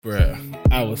Bruh,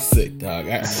 I was sick, dog.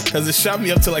 Because it shot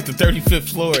me up to like the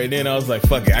 35th floor, and then I was like,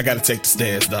 fuck it, I gotta take the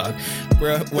stairs, dog.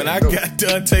 Bruh, when I got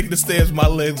done taking the stairs, my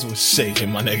legs was shaking,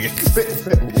 my nigga.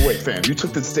 Wait, fam, you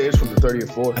took the stairs from the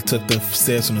 30th floor? I took the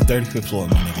stairs from the 35th floor,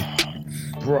 my nigga.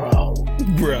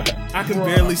 Bruh, I could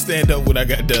barely stand up when I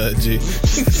got done, G.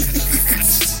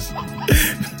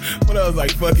 But I was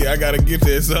like, fuck it, I gotta get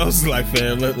there. So I was like,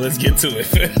 fam, let's get to it.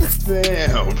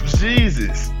 Damn,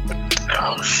 Jesus.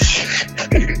 Oh, shit.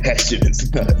 That shit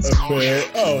is nuts. Man,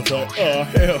 I was like, oh,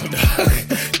 hell no.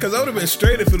 Because I would have been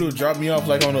straight if it would have dropped me off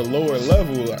like on a lower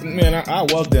level. Man, I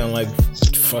walked down like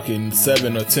fucking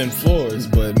 7 or 10 floors.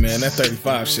 But man, that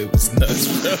 35 shit was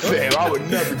nuts, bro. Damn, I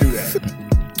would never do that.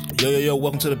 Yo,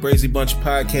 welcome to the Brazy Bunch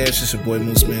podcast. It's your boy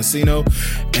Moose Mancino,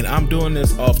 and I'm doing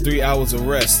this off 3 hours of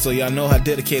rest, so y'all know how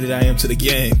dedicated I am to the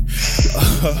game.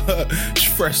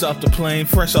 Fresh off the plane,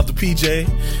 fresh off the PJ.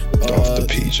 Off the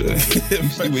PJ.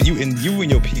 you in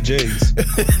your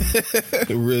PJs.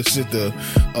 Real shit though.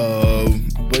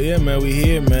 But yeah, man, we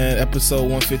here, man. Episode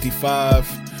 155.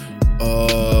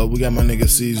 We got my nigga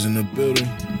C's in the building.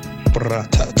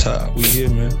 Bra-ta-ta. We here,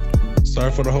 man.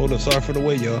 Sorry for the hold up. Sorry for the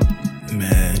wait, y'all.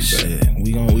 Man, shit.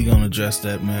 We gonna address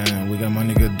that, man. We got my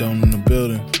nigga Don in the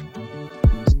building.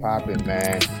 It's popping,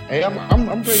 man. Hey, I'm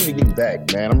ready to get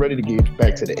back, man. I'm ready to get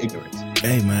back to the ignorance.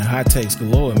 Hey, man, hot takes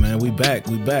galore, man. We back.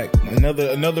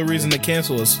 Another reason to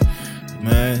cancel us,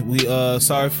 man. We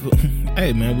sorry for.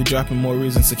 Hey, man, we dropping more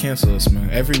reasons to cancel us, man.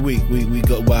 Every week we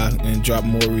go by and drop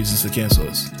more reasons to cancel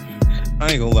us.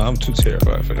 I ain't gonna lie, I'm too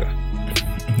terrified for that.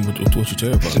 What you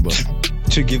terrified about?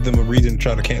 To give them a reason to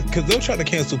try to cancel, because they'll try to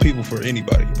cancel people for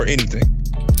anybody, for anything.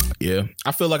 Yeah,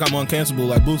 I feel like I'm uncancelable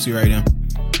like Boosie right now.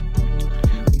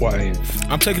 Why?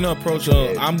 I'm taking the approach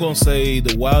of, I'm gonna say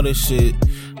the wildest shit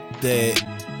that,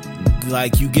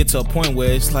 like, you get to a point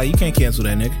where it's like you can't cancel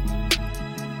that nigga.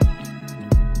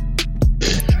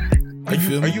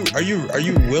 Are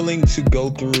you willing to go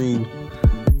through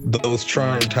those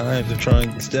trying times and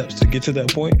trying steps to get to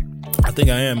that point? I think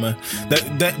I am, man.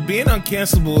 That being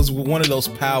uncancelable is one of those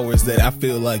powers that I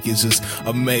feel like is just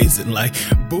amazing. Like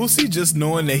Boosie, just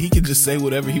knowing that he can just say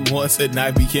whatever he wants and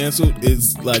not be canceled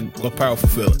is like a powerful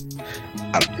feeling.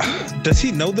 Does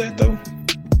he know that though?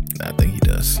 I think he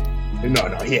does.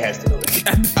 No, he has to know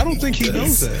that. I don't think he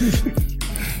knows that.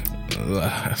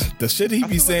 The shit he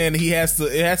be saying,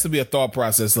 it has to be a thought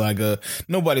process. Like,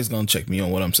 nobody's gonna check me on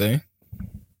what I'm saying.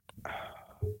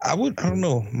 I don't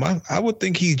know. I would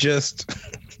think he's just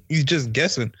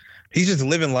guessing. He's just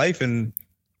living life, and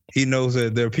he knows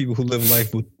that there are people who live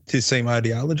life with his same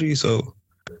ideology. So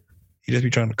he just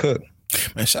be trying to cook.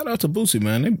 Man, shout out to Boosie,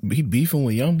 man. He beefing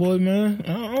with YoungBoy, man.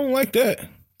 I don't like that.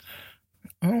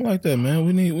 Man.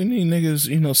 We need niggas,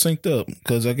 synced up,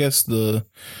 because I guess the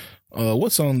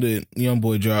what song did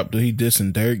YoungBoy drop? Did he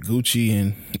dissing Dirk,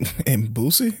 Gucci, and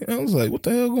Boosie? I was like, what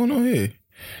the hell going on here?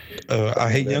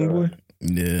 I hate YoungBoy.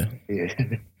 Yeah.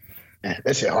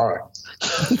 That shit hard.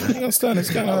 It's kind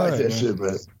of hard. I like that shit,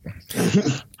 man.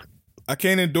 I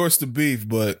can't endorse the beef,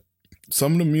 but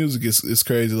some of the music is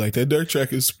crazy. Like that Dirk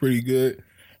track is pretty good.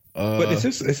 But is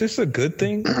this a good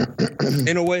thing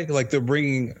in a way? Like they're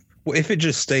bringing. Well, if it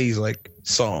just stays like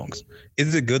songs,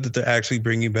 is it good that they're actually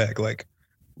bringing back like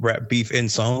rap beef in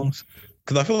songs?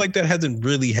 Because I feel like that hasn't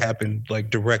really happened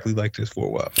like directly like this for a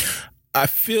while. I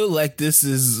feel like this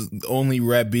is only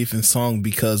rap beef and song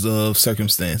because of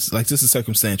circumstance. Like this is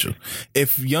circumstantial.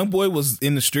 If YoungBoy was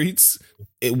in the streets,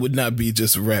 it would not be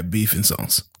just rap beef and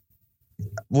songs.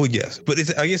 Well, yes, but is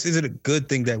it a good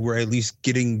thing that we're at least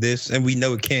getting this, and we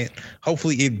know it can't.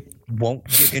 Hopefully, it won't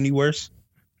get any worse.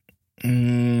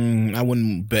 I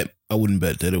wouldn't bet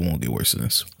that it won't get worse than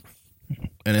this.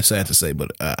 And it's sad to say,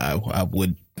 but I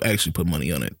would actually put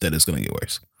money on it that it's going to get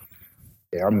worse.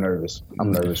 Yeah, I'm nervous.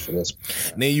 I'm nervous for this.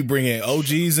 Then you bring in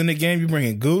OGs in the game. You bring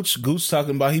in Gooch. Gooch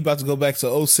talking about he about to go back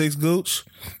to 06 Gooch.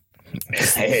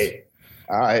 Hey,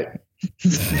 all right.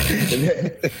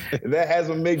 if that has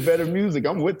him make better music,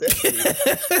 I'm with that.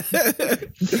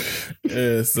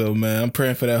 Yeah, so man, I'm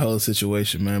praying for that whole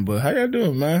situation, man. But how y'all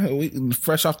doing, man? We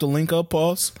fresh off the link up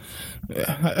pause.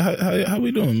 How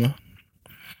we doing, man?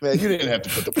 Man, you didn't have to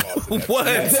put the pause in that. What?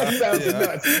 That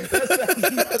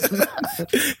sounds nuts.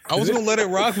 I was gonna let it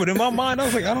rock, but in my mind, I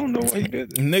was like, I don't know why he did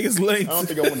this. Niggas linked. I don't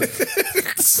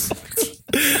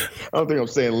think I'm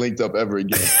saying linked up ever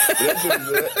again.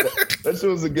 That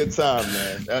shit was a good time,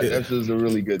 man. That shit was a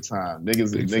really good time.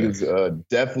 Niggas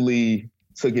definitely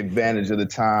took advantage of the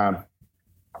time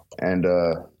and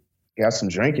got some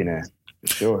drinking in. For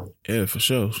sure. Yeah, for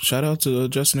sure. Shout out to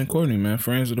Justin and Courtney, man.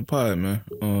 Friends of the pod, man.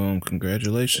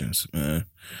 Congratulations, man.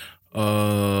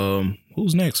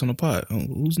 Who's next on the pod?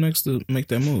 Who's next to make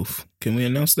that move? Can we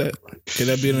announce that? Can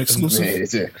that be an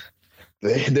exclusive?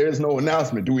 There's no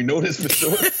announcement. Do we know this for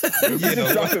sure? You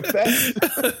just drop it fast.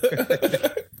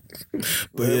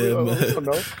 But yeah,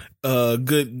 man.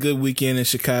 Good weekend in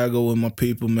Chicago with my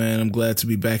people, man. I'm glad to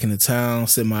be back in the town.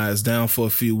 Sit my ass down for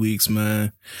a few weeks,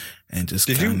 man, and just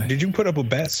did you put up a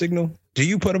bat signal? Do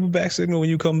you put up a bat signal when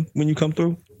you come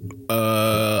through?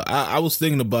 I was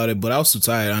thinking about it, but I was too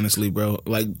tired, honestly, bro.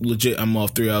 Like legit, I'm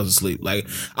off 3 hours of sleep. Like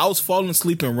I was falling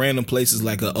asleep in random places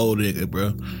like an old nigga,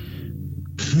 bro.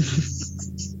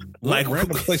 Like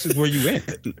random places where you in?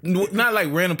 Not like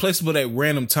random places, but at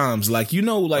random times. Like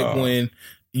when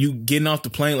you getting off the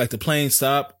plane, like the plane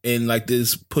stop and like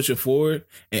this push it forward,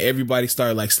 and everybody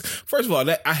started like. First of all,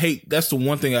 that's the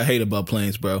one thing I hate about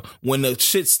planes, bro. When the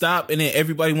shit stop and then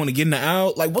everybody want to get in the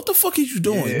aisle, like what the fuck is you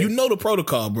doing? Yeah. You know the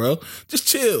protocol, bro. Just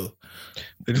chill.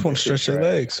 They just want to stretch their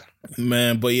legs.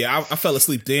 Man, but yeah, I fell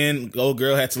asleep then. Old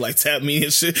girl had to like tap me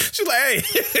and shit. She's like,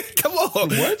 hey, come on.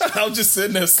 What? I was just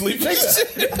sitting there sleeping.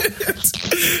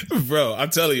 Bro, I'm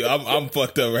telling you, I'm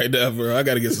fucked up right now, bro. I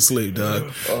got to get some sleep,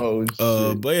 dog. Oh,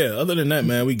 shit. But yeah, other than that,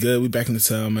 man, we good. We back in the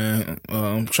town, man.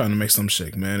 I'm trying to make some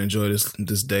shake, man. Enjoy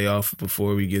this day off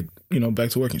before we get,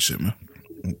 back to work and shit, man.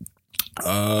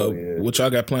 What y'all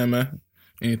got planned, man?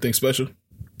 Anything special?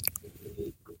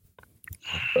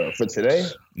 For today,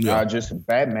 just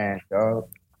Batman, dog.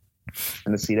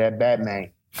 Gonna see that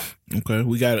Batman. Okay,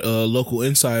 we got a local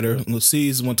insider.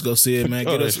 Lacees want to go see it, man.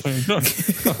 Get us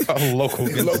a local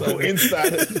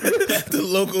insider. The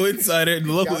local insider,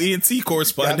 the local ENT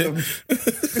correspondent.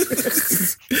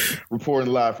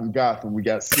 Reporting live from Gotham. We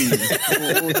got C.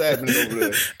 What's happening over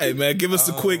there? Hey, man, give us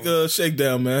a quick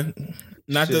shakedown, man.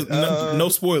 No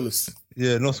spoilers.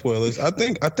 Yeah, no spoilers. I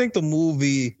think the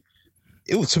movie.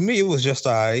 It was just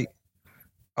all right.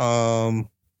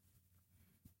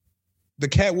 The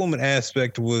Catwoman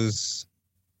aspect was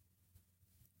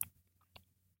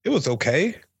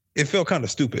okay. It felt kind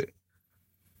of stupid.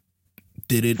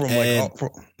 Did it add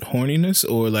horniness,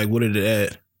 or like what did it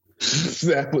add?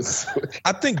 That was.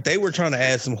 I think they were trying to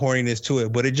add some horniness to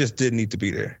it, but it just didn't need to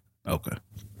be there. Okay.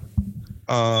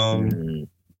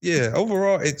 Yeah.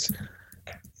 Overall, it's.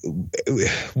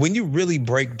 When you really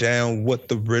break down what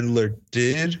the Riddler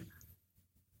did,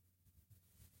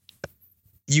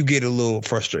 you get a little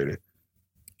frustrated.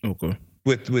 Okay.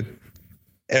 With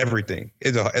everything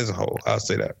as a whole, I'll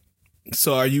say that.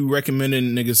 So, are you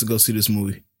recommending niggas to go see this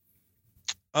movie?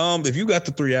 If you got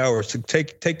the 3 hours, to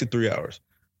take the 3 hours.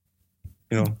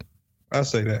 I'll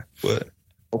say that. But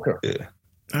okay, yeah.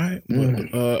 All right.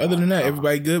 Well, other than that,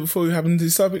 everybody good before we hop into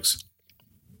these topics?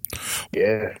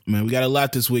 Yeah, man, we got a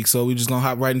lot this week, so we just gonna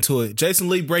hop right into it. Jason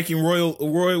Lee breaking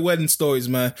royal wedding stories,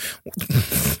 man.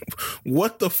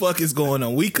 What the fuck is going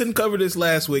on? We couldn't cover this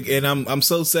last week, and I'm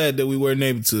so sad that we weren't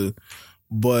able to.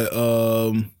 But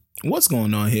what's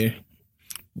going on here?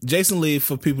 Jason Lee,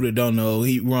 for people that don't know,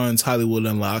 he runs Hollywood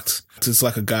Unlocked. It's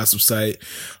like a gossip site.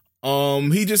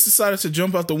 He just decided to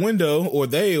jump out the window, or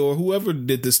whoever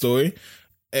did this story,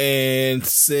 and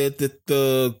said that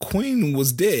the queen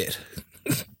was dead.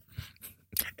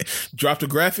 Dropped a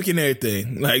graphic and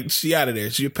everything. Like, she out of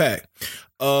there. She a pack.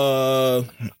 We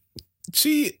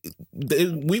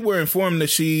were informed that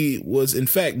she was in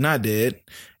fact not dead,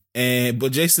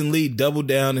 but Jason Lee doubled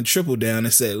down and tripled down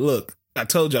and said, "Look, I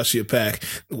told y'all she a pack.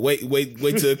 Wait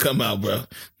till it come out, bro."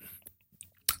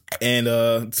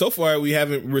 And so far we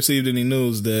haven't received any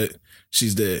news that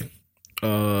she's dead,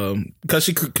 because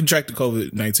she contracted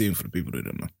COVID-19. For the people that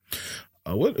don't know,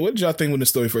 what did y'all think when the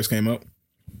story first came out?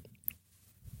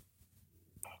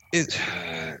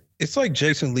 It's like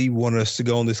Jason Lee wanted us to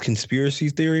go on this conspiracy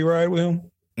theory ride with him.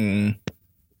 Mm.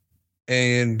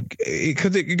 And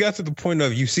because it got to the point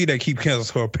of, you see that keep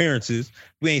canceling her appearances.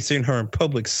 We ain't seen her in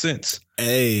public since.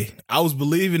 Hey, I was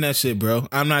believing that shit, bro.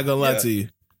 I'm not gonna lie to you.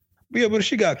 Yeah, but if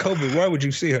she got COVID, why would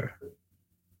you see her?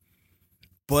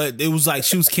 But it was like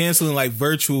she was canceling like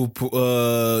virtual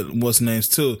what's names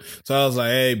too. So I was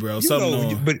like, hey, bro,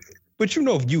 But if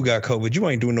you got COVID, you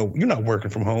ain't doing you're not working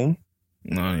from home.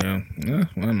 No, yeah.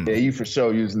 Yeah, you for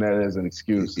sure using that as an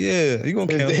excuse. Yeah, you gonna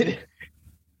cancel.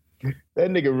 That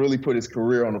nigga really put his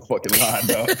career on the fucking line,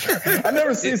 dog. I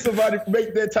never seen somebody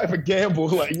make that type of gamble.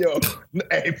 Like, yo,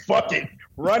 hey, fuck it,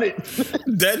 run it.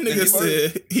 That nigga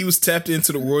said he was tapped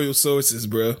into the royal sources,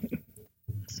 bro.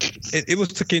 It was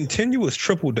the continuous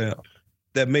triple down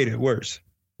that made it worse.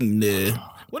 Nah.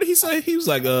 What did he say? He was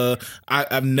like,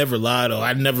 I've never lied, or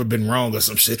I've never been wrong, or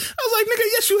some shit. I was like, nigga,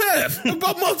 yes, you have.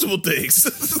 About multiple things.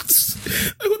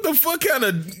 Like, what the fuck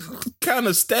kind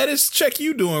of status check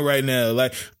you doing right now?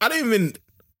 Like, I didn't even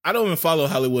I don't even follow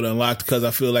Hollywood Unlocked because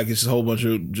I feel like it's just a whole bunch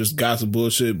of just gossip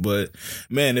bullshit. But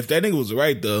man, if that nigga was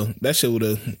right though, that shit would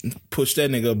have pushed that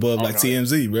nigga above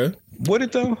TMZ, bro. Would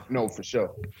it though? No, for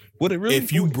sure. Would it really?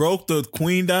 If you broke the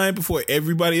queen dying before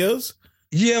everybody else?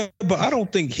 Yeah, but I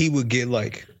don't think he would get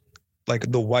like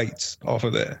the whites off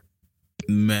of that.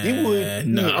 Man, He would.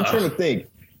 nah. I'm trying to think.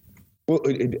 Well,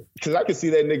 because I could see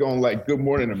that nigga on like Good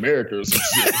Morning America or some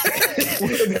shit.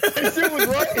 That shit was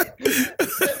right.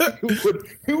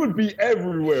 He would be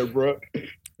everywhere, bro.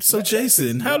 So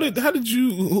Jason, how were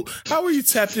you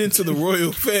tapped into the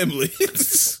royal family?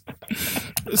 This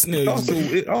nigga. Also,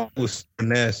 it was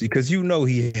nasty because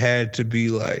he had to be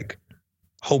like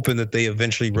hoping that they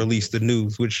eventually released the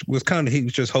news, which was kind of, he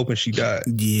was just hoping she died.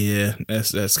 Yeah,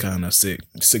 that's kind of sick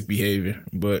behavior.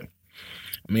 But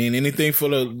I mean, anything for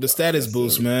the status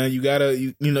boost, man. You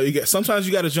gotta, sometimes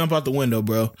you gotta jump out the window,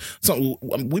 bro. So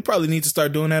we probably need to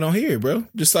start doing that on here, bro.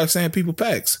 Just start saying people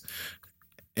packs.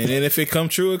 And then if it come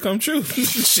true, it come true.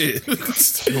 Shit.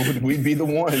 We'd be the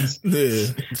ones. Yeah.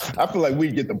 I feel like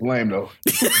we'd get the blame, though.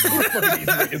 These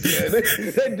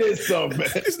niggas, they did something, man.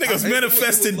 These niggas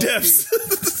manifesting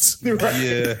deaths. Right.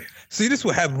 Yeah. See, this is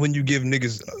what happens when you give men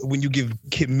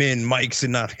mics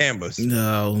and not hammers.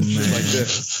 No, man. Like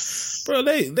that. Bro,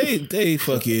 they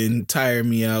fucking tire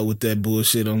me out with that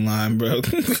bullshit online, bro.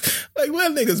 Like,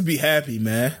 let niggas be happy,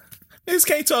 man. Niggas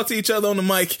can't talk to each other on the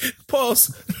mic.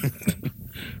 Pause.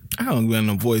 I don't got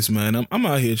no voice, man. I'm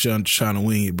out here trying to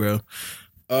wing it, bro.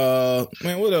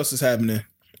 Man, what else is happening?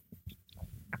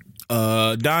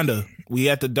 Donda. We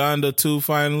at the Donda 2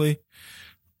 finally.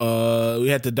 We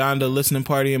had the Donda listening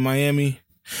party in Miami.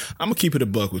 I'm gonna keep it a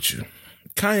buck with you.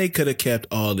 Kanye could have kept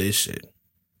all this shit.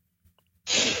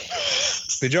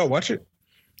 Did y'all watch it?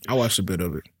 I watched a bit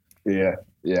of it.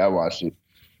 Yeah, I watched it.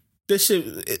 This shit,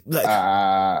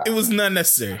 it was not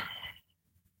necessary.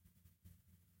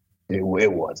 It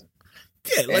wasn't.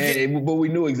 Yeah, like but we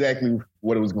knew exactly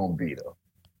what it was going to be, though.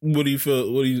 What do you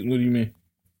feel? What do you mean?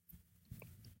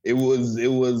 It was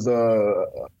a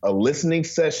listening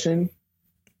session.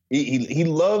 He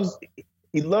loves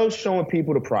showing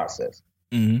people the process.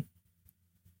 Mm-hmm.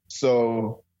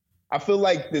 So I feel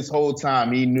like this whole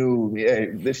time he knew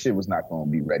this shit was not going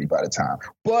to be ready by the time.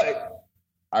 But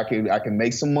I can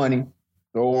make some money,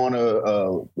 go on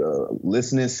a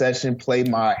listening session, play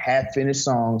my half finished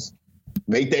songs,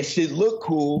 make that shit look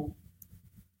cool,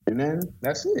 and then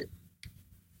that's it.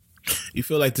 You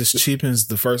feel like this cheapens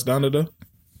the first Donda though?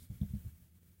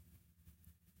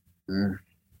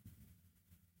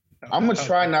 I'm gonna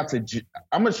try not to judge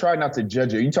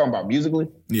it. Are you talking about musically?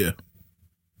 Yeah.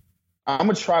 I'm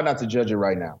gonna try not to judge it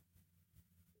right now.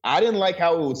 I didn't like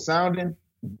how it was sounding,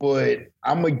 but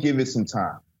I'm gonna give it some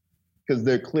time because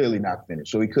they're clearly not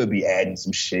finished. So he could be adding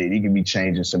some shit. He could be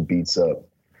changing some beats up.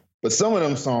 But some of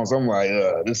them songs, I'm like,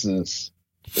 it was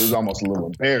almost a little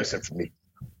embarrassing for me.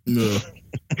 No.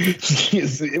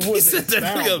 It wasn't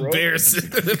embarrassing.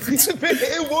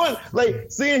 It was like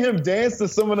seeing him dance to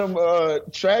some of them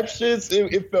trap shits.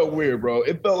 It felt weird, bro.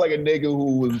 It felt like a nigga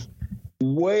who was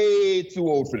way too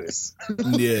old for this.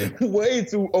 Yeah. Way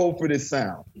too old for this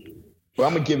sound. But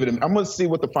I'm gonna see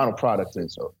what the final product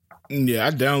is. So. Yeah, I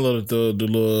downloaded the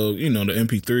little, the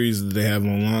MP3s that they have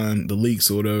online, the leaks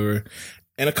or whatever.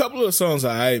 And a couple of songs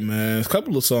man. A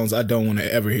couple of songs I don't want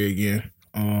to ever hear again.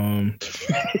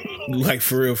 Like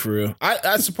for real.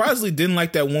 I surprisingly didn't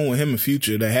like that one with him and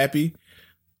Future, the Happy.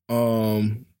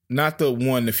 Not the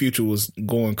one the Future was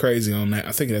going crazy on that.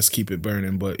 I think that's Keep It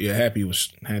Burning, but yeah, Happy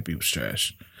was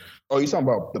trash. Oh, you talking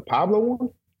about the Pablo one?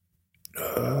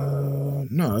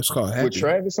 No, it's called Happy. With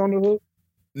Travis on the hook?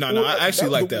 No, I actually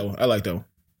like that one. I like that one.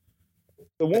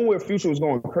 The one where Future was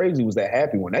going crazy was that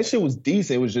Happy one. That shit was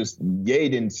decent. It was just Ye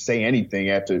didn't say anything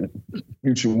after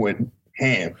Future went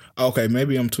ham. Okay,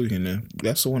 maybe I'm tweaking then.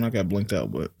 That's the one I got blinked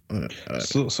out, but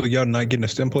so y'all not getting a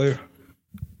stem player?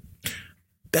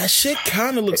 That shit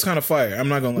kind of looks kind of fire. I'm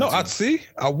not gonna lie. No,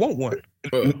 I want one.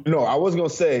 No, I was gonna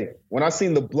say when I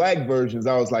seen the black versions,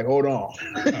 I was like, hold on. All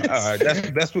right,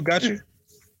 that's what got you.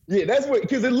 Yeah, that's what,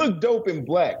 because it looked dope in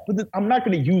black, but I'm not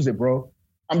gonna use it, bro.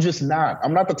 I'm just not.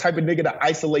 I'm not the type of nigga to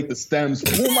isolate the stems.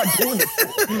 Who am I doing it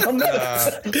for? I'm not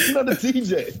a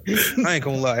DJ. I ain't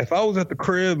gonna lie. If I was at the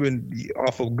crib and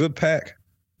off a good pack,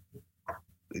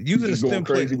 using the stem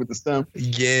crazy with the stem.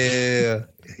 Yeah,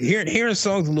 hearing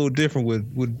songs a little different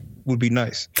would be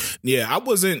nice. Yeah, I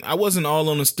wasn't all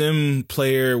on the stem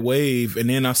player wave, and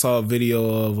then I saw a video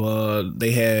of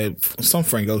they had some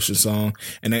Frank Ocean song,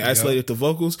 and they isolated the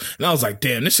vocals, and I was like,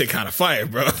 damn, this shit kind of fire,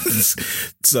 bro.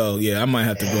 So yeah, I might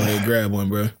have to go ahead and grab one,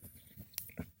 bro.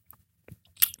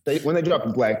 When they drop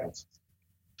the black ones,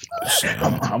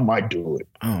 I might do it.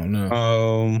 I don't know.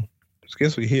 I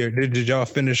guess we here. Did y'all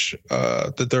finish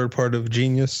the third part of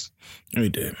Genius? We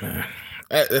did, man.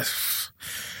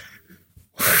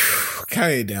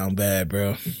 Kanye down bad,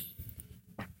 bro.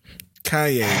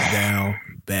 Kanye down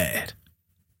bad.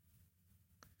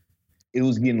 It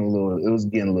was getting a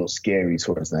little scary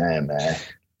towards the end, man.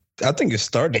 I think it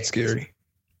started scary.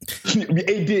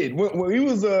 It did. When he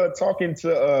was talking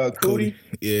to Cootie.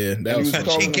 Yeah, that was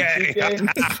calling him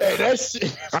TK. Hey, that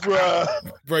shit,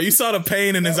 bro, you saw the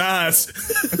pain in his eyes.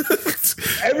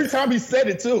 Every time he said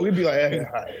it too, he'd be like, hey,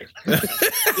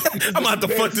 I'm about to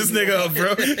fuck this nigga up,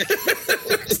 bro.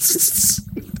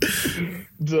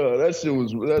 Duh, that shit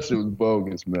was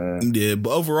bogus, man. Yeah, but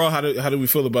overall, how do we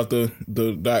feel about the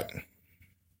doc?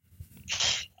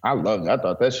 I loved it. I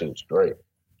thought that shit was great.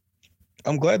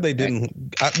 I'm glad they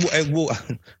didn't.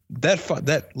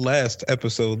 That last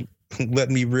episode let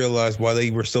me realize why they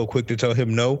were so quick to tell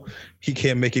him no, he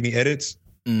can't make any edits.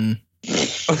 No,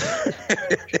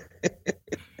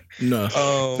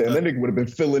 damn, that nigga would have been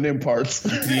filling in parts.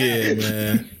 Yeah,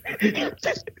 man.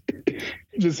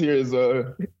 Just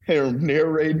hear him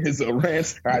narrating his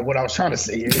rants. All right, what I was trying to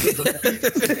say is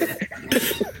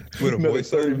with a voice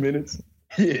 30 minutes.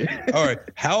 Yeah. All right.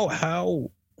 How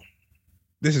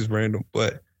this is random,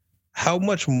 but how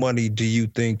much money do you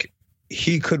think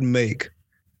he could make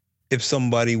if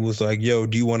somebody was like, yo,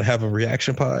 do you want to have a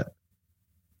reaction pod?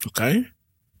 Okay.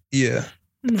 Yeah.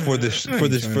 For this See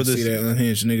that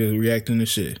unhinged nigga reacting to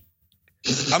shit.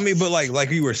 I mean, but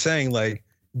like you were saying, like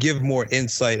give more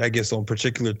insight, I guess, on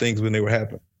particular things when they were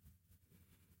happening.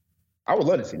 I would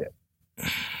love to see that.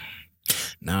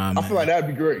 Nah, man. I feel like that'd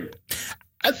be great.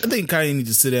 I think Kanye needs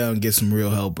to sit down and get some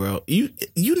real help, bro. You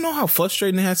know how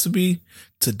frustrating it has to be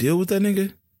to deal with that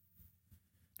nigga?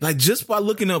 Like, just by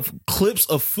looking up clips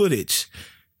of footage,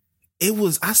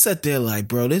 I sat there like,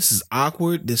 bro, this is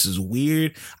awkward. This is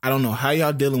weird. I don't know how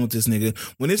y'all dealing with this nigga.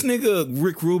 When this nigga,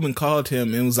 Rick Rubin, called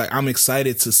him and was like, I'm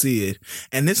excited to see it.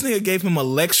 And this nigga gave him a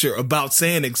lecture about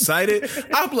saying excited.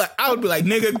 I would be like,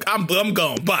 nigga, I'm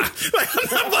gone. Bye. Like, I'm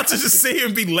not about to just sit here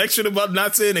and be lectured about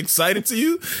not saying excited to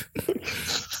you.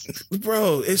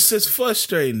 Bro, it's just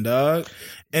frustrating, dog.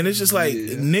 And it's just like,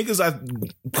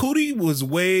 Cootie was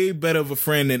way better of a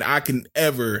friend than I can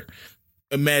ever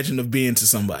imagine of being to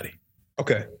somebody.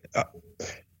 Okay.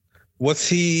 Was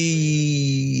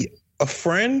he a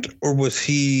friend or did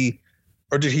he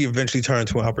eventually turn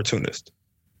into an opportunist?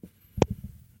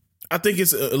 I think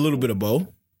it's a little bit of both.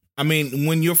 I mean,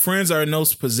 when your friends are in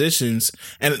those positions,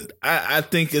 and I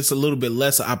think it's a little bit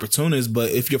less an opportunist,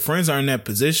 but if your friends are in that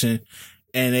position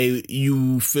and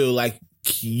you feel like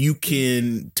you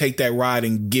can take that ride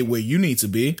and get where you need to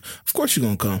be, of course you're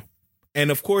going to come. And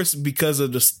of course, because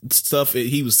of the stuff that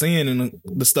he was saying and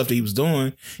the stuff that he was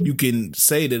doing, you can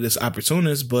say that it's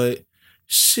opportunist, but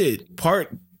shit,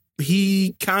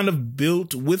 he kind of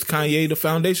built with Kanye the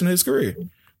foundation of his career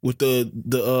with the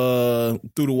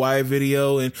Through the Wire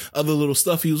video and other little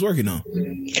stuff he was working on.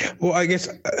 Well, I guess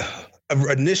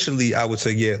initially I would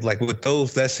say, yeah, like with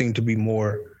those, that seemed to be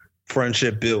more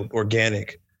friendship built,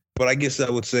 organic. But I guess I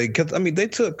would say, because I mean, they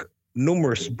took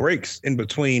numerous breaks in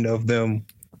between of them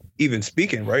even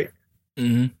speaking, right?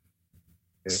 Mm-hmm.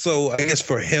 So I guess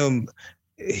for him,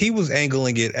 he was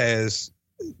angling it as,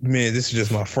 man, this is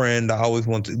just my friend. I always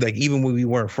want to, like, even when we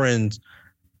weren't friends,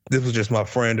 this was just my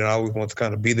friend, and I always want to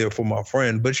kind of be there for my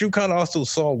friend. But you kind of also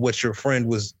saw what your friend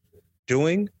was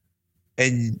doing,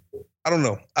 and I don't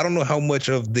know how much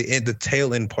of the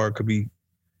tail end part could be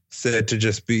said to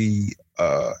just be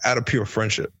out of pure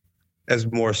friendship, as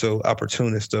more so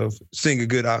opportunist of seeing a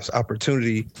good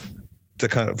opportunity to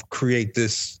kind of create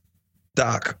this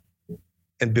doc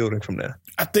and building from there.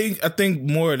 I think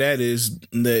more of that is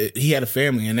that he had a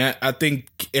family, and I think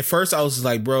at first I was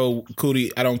like, bro, Cootie,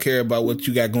 I don't care about what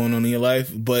you got going on in your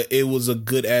life, but it was a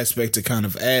good aspect to kind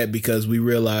of add because we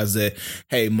realized that,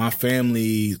 hey, my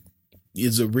family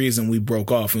is a reason we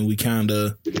broke off, and we kind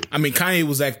of, I mean, Kanye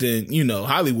was acting,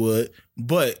 Hollywood,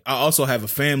 but I also have a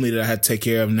family that I had to take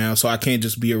care of now, so I can't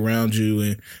just be around you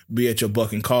and be at your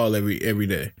beck and call every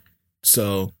day.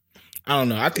 So I don't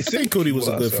know. I think Cootie was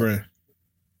a good friend.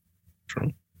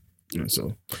 True.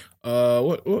 So,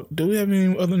 what do we have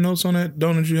any other notes on that?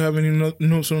 Don't you have any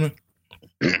notes on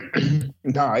it?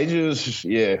 Nah,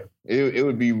 it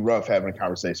would be rough having a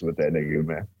conversation with that nigga,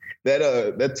 man.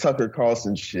 That Tucker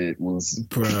Carlson shit was,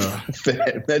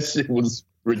 that shit was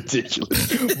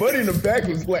ridiculous. But in the back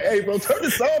was like, hey, bro, turn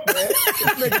this off, man. It's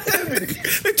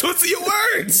negativity. They twisted your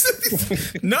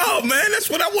words. No, man, that's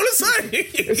what I want to say.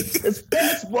 It's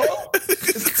facts, bro.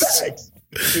 It's facts.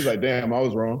 He's like, damn, I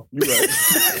was wrong. You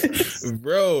right.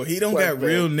 Bro, he don't got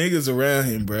real niggas around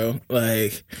him, bro.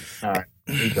 Like,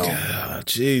 he don't. God,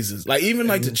 Jesus. Like, even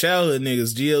like the childhood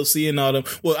niggas, GLC and all them.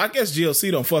 Well, I guess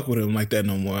GLC don't fuck with him like that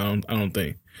no more. I don't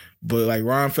think. But like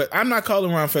Ron Fest, I'm not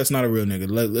calling Ron Fest not a real nigga.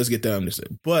 Let's get that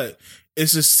understood. But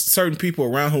it's just certain people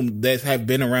around him that have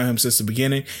been around him since the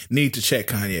beginning need to check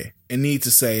Kanye and need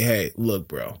to say, hey, look,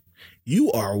 bro,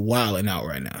 you are wilding out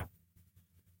right now.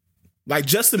 Like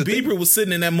Justin Bieber was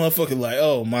sitting in that motherfucker like,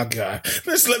 oh my God,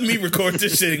 let's let me record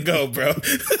this shit and go, bro.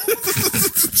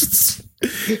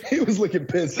 He was looking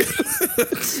pissed.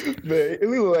 Man, it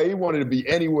looked like he wanted to be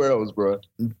anywhere else, bro.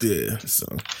 Yeah, so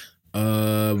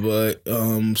but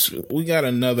we got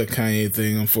another Kanye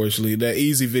thing, unfortunately. That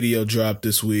Easy video dropped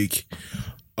this week.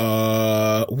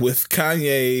 With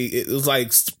Kanye, it was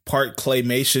like part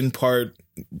claymation, part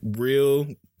real,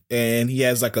 and he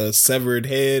has like a severed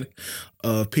head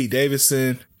of Pete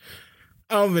Davidson.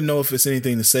 I don't even know if it's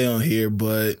anything to say on here,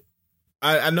 but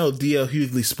I know DL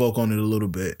Hughley spoke on it a little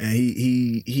bit, and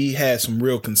he had some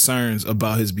real concerns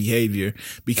about his behavior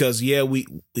because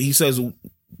he says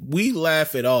we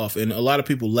laugh it off, and a lot of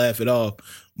people laugh it off,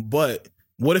 but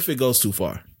what if it goes too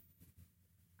far?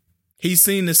 He's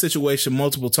seen this situation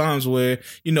multiple times where,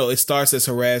 you know, it starts as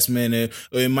harassment or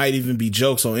it might even be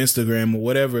jokes on Instagram or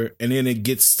whatever, and then it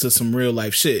gets to some real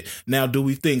life shit. Now, do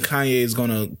we think Kanye is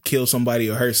going to kill somebody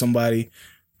or hurt somebody?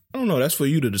 I don't know. That's for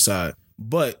you to decide.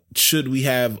 But should we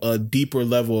have a deeper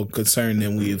level of concern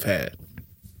than we've had?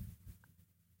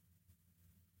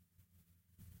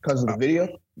 Because of the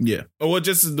video? Yeah. Or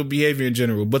just the behavior in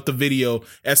general, but the video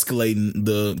escalating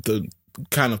the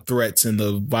kind of threats and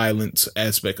the violence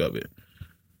aspect of it.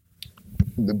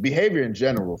 The behavior in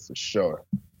general, for sure.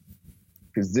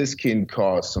 Because this can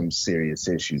cause some serious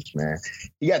issues, man.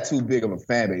 He got too big of a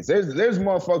fan base. There's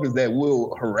motherfuckers that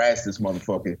will harass this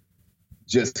motherfucker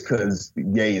just because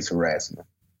Ye is harassing him.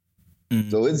 Mm-hmm.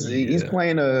 So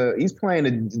he's playing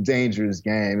a dangerous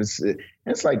game.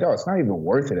 It's like, dog, it's not even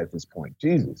worth it at this point.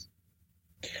 Jesus.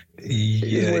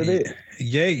 Yeah,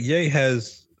 Ye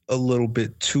has a little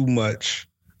bit too much.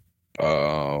 I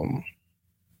don't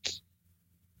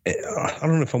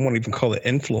know if I want to even call it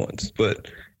influence, but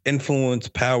influence,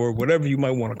 power, whatever you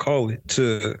might want to call it,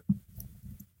 to,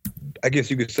 I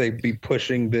guess you could say, be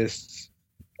pushing this.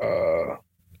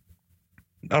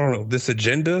 I don't know, this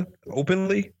agenda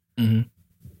openly. Mm-hmm.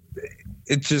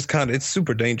 It's just it's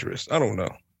super dangerous. I don't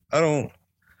know.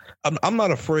 I'm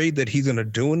not afraid that he's going to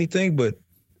do anything, but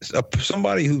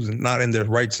somebody who's not in their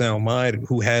right sound mind,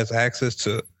 who has access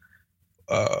to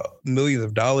millions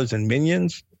of dollars in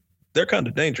minions, they're kind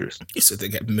of dangerous. He said they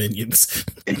got minions.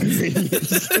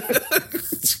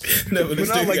 No, but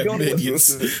not like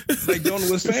Donald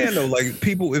was saying, though, like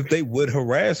people, if they would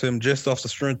harass him just off the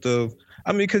strength of,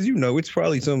 I mean, because, you know, it's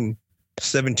probably some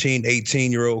 17,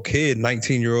 18-year-old kid,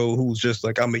 19-year-old who's just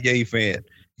like, I'm a Ye fan.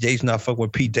 Ye's not fucking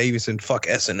with Pete Davidson, fuck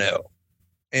SNL.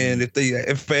 And if they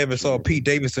ever saw Pete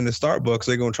Davidson in Starbucks,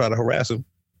 they're going to try to harass him.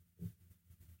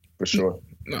 For sure.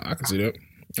 No, I can see that.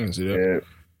 Yeah.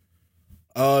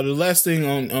 The last thing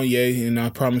on Ye, and I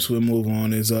promise we'll move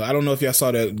on, is I don't know if y'all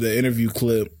saw the interview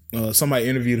clip. Somebody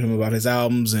interviewed him about his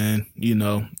albums and, you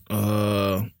know,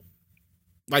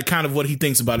 like kind of what he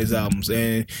thinks about his albums.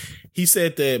 And he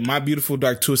said that My Beautiful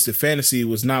Dark Twisted Fantasy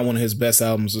was not one of his best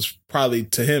albums. It's probably,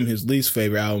 to him, his least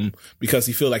favorite album because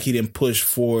he feel like he didn't push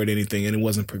forward anything and it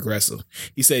wasn't progressive.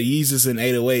 He said Yeezus and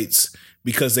 808s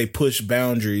because they pushed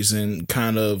boundaries and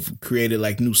kind of created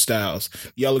like new styles.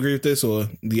 Y'all agree with this, or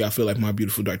do y'all feel like My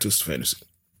Beautiful Dark Twisted Fantasy?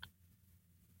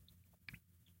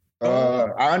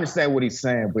 I understand what he's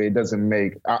saying, but it doesn't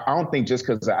make... I don't think just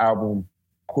because the album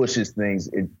pushes things,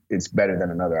 it's better than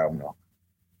another album, though.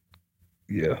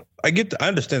 Yeah, I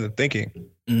understand the thinking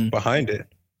behind it.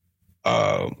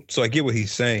 So I get what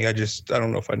he's saying. I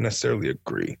don't know if I necessarily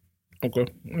agree. Okay.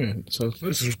 Yeah, so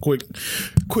this is quick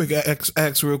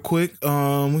acts real quick.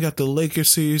 We got the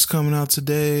Lakers series coming out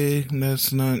today.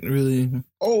 That's not really...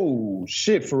 Oh,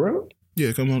 shit, for real?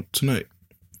 Yeah, come out tonight.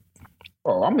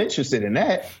 Oh, I'm interested in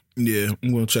that. Yeah,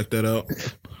 I'm going to check that out.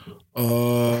 I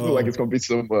feel like it's going to be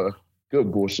some... good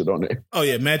bullshit on there. Oh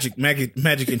yeah, Magic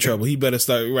in trouble. He better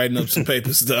start writing up some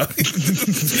paper stuff.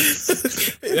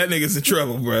 That nigga's in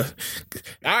trouble, bro.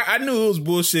 I knew it was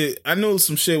bullshit. I knew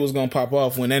some shit was gonna pop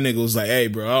off when that nigga was like, "Hey,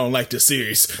 bro, I don't like this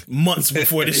series." Months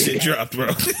before this shit dropped, bro.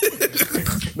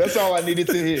 That's all I needed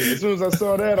to hear. As soon as I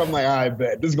saw that, I'm like, I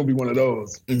bet this is gonna be one of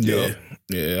those. Yeah.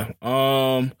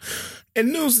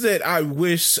 And news that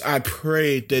I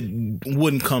prayed that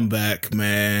wouldn't come back,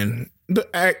 man. The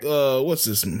what's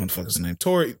this motherfucker's name?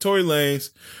 Tory Lanez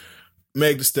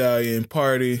Meg Thee Stallion,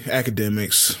 party,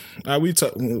 academics. We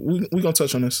gonna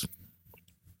touch on this.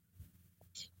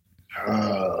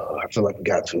 I feel like we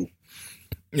got to.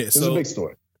 Yeah, It's a big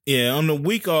story. Yeah, on the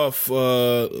week off,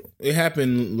 it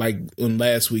happened like in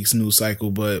last week's news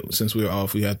cycle, but since we were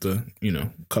off, we have to,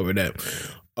 cover that.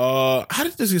 How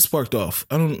did this get sparked off?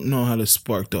 I don't know how this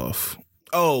sparked off.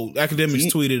 Oh, academics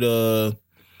tweeted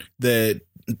that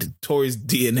Tory's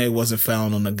DNA wasn't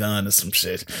found on the gun or some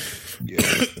shit. Yeah.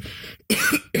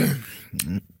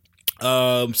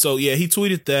 So yeah, he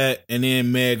tweeted that, and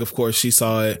then Meg, of course, she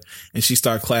saw it and she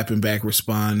started clapping back,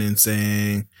 responding,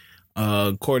 saying,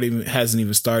 court hasn't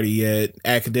even started yet.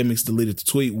 Academics deleted the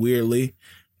tweet weirdly,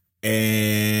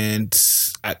 and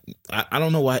I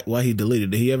don't know why he deleted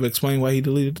it. Did he ever explain why he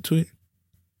deleted the tweet?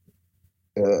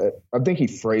 I think he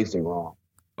phrased it wrong.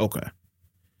 Okay.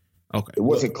 It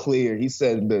wasn't clear. He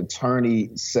said the attorney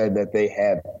said that they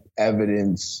have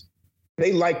evidence.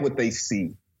 They like what they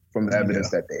see from the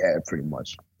evidence that they had, pretty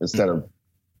much, instead of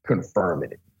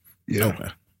confirming it. Yeah. Okay.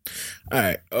 All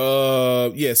right.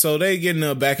 Yeah. So they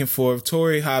getting back and forth.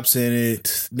 Tory hops in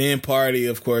it. Then Party,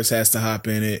 of course, has to hop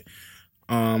in it.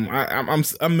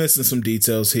 I'm missing some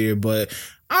details here, but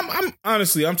I'm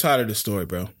honestly tired of the story,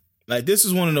 bro. Like, this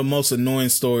is one of the most annoying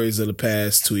stories of the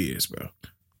past 2 years, bro.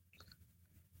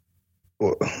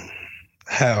 Well,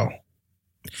 how?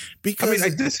 Because I mean,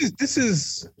 like, this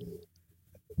is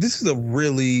a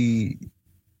really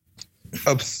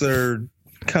absurd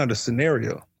kind of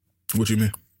scenario. What you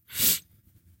mean?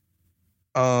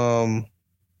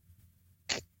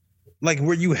 Like,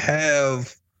 where you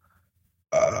have,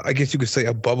 I guess you could say,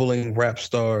 a bubbling rap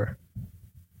star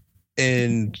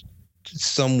and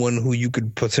someone who you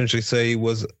could potentially say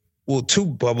was, well, two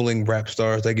bubbling rap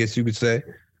stars, I guess you could say,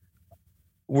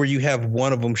 where you have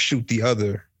one of them shoot the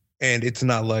other, and it's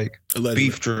not like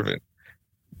beef driven.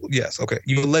 Yes, okay.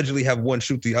 You allegedly have one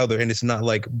shoot the other, and it's not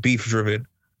like beef driven,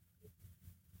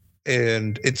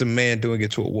 and it's a man doing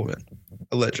it to a woman,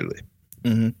 allegedly.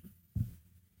 Mm-hmm.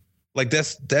 Like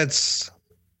that's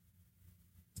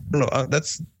I don't know.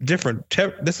 That's different.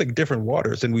 That's like different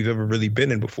waters than we've ever really been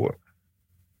in before.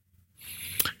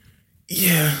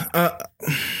 Yeah.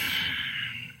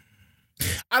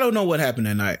 I don't know what happened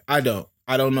that night. I don't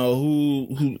know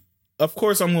who. Of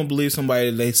course, I'm going to believe somebody.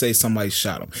 They say somebody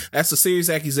shot him. That's a serious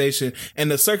accusation,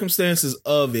 and the circumstances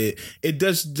of it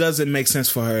just doesn't make sense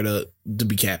for her to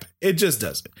be capping. It just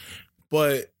doesn't.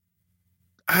 But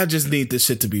I just need this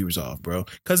shit to be resolved, bro,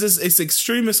 because it's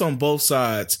extremists on both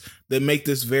sides that make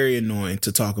this very annoying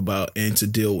to talk about and to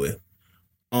deal with.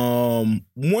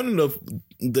 One of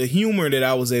the humor that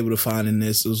I was able to find in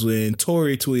this was when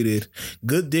Tory tweeted,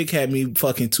 "Good dick had me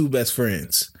fucking two best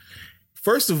friends."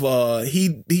 First of all,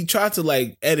 he tried to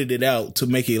like edit it out to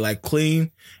make it like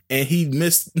clean, and he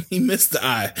missed the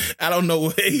I. I don't know.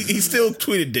 He still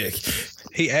tweeted dick.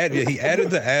 He added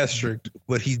the asterisk,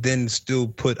 but he then still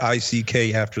put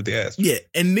ICK after the asterisk. Yeah,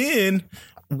 and then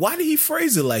why did he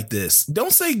phrase it like this?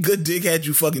 Don't say good dick had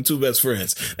you fucking two best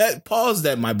friends. Pause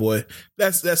that, my boy.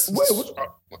 That's Wait,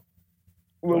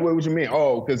 what you mean?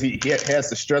 Oh, because he has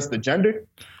to stress the gender?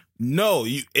 No,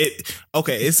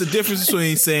 it's the difference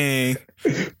between saying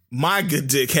my good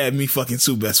dick had me fucking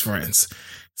two best friends.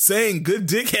 Saying good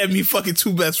dick had me fucking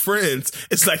two best friends.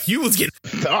 It's like you was getting.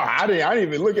 No, I didn't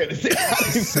even look at it.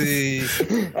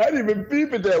 I didn't even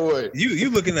peep it that way.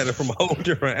 You looking at it from a whole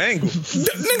different angle. Nigga,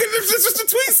 this is just the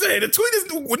tweet saying. The tweet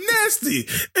is nasty,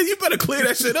 and you better clear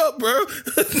that shit up, bro.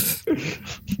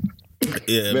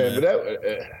 Yeah, man. But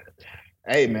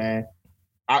hey, man.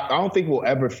 I don't think we'll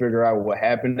ever figure out what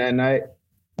happened that night,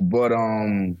 but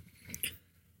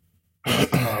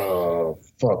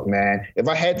fuck, man. If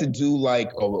I had to do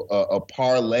like a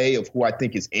parlay of who I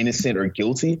think is innocent or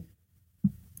guilty,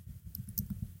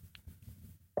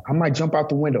 I might jump out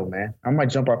the window, man. I might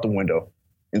jump out the window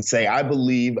and say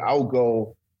I'll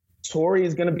go. Tory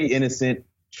is gonna be innocent.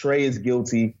 Trey is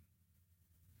guilty.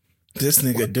 This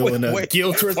nigga doing a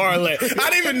guilt parlay. I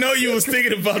didn't even know you was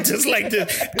thinking about this like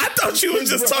this. I thought you was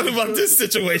just talking about this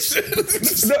situation.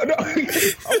 No.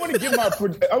 I want to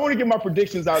get my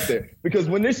predictions out there, because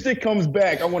when this shit comes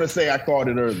back, I want to say I called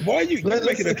it early. Why are you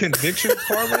making a conviction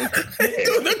parlay?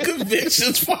 Doing a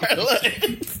convictions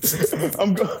parlay.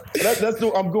 I'm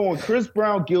going Chris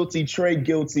Brown guilty, Trey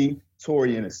guilty,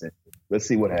 Tory innocent. Let's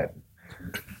see what happens.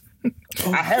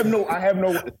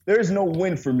 There's no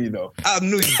win for me, though. I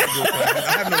knew you were going to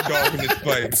I have no dog in this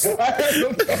fight. I have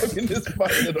no dog in this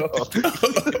fight at all.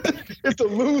 It's a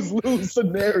lose-lose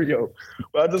scenario.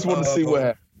 But I just want to see what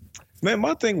happens. Man,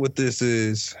 my thing with this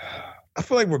is, I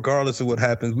feel like regardless of what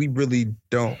happens, we really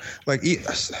don't. Like,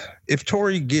 if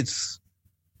Tory gets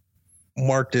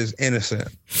marked as innocent,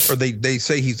 or they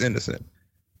say he's innocent.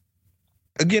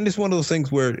 Again, it's one of those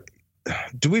things where,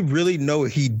 do we really know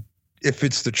if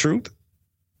it's the truth?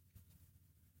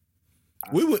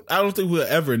 I don't think we'll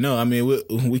ever know. I mean,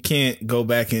 we can't go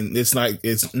back and it's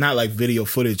not like video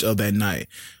footage of that night.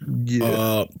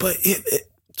 Yeah. But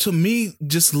to me,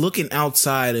 just looking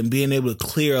outside and being able to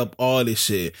clear up all this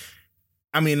shit.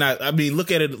 I mean, look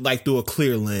at it like through a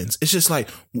clear lens. It's just like,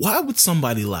 why would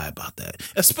somebody lie about that?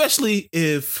 Especially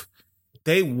if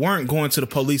they weren't going to the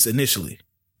police initially.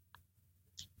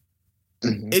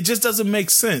 Mm-hmm. It just doesn't make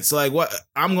sense. Like, what?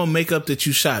 I'm gonna make up that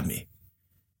you shot me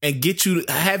and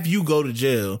have you go to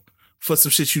jail for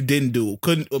some shit you didn't do,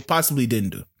 couldn't, or possibly didn't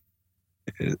do.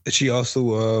 She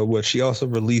also she also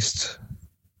released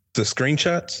the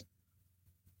screenshots.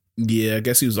 Yeah, I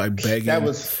guess he was like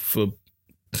begging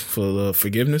for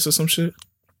forgiveness or some shit.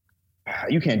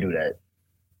 You can't do that.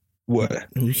 What?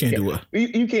 You can't do what?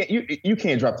 You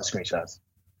can't drop the screenshots.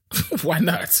 Why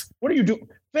not? What are you doing?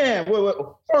 Man, wait.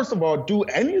 First of all, do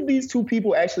any of these two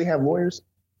people actually have lawyers?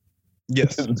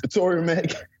 Yes. Tory and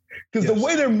Meg? Because the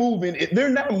way they're moving, they're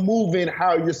not moving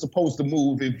how you're supposed to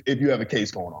move if you have a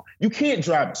case going on. You can't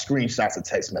drop screenshots of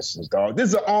text messages, dog. This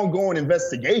is an ongoing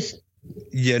investigation.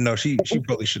 Yeah, no, she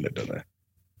probably shouldn't have done that.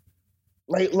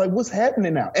 Like what's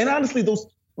happening now? And honestly, those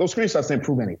screenshots didn't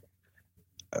prove anything.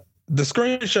 The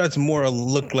screenshots more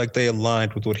looked like they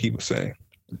aligned with what he was saying.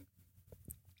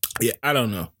 Yeah, I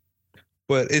don't know.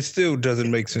 But it still doesn't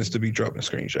make sense to be dropping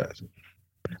screenshots.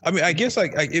 I mean, I guess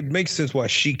like it makes sense why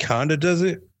she kind of does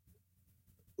it,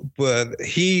 but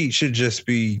he should just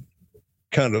be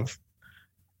kind of,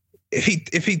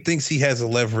 if he thinks he has a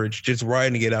leverage, just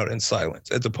writing it out in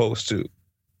silence as opposed to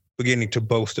beginning to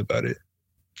boast about it.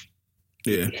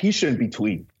 Yeah, he shouldn't be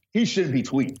tweeting. He shouldn't be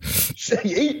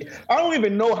tweeting. I don't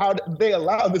even know how they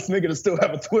allow this nigga to still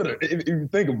have a Twitter, if you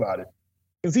think about it.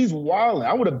 Because he's wilding.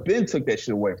 I would have took that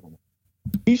shit away from him.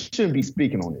 He shouldn't be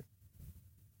speaking on it.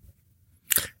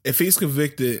 If he's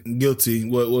convicted guilty,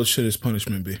 what should his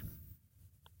punishment be?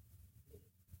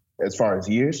 As far as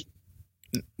years?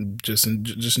 Just in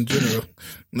general.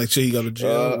 Like, should he go to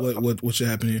jail? What should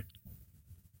happen here?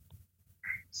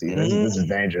 See, this is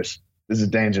dangerous. This is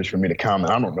dangerous for me to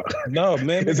comment. I don't know. No,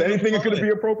 man. Is anything going to be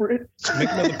appropriate?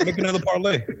 Make another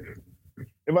parlay.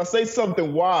 If I say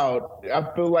something wild, I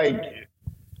feel like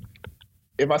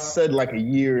if I said like a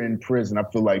year in prison, I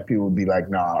feel like people would be like,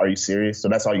 nah, are you serious? So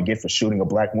that's all you get for shooting a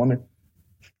black woman?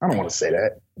 I don't want to say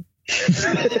that.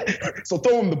 So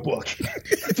throw him the book.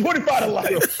 25 to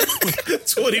life.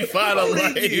 25 to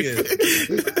life.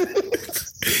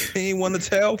 He ain't want to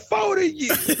tell 40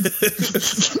 years.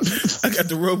 I got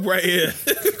the rope right here.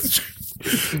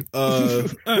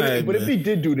 But if he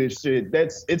did do this shit,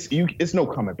 it's no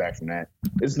coming back from that.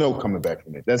 It's no coming back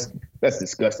from it. That's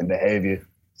disgusting behavior.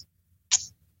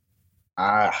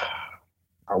 I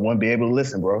wouldn't be able to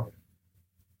listen, bro.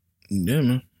 Yeah,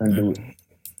 man. And do it.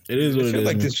 It is what it is. I feel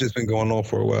like this just been going on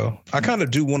for a while. I kind of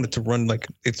do want it to run like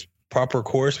its proper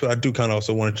course, but I do kind of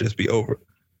also want it to just be over.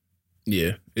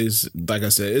 Yeah, it's like I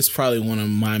said, it's probably one of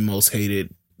my most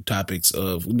hated topics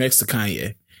of next to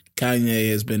Kanye. Kanye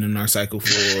has been in our cycle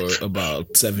for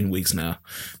about 7 weeks now,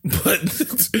 but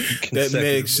that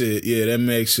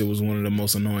Meg shit was one of the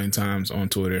most annoying times on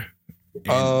Twitter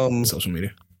and social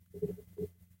media.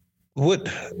 What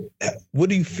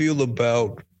do you feel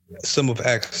about some of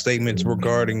Ack's statements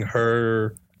regarding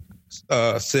her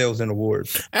sales and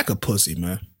awards? Ack a pussy,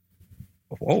 man.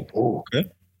 Oh,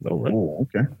 okay. All right. Oh,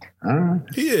 okay.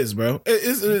 He is, bro.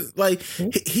 It's like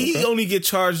he only get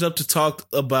charged up to talk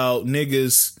about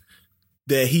niggas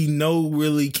that he know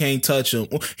really can't touch him.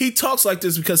 He talks like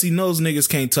this because he knows niggas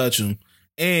can't touch him,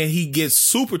 and he gets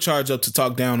super charged up to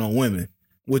talk down on women,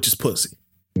 which is pussy.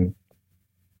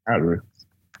 I agree.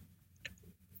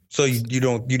 So you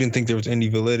didn't think there was any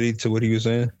validity to what he was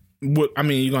saying? What I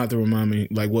mean, you're gonna have to remind me,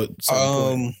 like what?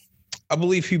 I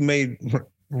believe he made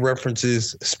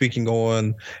references speaking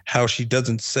on how she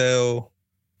doesn't sell.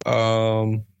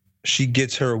 She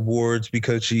gets her awards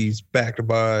because she's backed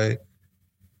by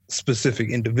specific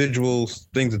individuals,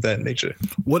 things of that nature.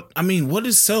 What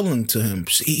is selling to him?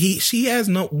 She has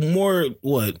no more.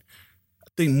 What? I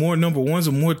think more number ones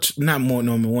or more, not more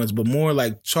number ones, but more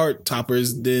like chart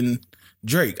toppers than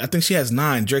Drake. I think she has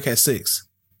 9. Drake has 6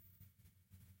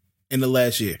 in the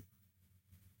last year.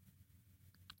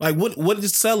 Like what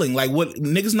is selling? Like what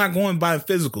niggas not going buying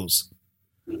physicals?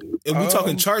 If we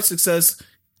talking chart success,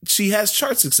 she has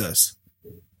chart success.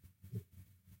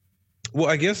 Well,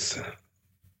 I guess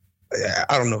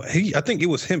I don't know. I think it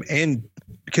was him, and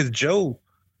because Joe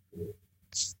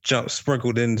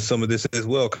sprinkled in some of this as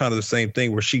well, kind of the same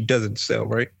thing where she doesn't sell,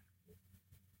 right?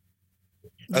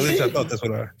 At least I thought that's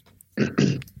what I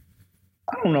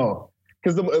don't know.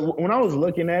 Because when I was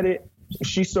looking at it,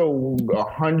 she sold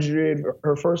 100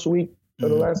 her first week of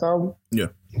the last album. Yeah.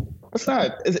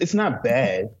 It's not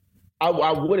bad.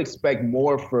 I would expect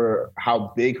more for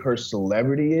how big her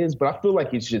celebrity is, but I feel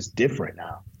like it's just different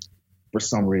now for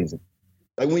some reason.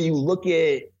 Like when you look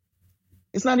at,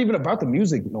 it's not even about the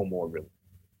music no more, really.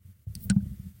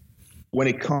 When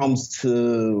it comes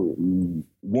to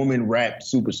woman rap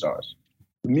superstars,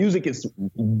 the music is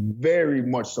very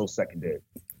much so secondary.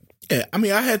 Yeah, I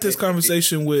mean, I had this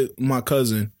conversation with my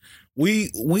cousin.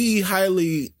 We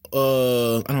highly,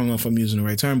 I don't know if I'm using the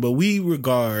right term, but we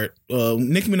regard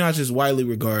Nicki Minaj is widely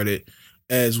regarded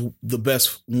as the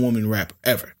best woman rapper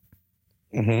ever.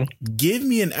 Mm-hmm. Give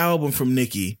me an album from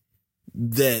Nicki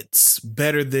that's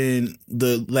better than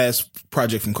the last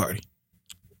project from Cardi.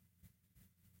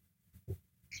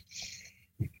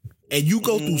 And you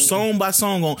go through song by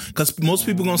song on, because most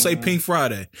people gonna say Pink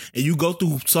Friday, and you go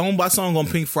through song by song on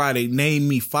Pink Friday. Name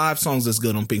me 5 songs that's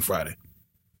good on Pink Friday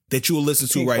that you will listen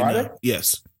to right now.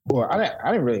 Yes. Well, I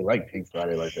didn't really like Pink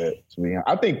Friday like that. To me,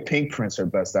 I think Pink Print's her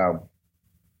best album.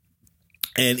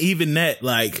 And even that,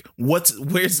 like,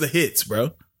 where's the hits,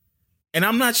 bro? And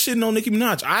I'm not shitting on Nicki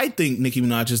Minaj. I think Nicki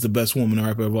Minaj is the best woman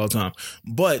rapper of all time,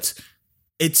 but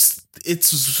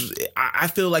I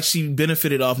feel like she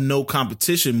benefited off no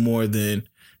competition more than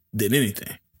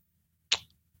anything.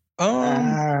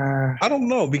 I don't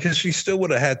know, because she still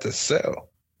would have had to sell,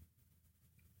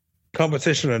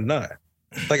 competition or not.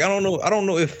 Like I don't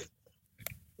know if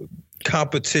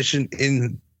competition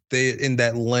in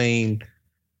that lane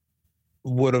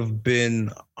would have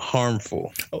been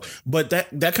harmful. But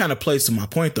that kind of plays to my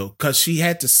point though, because she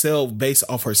had to sell based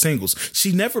off her singles.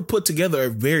 She never put together a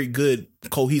very good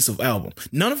cohesive album.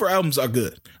 None of her albums are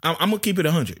good. I'm gonna keep it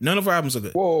 100. None of her albums are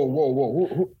good.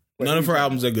 Whoa. None of her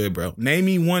albums are good, bro. Name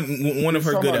me one of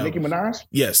her good albums. Nicki Minaj?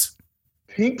 Yes.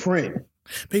 Pink Print.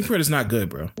 Pink Print is not good,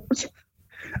 bro.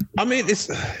 I mean, it's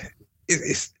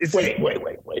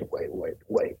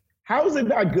wait. How is it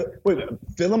not good? Wait,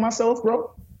 feeling myself,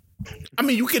 bro? I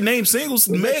mean, you can name singles.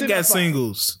 Meg got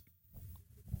singles.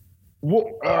 Well,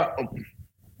 all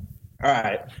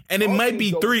right. And it might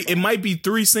be 3. It might be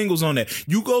 3 singles on that.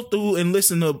 You go through and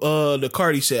listen to the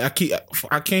Cardi shit. I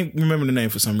can't remember the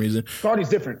name for some reason. Cardi's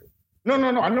different. No.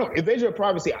 I know Invasion of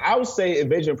Privacy. I would say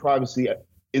Invasion of Privacy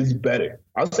is better.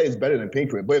 I would say it's better than Pink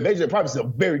Print. But Invasion of Privacy is a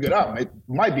very good album. It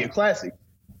might be a classic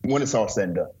when it's all said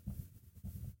and done.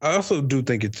 I also do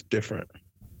think it's different.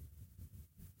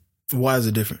 Why is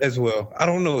it different? As well. I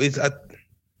don't know. I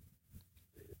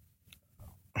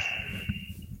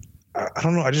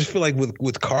don't know. I just feel like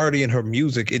with Cardi and her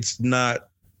music, it's not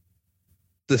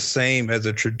the same as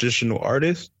a traditional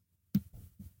artist.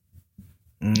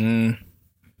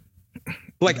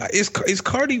 Like, is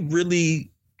Cardi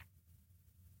really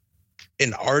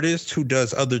an artist who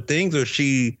does other things, or is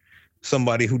she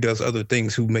somebody who does other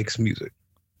things who makes music?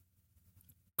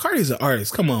 Cardi's an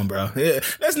artist. Come on, bro. Yeah,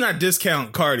 let's not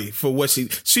discount Cardi for what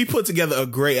she put together a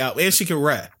great album, and she can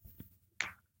rap.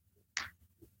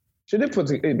 She did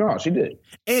she did.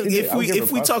 And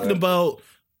if we talking about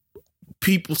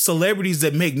celebrities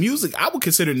that make music, I would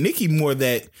consider Nicki more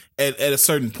that at a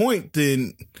certain point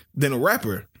than a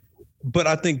rapper. But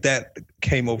I think that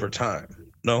came over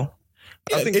time. No,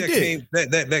 yeah, I think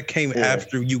that came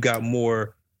after you got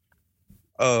more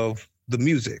of the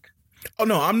music. Oh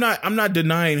no, I'm not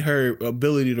denying her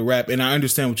ability to rap, and I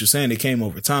understand what you're saying. It came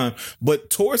over time, but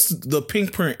towards the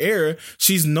Pink Print era,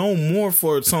 she's known more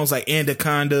for songs like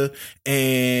Anaconda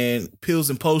and Pills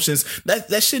and Potions.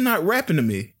 That shit not rapping to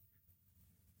me.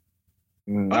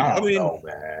 I mean, know,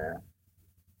 man.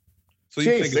 So she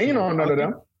ain't singing on none of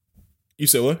them. You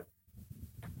said what?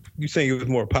 You saying it was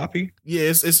more poppy? Yeah,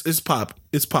 it's pop.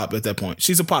 It's pop at that point.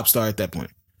 She's a pop star at that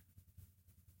point.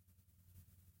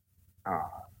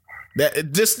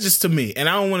 That just to me, and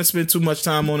I don't want to spend too much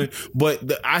time on it, but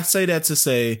I say that to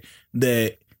say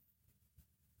that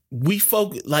we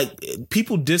focus, like,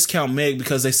 people discount Meg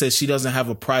because they said she doesn't have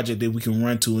a project that we can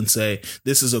run to and say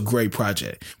this is a great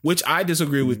project, which I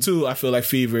disagree with too. I feel like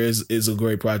Fever is a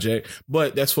great project,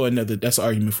 but that's an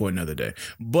argument for another day.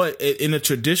 But in a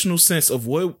traditional sense of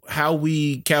how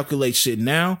we calculate shit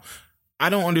now, I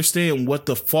don't understand what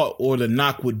the fault or the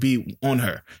knock would be on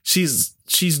her. She's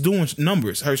doing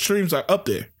numbers. Her streams are up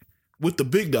there with the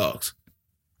big dogs.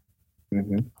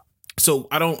 Mm-hmm. So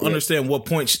I don't understand what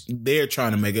point they're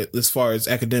trying to make it as far as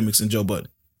academics and Joe Budden.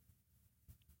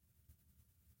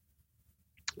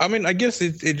 I mean, I guess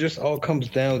it just all comes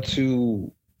down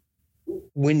to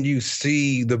when you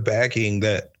see the backing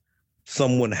that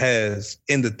someone has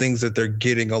in the things that they're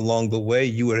getting along the way,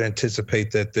 you would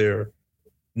anticipate that their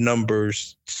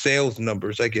sales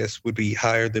numbers, I guess, would be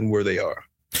higher than where they are.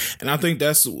 And I think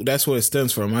that's what it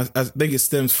stems from. I think it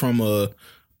stems from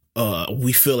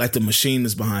we feel like the machine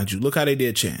is behind you. Look how they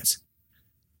did Chance.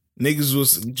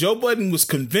 Joe Budden was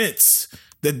convinced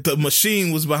that the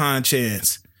machine was behind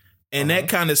Chance. And that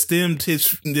kind of stemmed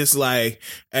this like,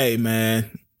 hey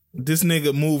man, this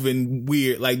nigga moving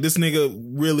weird. Like this nigga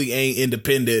really ain't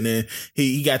independent and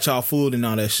he got y'all fooled and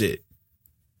all that shit.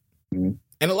 Mm-hmm.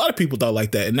 And a lot of people thought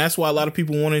like that. And that's why a lot of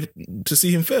people wanted to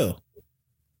see him fail.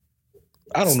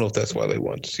 I don't know if that's why they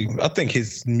wanted to see him. I think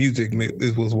his music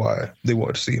was why they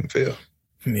wanted to see him fail.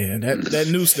 Yeah, that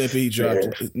new snippet he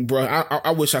dropped, bro. I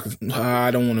wish I could.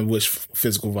 I don't want to wish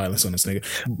physical violence on this nigga.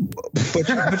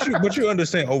 But you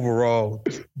understand overall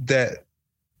that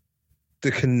the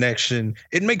connection.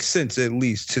 It makes sense at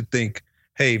least to think,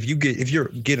 hey, if you're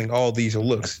getting all these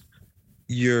looks,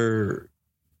 your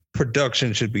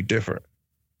production should be different.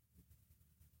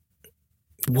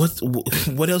 What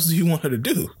else do you want her to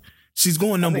do? She's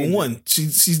going number one.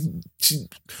 She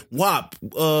WAP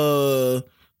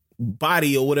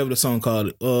Body or whatever the song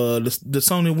called. The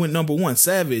song that went number one,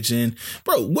 Savage. And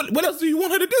bro, what else do you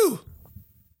want her to do?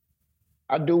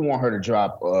 I do want her to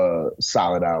drop a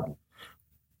solid album.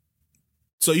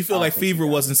 So you feel like Fever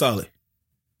wasn't solid?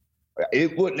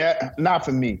 It wouldn't. Not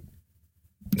for me.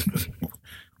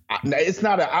 It's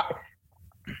not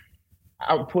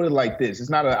I'll put it like this.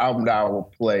 It's not an album that I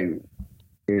will play,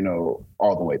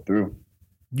 all the way through.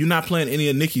 You're not playing any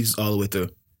of Nicki's all the way through?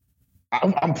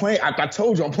 I'm playing. I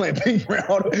told you I'm playing Pink Print.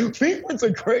 Pink Print's a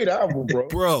great album,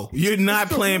 bro. You're not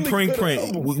playing Pink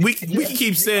Print. We can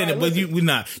keep saying it, but we're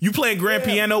not. You playing Grand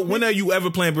Piano? When are you ever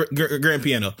playing Grand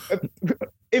Piano?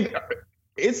 If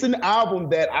it's an album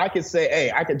that I could say,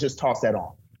 hey, I could just toss that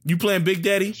on. You playing Big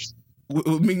Daddy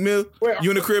with Meek Mill?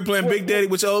 You in the crib playing Big Daddy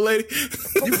with your old lady?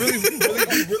 You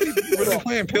really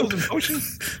playing Pills and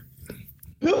Potions?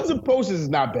 Pills and Potions is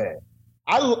not bad.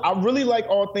 I really like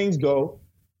All Things Go.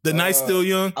 The Night's Still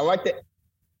Young. I like that.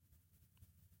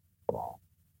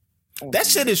 That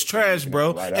shit is trash,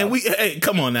 bro. And hey,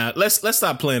 come on now. Let's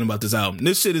stop playing about this album.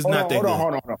 This shit is not that good.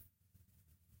 Hold on.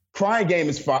 Crying Game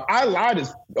is fire. I Lied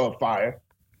is fire.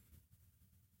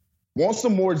 Want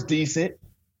Some More is decent.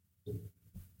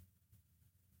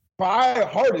 By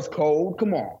Heart is cold.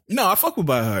 Come on. No, I fuck with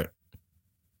By Heart.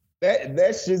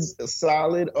 That shit's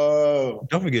solid.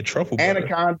 Don't forget Truffle Butter.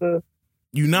 Anaconda.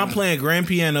 You're not playing Grand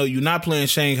Piano. You're not playing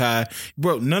Shanghai.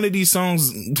 Bro, none of these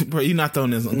songs, bro, you're not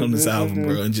throwing this on this album,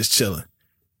 bro, and just chilling.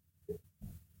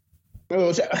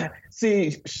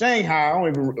 See, Shanghai, I don't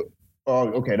even... Oh,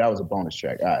 okay, that was a bonus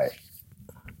track. All right.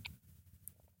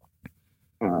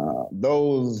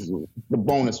 The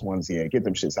bonus ones here, get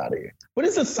them shits out of here. But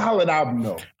it's a solid album,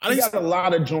 though. I got a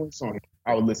lot of joints on it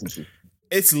I would listen to.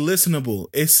 It's listenable.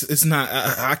 It's not...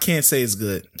 I can't say it's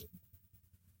good.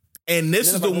 And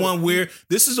this is the one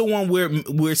where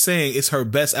we're saying it's her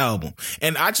best album.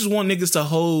 And I just want niggas to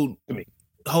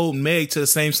hold Meg to the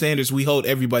same standards we hold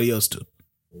everybody else to.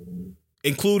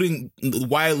 Including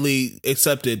widely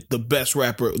accepted the best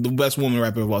woman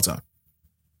rapper of all time.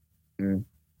 Mm.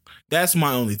 That's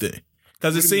my only thing.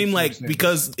 Because it seemed like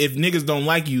because if niggas don't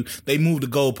like you, they move the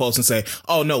goalposts and say,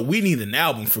 oh no, we need an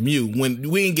album from you. When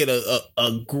we didn't get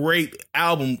a great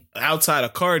album outside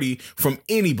of Cardi from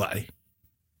anybody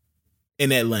in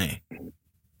that lane.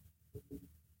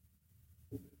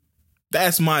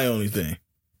 That's my only thing.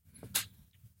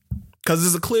 Because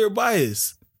it's a clear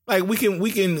bias. Like we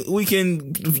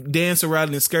can dance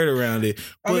around and skirt around it.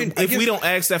 But if we don't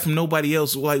ask that from nobody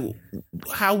else, like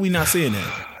how are we not seeing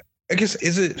that? I guess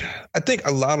I think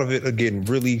a lot of it again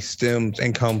really stems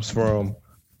and comes from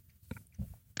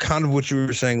kind of what you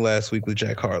were saying last week with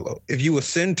Jack Harlow. If you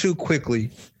ascend too quickly,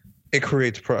 it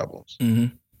creates problems.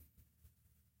 Mm-hmm.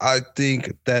 I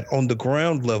think that on the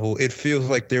ground level, it feels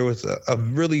like there was a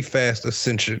really fast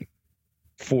ascension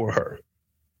for her.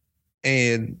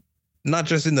 And not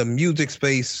just in the music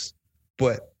space,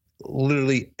 but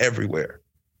literally everywhere.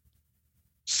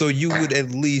 So you would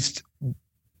at least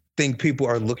think people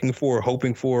are looking for,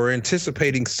 hoping for, or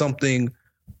anticipating something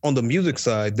on the music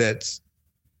side that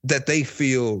they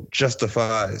feel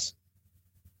justifies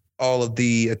all of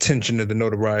the attention and the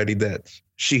notoriety that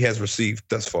she has received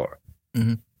thus far.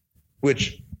 Mm-hmm.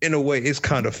 Which, in a way, is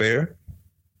kind of fair.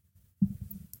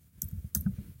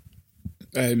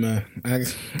 Hey man,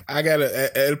 I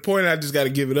gotta at a point I just gotta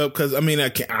give it up because I'm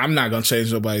not gonna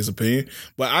change nobody's opinion,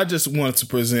 but I just want to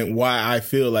present why I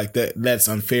feel like that's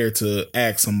unfair to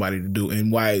ask somebody to do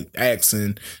and why Axe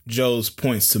and Joe's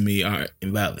points to me are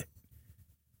invalid.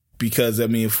 because I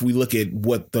mean, if we look at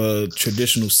what the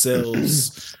traditional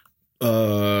sales,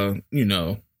 you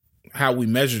know, how we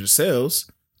measure the sales,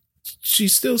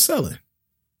 she's still selling.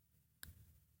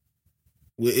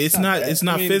 It's not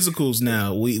physicals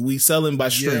now. We selling by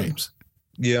streams.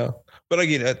 Yeah. But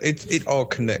again, it all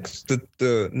connects.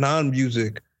 The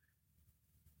non-music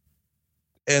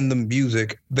and the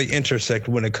music, they intersect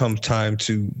when it comes time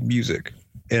to music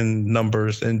and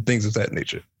numbers and things of that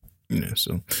nature. Yeah,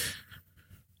 so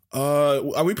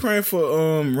are we praying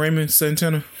for Raymond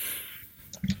Santana?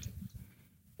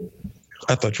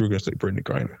 I thought you were gonna say Brittany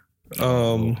Griner.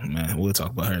 Man, we'll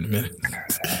talk about her in a minute.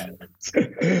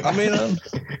 I mean,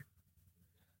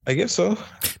 I guess so.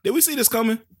 Did we see this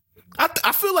coming?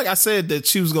 I feel like I said that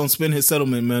she was gonna spend his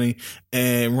settlement money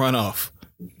and run off.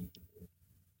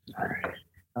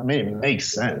 I mean, it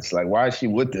makes sense. Like, why is she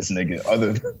with this nigga?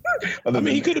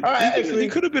 He could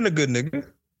have been a good nigga.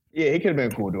 Yeah, he could have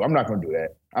been a cool dude. I'm not gonna do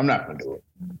that. I'm not gonna do it.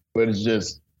 But it's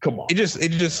just, come on. It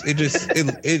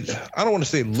I don't want to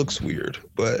say it looks weird,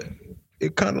 but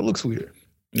it kind of looks weird.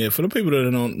 Yeah, for the people that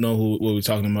don't know what we're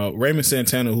talking about, Raymond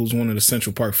Santana, who's one of the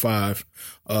Central Park Five,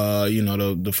 you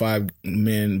know, the 5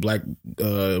 men, black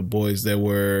boys that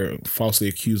were falsely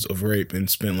accused of rape and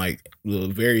spent like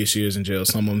various years in jail.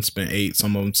 Some of them spent 8,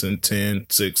 some of them spent 10,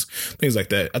 6, things like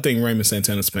that. I think Raymond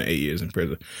Santana spent 8 years in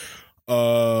prison.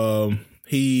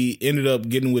 He ended up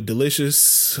getting with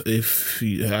Deelishis.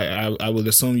 I would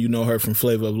assume you know her from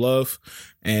Flavor of Love,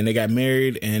 and they got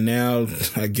married. And now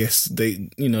I guess they're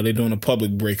doing a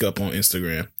public breakup on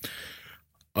Instagram.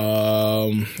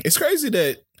 It's crazy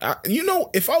that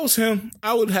if I was him,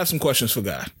 I would have some questions for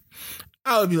God.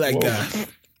 I would be like, God,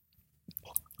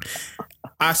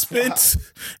 I spent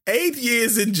 8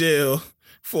 years in jail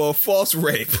for a false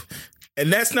rape.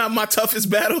 And that's not my toughest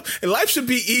battle. And life should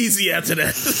be easy after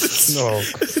that. No.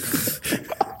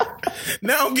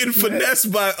 Now I'm getting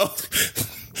finessed by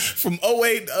from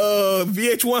 08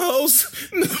 VH1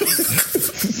 hosts.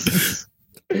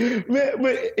 Man,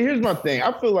 but here's my thing.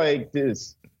 I feel like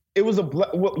this. It was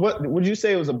what would you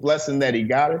say it was a blessing that he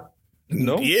got her?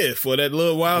 No. Yeah, for that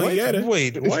little while he had it.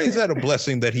 Wait, why is that a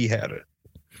blessing that he had it?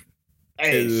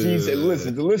 Hey, she said,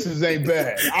 listen, Deelishis ain't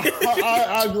bad.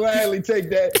 I'll gladly take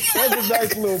that. That's a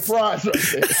nice little prize right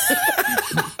there.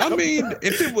 I mean,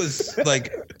 if it was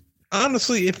like,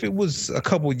 honestly, if it was a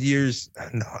couple years,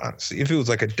 if it was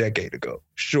like a decade ago,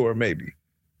 sure, maybe.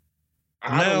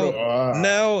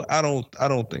 Now, I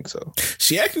don't think so.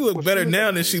 She actually look better now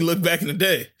than she looked back in the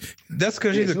day. That's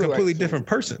because she's a completely different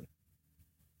person.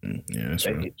 Yeah, that's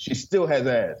right. She still has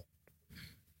ass.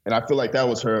 And I feel like that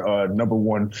was her number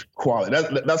one quality.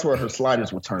 That's where her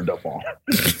sliders were turned up on.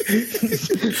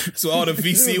 So all the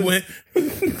VC went.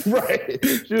 Right.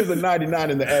 She was a 99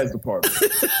 in the ass department.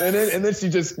 And then she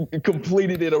just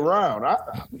completed it around.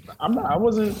 I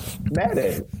wasn't mad at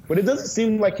it. But it doesn't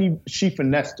seem like she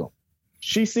finessed him.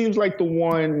 She seems like the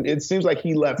one, it seems like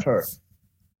he left her.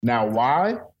 Now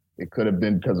why? It could have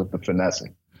been because of the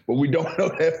finessing. But we don't know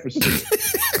that for sure.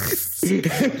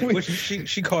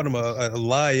 She called him a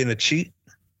lie and a cheat.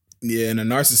 Yeah, and a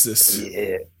narcissist.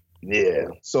 Yeah.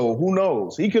 So who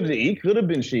knows? He could have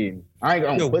been cheating. I ain't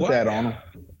gonna put that on him.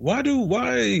 Why do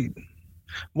women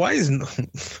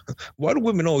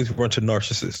always run to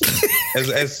narcissists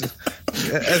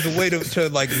as a way to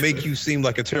like make you seem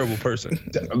like a terrible person?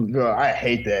 Girl, I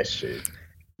hate that shit.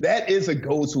 That is a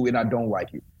go-to, and I don't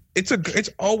like it. It's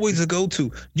always a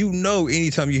go-to. You know,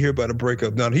 anytime you hear about a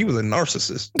breakup, now he was a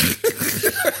narcissist.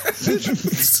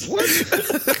 What?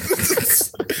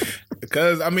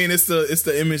 Because I mean, it's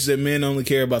the image that men only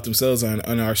care about themselves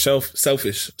and are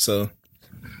selfish. So,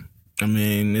 I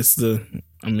mean,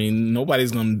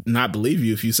 nobody's gonna not believe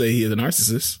you if you say he is a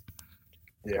narcissist.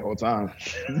 Yeah, whole time.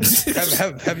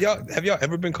 have y'all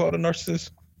ever been called a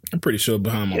narcissist? I'm pretty sure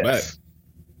behind my back.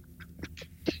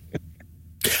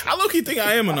 I low-key think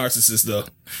I am a narcissist, though.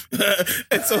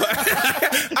 And so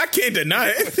I can't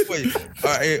deny it. Wait, all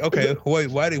right, okay. Wait,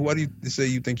 why do you say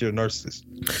you think you're a narcissist?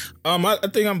 I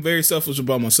think I'm very selfish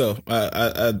about myself.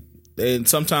 And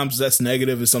sometimes that's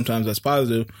negative and sometimes that's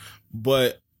positive.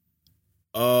 But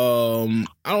I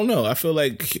don't know. I feel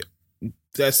like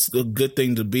that's a good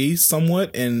thing to be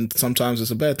somewhat, and sometimes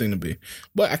it's a bad thing to be.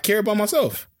 But I care about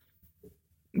myself.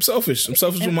 I'm selfish. I'm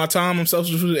selfish with my time. I'm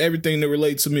selfish with everything that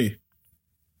relates to me.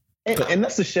 And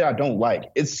that's the shit I don't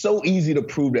like. It's so easy to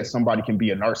prove that somebody can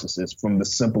be a narcissist from the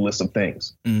simplest of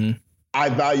things. Mm-hmm. I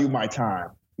value my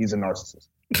time. He's a narcissist.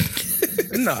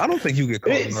 No, I don't think you get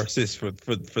called a narcissist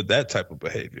for that type of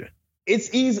behavior.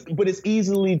 It's easy, but it's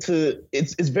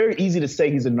very easy to say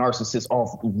he's a narcissist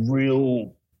off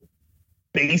real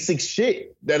basic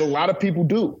shit that a lot of people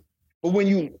do. But when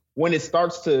you when it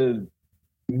starts to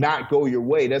not go your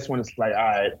way, that's when it's like, all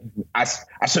right, I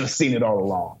should have seen it all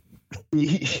along.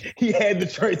 He had the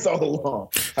traits all along.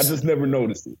 I just never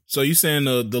noticed it. So you saying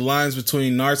the lines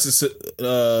between being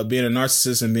a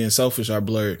narcissist and being selfish are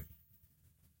blurred?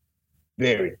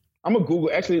 Very. I'm gonna Google.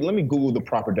 Actually, let me Google the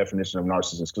proper definition of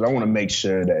narcissist because I want to make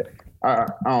sure that I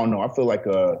don't know. I feel like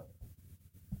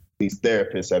these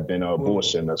therapists have been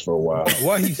bullshitting us for a while.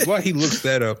 Why he looks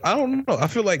that up? I don't know. I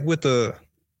feel like with the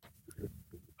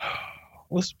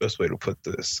what's the best way to put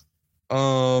this?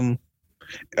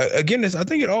 Again, I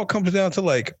think it all comes down to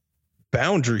like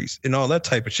boundaries and all that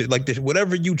type of shit. Like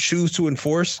whatever you choose to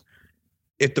enforce,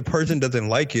 if the person doesn't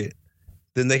like it,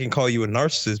 then they can call you a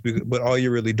narcissist. But all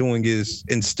you're really doing is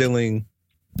instilling,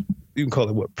 you can call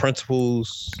it what,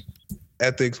 principles,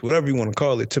 ethics, whatever you want to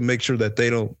call it, to make sure that they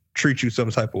don't treat you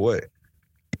some type of way.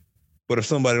 But if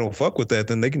somebody don't fuck with that,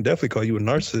 then they can definitely call you a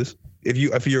narcissist.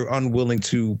 If you're unwilling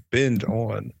to bend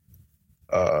on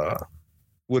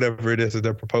whatever it is that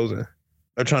they're proposing.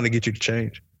 They're trying to get you to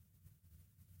change.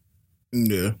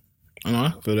 Yeah, I know.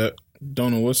 I feel that.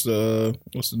 Don't know what's the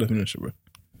definition, bro.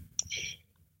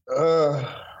 I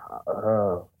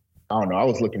don't know. I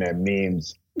was looking at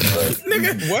memes.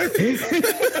 Nigga, what? These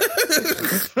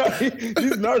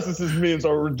narcissist memes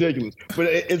are ridiculous. But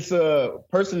it's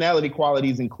personality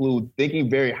qualities include thinking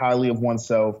very highly of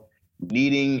oneself,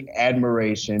 needing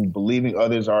admiration, believing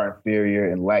others are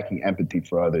inferior, and lacking empathy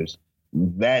for others.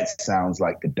 That sounds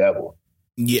like the devil.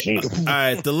 Yeah. All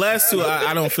right. The last two,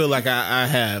 I don't feel like I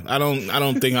have. I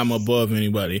don't think I'm above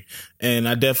anybody, and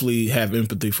I definitely have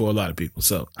empathy for a lot of people.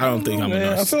 So I don't think I'm a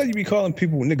narcissist. I feel like you be calling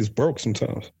people niggas broke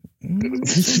sometimes.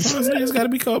 Sometimes niggas got to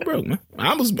be called broke, man.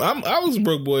 I was a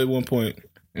broke boy at one point,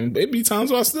 and it be times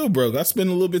where I still broke. I spend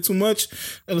a little bit too much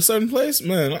at a certain place,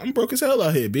 man. I'm broke as hell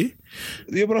out here, B.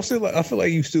 Yeah, but I feel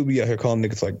like you still be out here calling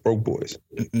niggas like broke boys.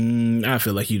 I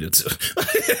feel like you do too.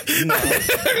 No.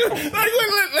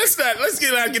 Let's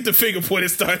get the finger pointing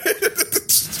started.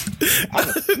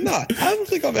 I don't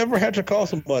think I've ever had to call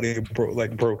somebody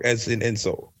broke as an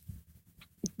insult.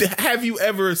 Have you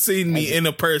ever seen me in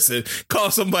a person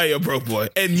call somebody a broke boy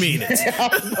and mean it?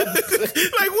 Like,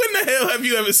 when the hell have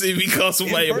you ever seen me call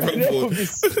somebody a broke boy?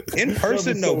 In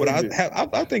person, no, but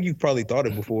I think you've probably thought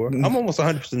it before. I'm almost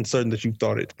 100% certain that you've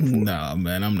thought it before. Nah,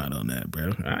 man, I'm not on that,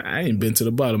 bro. I ain't been to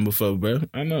the bottom before, bro.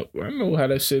 I know how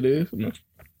that shit is.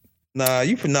 Nah,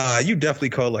 you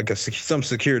definitely call like some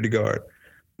security guard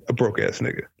a broke ass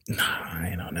nigga. Nah, I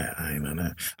ain't on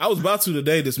that. I was about to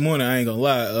today, this morning. I ain't gonna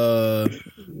lie.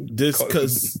 This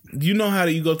because you know how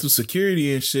you go through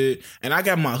security and shit, and I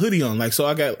got my hoodie on, like, so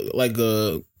I got like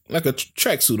a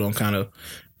tracksuit on, kind of.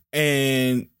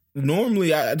 And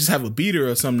normally I just have a beater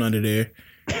or something under there.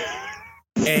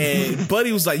 And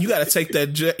Buddy was like, "You gotta take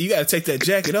that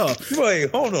jacket off."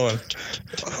 Wait, hold on.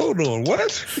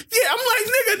 What? Yeah, I'm like,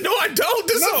 nigga, no, I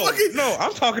don't. No,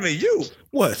 I'm talking to you.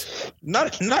 What?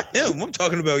 Not him. I'm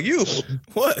talking about you.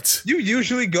 What? You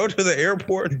usually go to the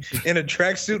airport in a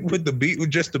tracksuit with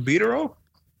just the beater on?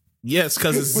 Yes,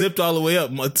 because it's zipped all the way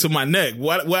up to my neck.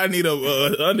 Why I need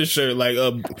a undershirt, like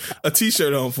a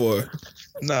t-shirt on for?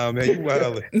 Nah, man, you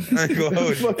wildin'. I ain't gonna hold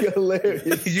you. Fucking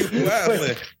hilarious. You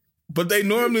wildin'. But they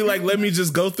normally like let me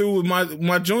just go through with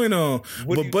my joint on.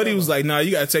 But Buddy was like, "Nah,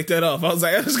 you gotta take that off." I was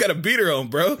like, "I just got a beater on,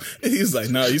 bro." And he was like,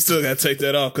 "No, you still gotta take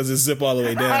that off because it's zip all the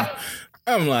way down."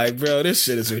 I'm like, bro, this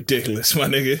shit is ridiculous, my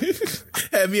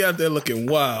nigga. Had me out there looking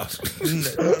wild.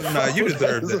 Nah, you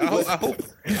deserve that.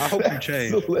 I hope you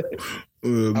change.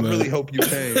 I really hope you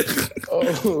change.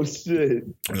 Oh shit.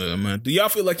 Man, do y'all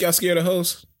feel like y'all scared of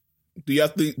hoes? Do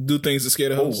y'all do things to scare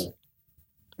the hoes?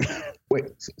 Wait,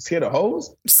 scared of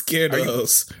hoes? Scared of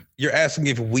hoes. You're asking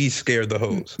if we scare the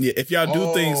hoes. Yeah, if y'all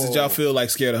do things that y'all feel like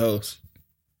scared of hoes.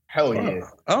 Hell yeah.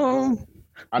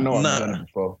 I know I've done it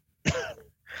before.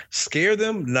 Scare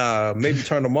them? Nah. Maybe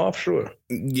turn them off? Sure.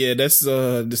 Yeah, that's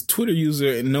this Twitter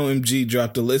user, NoMG,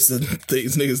 dropped a list of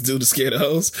things niggas do to scare the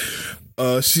hoes.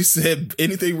 She said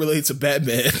anything related to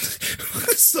Batman.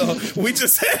 So we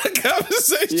just had a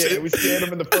conversation. Yeah, we scared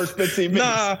him in the first 15 minutes.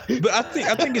 Nah, but I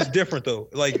think it's different though.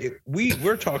 Like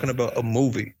we're talking about a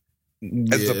movie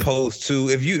as opposed to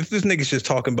if this nigga's just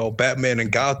talking about Batman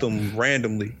and Gotham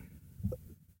randomly.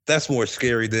 That's more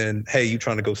scary than, hey, you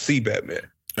trying to go see Batman.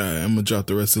 All right, I'm gonna drop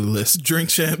the rest of the list. Drink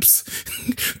champs,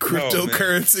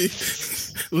 cryptocurrency,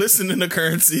 listening to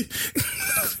currency,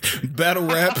 battle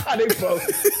rap,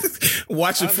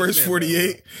 watching First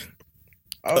 48.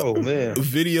 Oh man,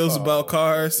 videos about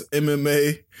cars,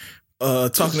 MMA,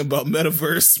 talking about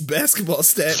metaverse, basketball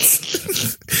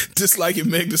stats, disliking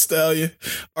Meg Thee Stallion,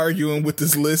 arguing with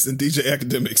this list, and DJ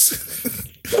Academics.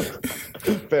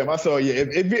 Fam, I saw you.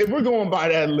 If we're going by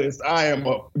that list, I am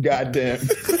a goddamn.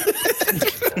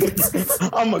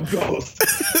 I'm a ghost.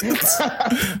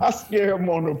 I scare him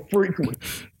on the frequent.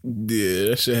 Yeah,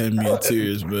 that shit had me in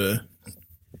tears, man.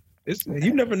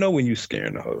 You never know when you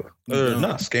scaring the hoe.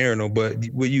 Not scaring them, but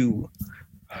when you.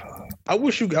 I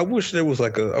wish there was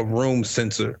like a room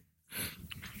sensor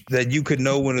that you could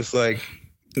know when it's like.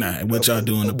 Nah, what y'all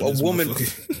doing?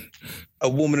 A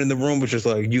woman in the room was just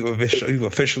like you've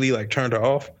officially like turned her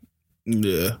off.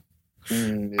 Yeah.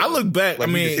 I look back. Like,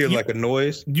 I mean, you hear like a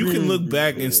noise. You can look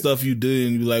back and stuff you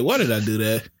did and be like, "Why did I do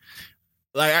that?"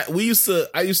 Like I used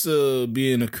to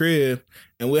be in a crib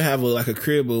and we'll have a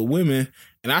crib of women.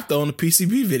 And I throw in a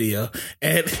PCB video.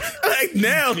 And like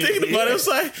now thinking about it, it's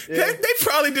like, they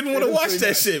probably didn't want to watch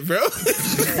that shit, bro.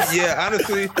 Yeah,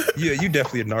 honestly, yeah, you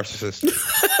definitely a narcissist.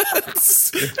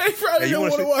 They probably don't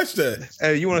want to watch that.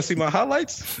 Hey, you want to see my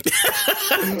highlights?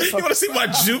 You want to see my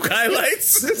juke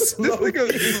highlights? This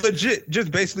nigga legit just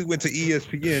basically went to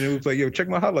ESPN and was like, yo, check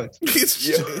my highlights.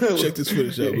 Check this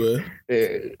footage out, man.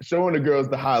 Yeah, showing the girls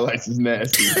the highlights is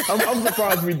nasty. I'm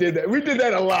surprised we did that. We did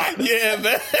that a lot. Yeah,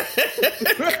 man.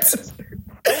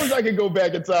 I wish I could go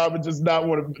back in time and just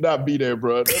not be there,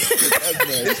 bro. That's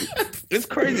nasty. It's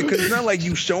crazy because it's not like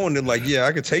you showing them like, yeah,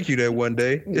 I could take you there one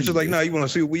day. It's just like, nah, you want to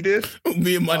see what we did?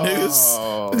 Me and my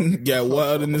niggas got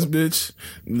wild in this bitch.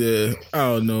 Yeah,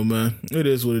 I don't know, man. It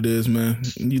is what it is, man.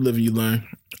 You live and you learn.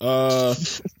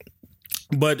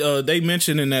 But they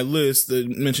mentioned in that list, they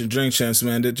mentioned Drink Champs,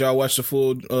 man. Did y'all watch the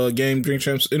full game Drink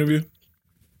Champs interview?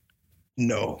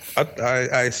 No,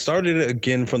 I started it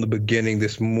again from the beginning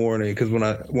this morning because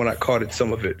when I caught it,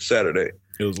 some of it Saturday,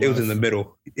 it was in the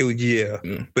middle. It was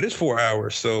but it's 4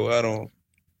 hours, so I don't.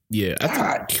 Yeah,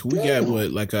 I think we got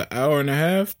like an hour and a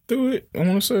half through it. I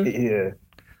want to say. Yeah.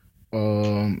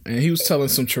 And he was telling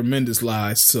some tremendous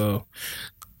lies. So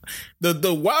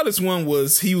the wildest one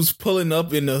was he was pulling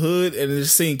up in the hood and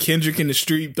just seeing Kendrick in the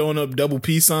street throwing up double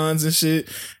P signs and shit.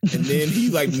 And then he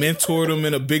like mentored him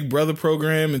in a Big Brother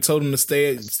program and told him to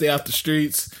stay out the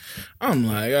streets. I'm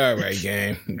like, all right,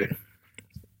 gang.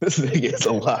 This nigga is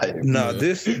a liar. Nah,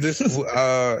 this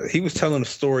he was telling a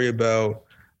story about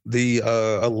the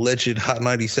alleged Hot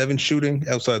 97 shooting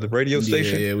outside the radio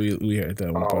station. Yeah, we heard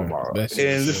that one. And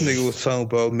this nigga was talking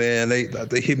about, man, they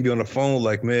hit me on the phone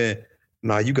like, man,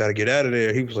 nah, you got to get out of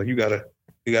there. He was like, you got to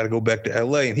go back to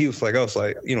LA. And he was like, I was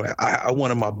like, you know, I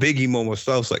wanted my Biggie moments.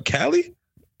 So I was like, Cali?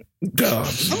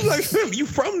 I'm like, fam, you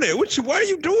from there? Why are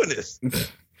you doing this?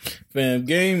 Fam,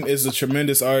 Game is a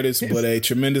tremendous artist, but a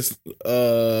tremendous,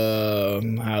 how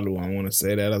do I want to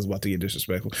say that? I was about to get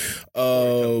disrespectful.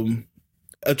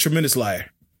 A tremendous liar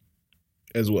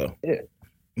as well. Yeah.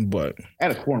 But.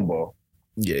 And a cornball.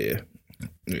 Yeah.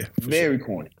 Very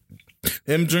corny.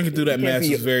 Him drinking through that mask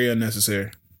is very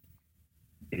unnecessary.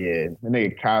 Yeah, the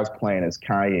nigga cosplaying as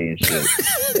Kanye and shit.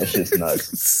 That's just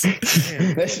nuts.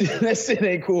 that shit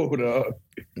ain't cool, dog.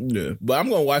 Yeah, but I'm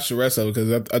gonna watch the rest of it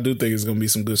because I do think it's gonna be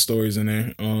some good stories in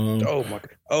there. Oh my!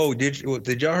 Oh, did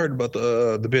y'all heard about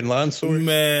the Bin Laden story?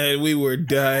 Man, we were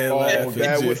dying laughing.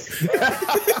 That was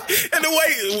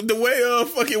and the way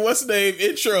fucking what's the name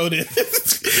introed it.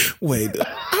 Wait,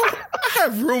 I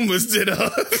have rumors that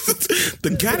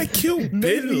the guy that killed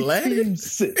Bin Laden.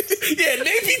 Yeah,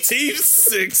 Navy Team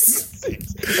 6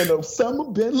 and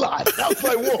Osama Bin Laden. I was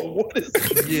like, whoa, what is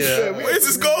this? Yeah, where's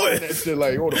this going? That shit,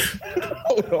 like, hold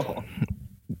on.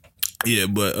 Yeah,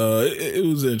 but it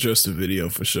was an interesting video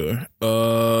for sure.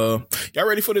 Y'all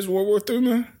ready for this World War III,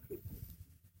 man?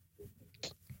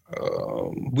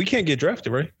 We can't get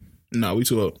drafted, right? No, we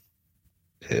too old.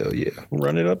 Hell yeah.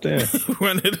 Run it up there.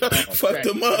 Run it up. Fuck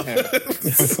them up.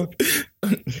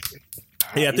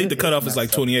 Yeah, I think the cutoff is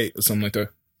like 28 or something like that.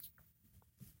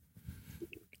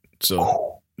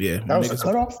 So, yeah. That was the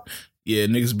cutoff? Yeah,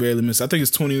 niggas barely miss. I think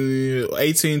it's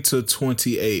 18 to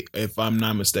 28, if I'm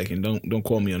not mistaken. Don't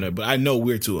quote me on that. But I know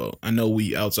we're too old. I know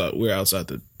we're outside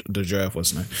the draft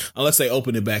what's name. Unless they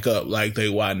open it back up, like they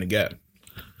widen the gap.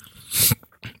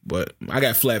 But I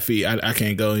got flat feet. I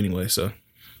can't go anyway, so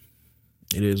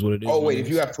it is what it is. Oh, wait, if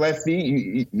you got flat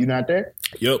feet, you not there?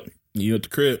 Yep. You at the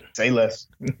crib. Say less.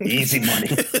 Easy money.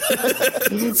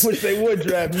 Wish they would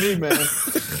draft me, man.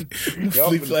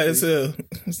 Fleet flat as hell.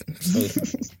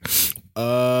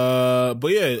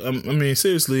 But yeah, I mean,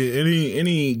 seriously,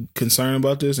 any concern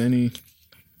about this? How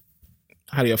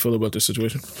do y'all feel about this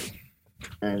situation?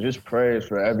 And just prayers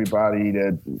for everybody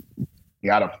that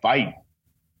got to fight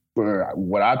for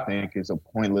what I think is a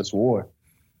pointless war.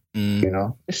 You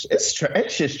know, it's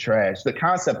just trash. The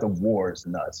concept of war is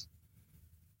nuts.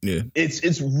 Yeah,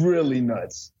 it's really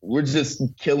nuts. We're just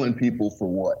killing people for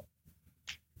what?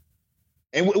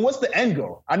 And what's the end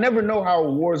goal? I never know how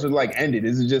wars are like ended.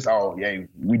 Is it just, oh, yeah,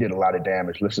 we did a lot of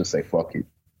damage. Let's just say fuck it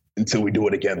until we do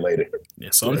it again later. Yeah,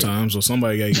 sometimes or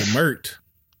somebody got to get murked.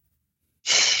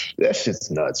 That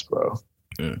shit's nuts, bro.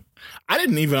 Yeah. I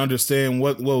didn't even understand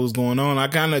what was going on. I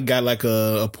kind of got like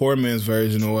a poor man's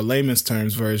version or a layman's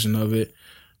terms version of it.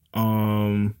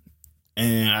 And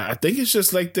I think it's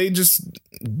just like they just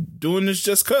doing this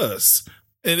just cause.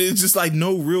 And it's just like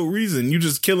no real reason. You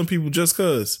just killing people just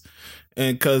cause.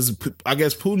 And because I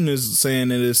guess Putin is saying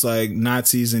that it's like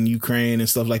Nazis in Ukraine and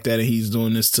stuff like that, and he's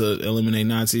doing this to eliminate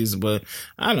Nazis. But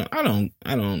I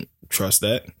don't trust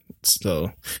that.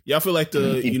 So y'all feel like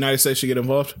the United States should get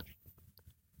involved?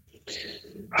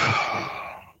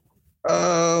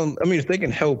 I mean, if they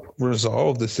can help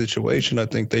resolve the situation, I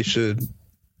think they should.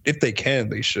 If they can,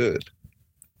 they should.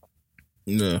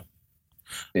 Yeah,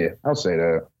 I'll say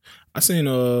that. I seen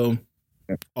all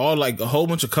like a whole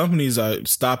bunch of companies are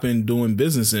stopping doing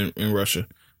business in Russia.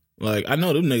 Like I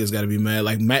know them niggas got to be mad.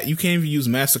 Like you can't even use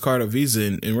MasterCard or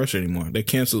Visa in Russia anymore. They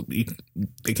canceled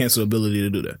the ability to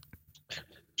do that.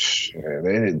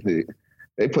 Yeah,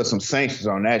 they put some sanctions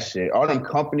on that shit. All them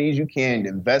companies, you can't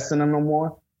invest in them no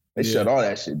more. They shut all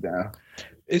that shit down.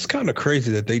 It's kind of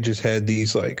crazy that they just had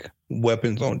these like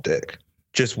weapons on deck,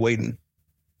 just waiting.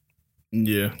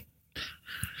 Yeah.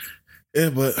 Yeah,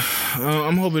 but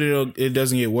I'm hoping it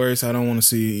doesn't get worse. I don't want to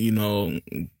see,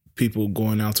 people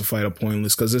going out to fight a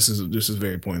pointless, because this is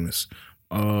very pointless.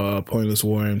 Pointless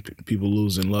war and people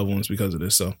losing loved ones because of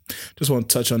this. So just want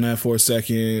to touch on that for a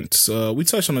second. We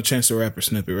touched on a Chance the Rapper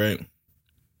snippet, right?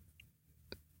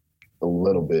 A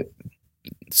little bit.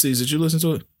 C's, did you listen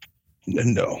to it?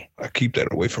 No, I keep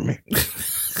that away from me.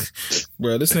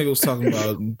 Bro, this nigga was talking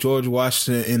about George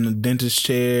Washington in the dentist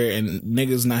chair and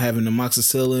niggas not having the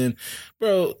amoxicillin.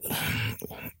 Bro,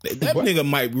 that nigga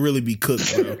might really be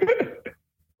cooked, bro.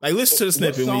 Like, listen to the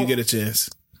snippet when you get a chance.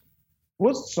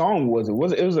 What song was it?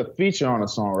 It was a feature on a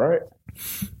song, right?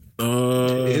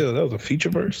 Yeah, that was a feature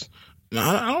verse.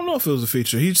 I don't know if it was a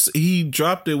feature. He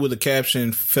dropped it with a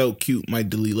caption, "Felt cute, might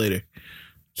delete later."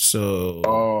 So.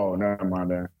 Oh, never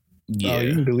mind that. Yeah,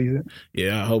 you can delete it.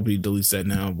 Yeah, I hope he deletes that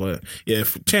now. But yeah,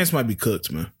 Chance might be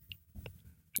cooked, man.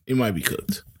 He might be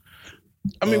cooked.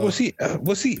 I mean, was he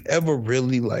ever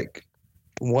really like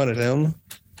one of them?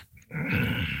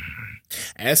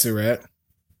 Acid rap.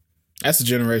 That's a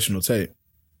generational tape.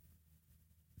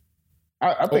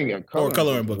 I think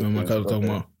coloring book. I'm talking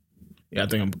about. Yeah, I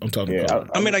think I'm talking about.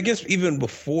 I mean, I guess even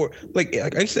before, like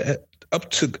I said, up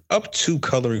to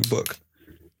coloring book,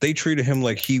 they treated him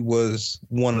like he was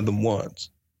one of them ones.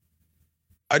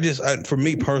 For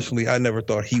me personally, I never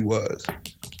thought he was.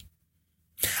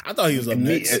 I thought he was up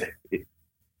next.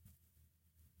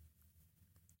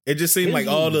 It just seemed like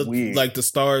all the weird. Like the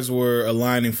stars were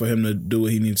aligning for him to do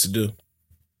what he needs to do.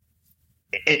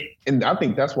 And I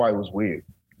think that's why it was weird,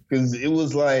 because it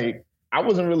was like I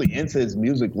wasn't really into his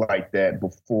music like that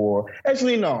before.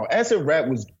 Actually, no, acid rap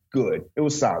was good. It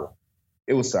was solid.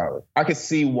 I could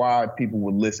see why people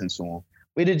would listen to him,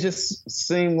 but it just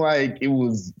seemed like it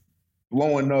was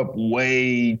blowing up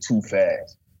way too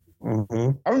fast.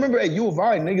 Mm-hmm. I remember at U of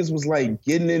I, niggas was like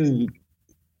getting in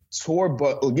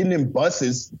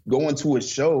buses, going to his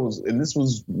shows, and this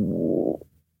was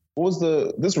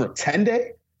this was 10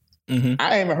 Day? Mm-hmm.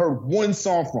 I haven't heard one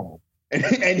song from him,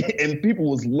 and people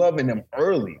was loving him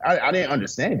early. I didn't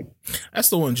understand it. That's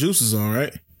the one Juice is on,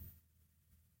 right?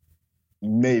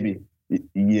 Maybe.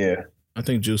 Yeah. I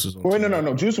think Juice is on. Wait,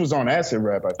 no. Juice was on acid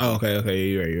rap. Oh, okay.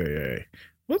 Yeah, you're right.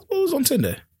 What was on 10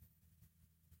 Day?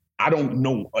 I don't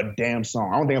know a damn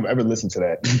song. I don't think I've ever listened to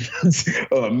that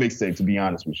mixtape, to be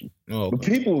honest with you. Oh, okay. But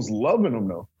people was loving him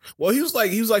though. Well, he was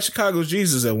like Chicago's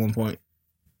Jesus at one point.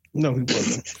 No, he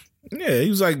wasn't. Yeah, he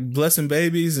was like blessing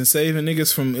babies and saving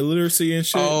niggas from illiteracy and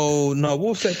shit. Oh no, what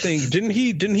was that thing? Didn't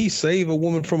he save a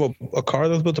woman from a car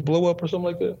that was about to blow up or something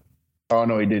like that? Oh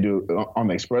no, he did do it on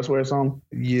the expressway or something.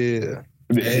 Yeah.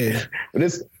 Hey. But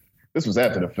this was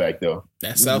after the fact though.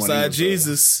 That's Southside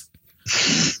Jesus.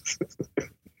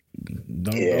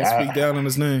 Don't speak down on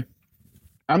his name.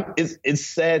 It's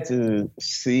sad to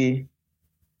see.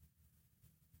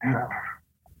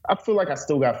 I feel like I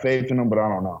still got faith in him, but I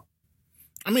don't know.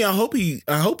 I mean, I hope he.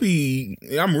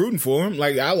 I'm rooting for him.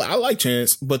 Like I like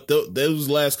Chance, but those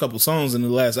last couple songs in the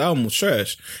last album was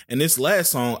trash. And this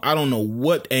last song, I don't know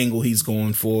what angle he's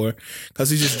going for, because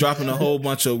he's just dropping a whole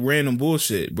bunch of random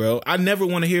bullshit, bro. I never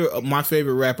want to hear my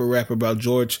favorite rapper rap about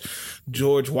George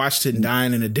Washington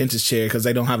dying in a dentist chair because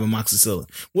they don't have amoxicillin.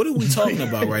 What are we talking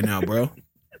about right now, bro?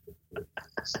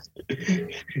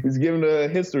 He's giving a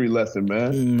history lesson,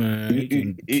 man. Man, he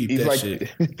can keep that like,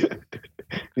 shit.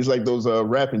 He's like those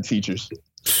rapping teachers.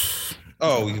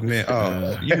 Oh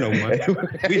man, you know one.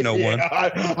 We know one. I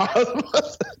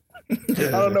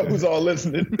don't know who's all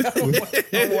listening. I don't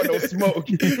want no smoke.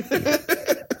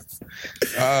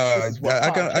 I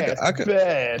can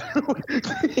bad.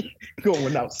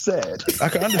 Going outside. I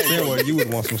can understand why you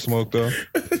would want some smoke though.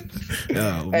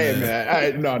 Oh, hey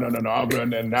man, no.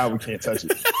 Now we can't touch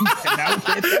it.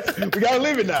 We gotta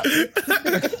leave it now.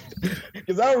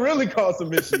 Because I really cause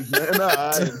some issues, man.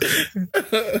 I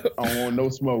don't want no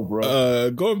smoke,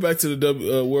 bro. Going back to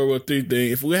the World War III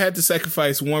thing, if we had to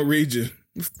sacrifice one region,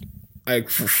 in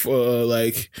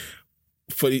the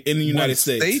United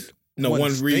States,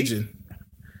 one region.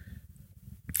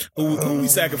 Who we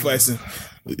sacrificing?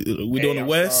 We doing the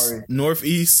West,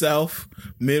 Northeast, South,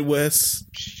 Midwest,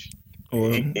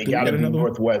 or it gotta be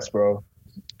Northwest, bro.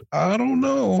 I don't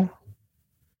know.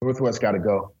 Northwest gotta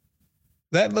go.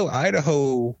 That little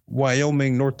Idaho,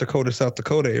 Wyoming, North Dakota, South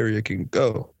Dakota area can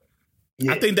go.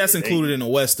 Yeah, I think that's included in the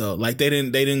West though. Like they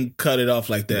didn't cut it off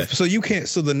like that. So you can't.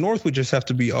 So the North would just have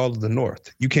to be all of the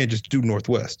North. You can't just do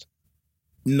Northwest.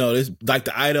 No, it's like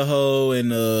the Idaho and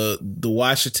the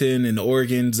Washington and the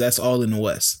Oregons. That's all in the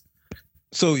West.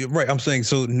 So right, I'm saying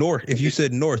so North. If you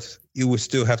said North, it would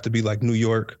still have to be like New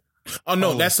York. Oh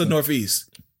no, that's the Northeast.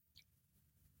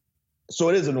 So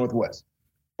it is a Northwest.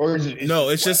 Or is it, no,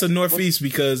 it's just a Northeast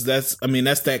because that's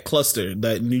that cluster,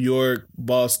 that New York,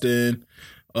 Boston,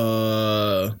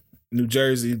 New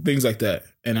Jersey, things like that.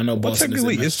 And I know Boston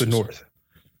technically is the North.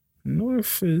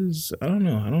 North is I don't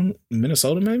know.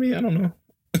 Minnesota maybe? I don't know.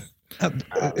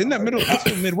 Isn't that middle? That's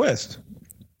the Midwest.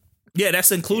 Yeah,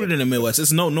 that's included in the Midwest.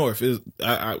 It's no North.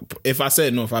 If I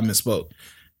said North, I misspoke.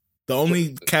 The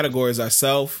only categories are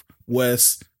South,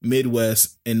 West,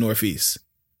 Midwest, and Northeast.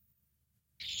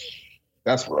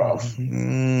 That's rough.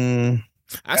 I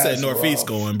said Northeast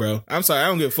going, bro. I'm sorry. I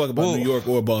don't give a fuck about New York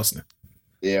or Boston.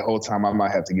 Yeah, whole time I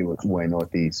might have to give it away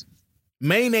Northeast.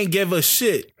 Maine ain't give a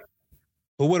shit.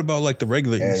 But what about like the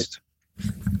regular East?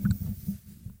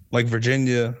 Like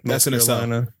Virginia, North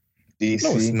Carolina, DC.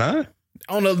 No, it's not.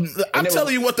 I don't know. I'm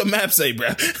telling you what the map say, bro.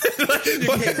 Like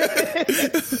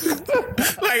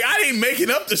I ain't making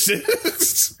up the shit.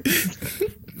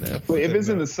 If it's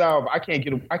in the South, I can't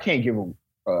give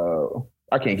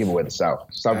away the South.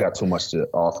 South got too much to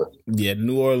offer. Yeah,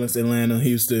 New Orleans, Atlanta,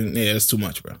 Houston. Yeah, it's too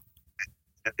much, bro.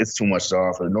 It's too much to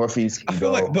offer. Northeast can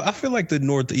go. I feel like the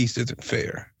Northeast isn't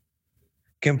fair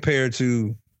compared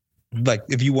to like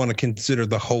if you want to consider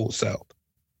the whole South.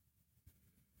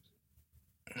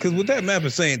 Because what that map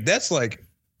is saying, that's like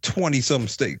 20-some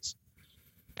states.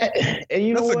 And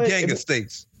you know that's what? A gang of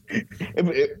states.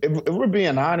 If we're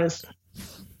being honest,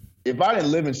 if I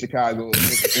didn't live in Chicago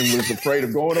and was afraid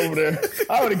of going over there,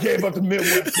 I would have gave up the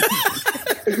Midwest.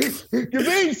 Because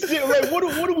ain't shit. Like,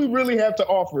 what do we really have to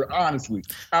offer, honestly,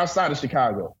 outside of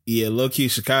Chicago? Yeah, low key,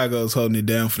 Chicago's holding it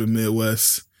down for the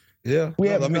Midwest. Yeah,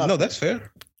 no, that's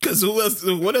fair. Because who else?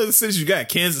 What other cities you got?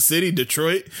 Kansas City,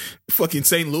 Detroit, fucking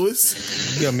St.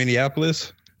 Louis. You got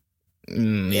Minneapolis.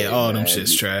 All them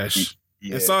shit's trash.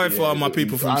 Yeah, and sorry for all my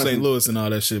people from St. Louis and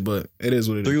all that shit, but it is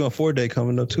what it is. 3-on-4 day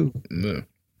coming up too. Yeah.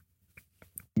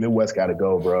 Midwest got to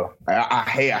go, bro. I'm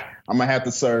gonna have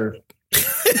to serve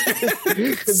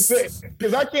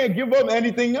because I can't give up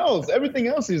anything else. Everything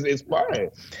else is fine.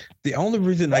 The only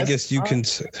reason I guess you can.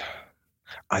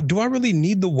 Do I really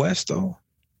need the West though?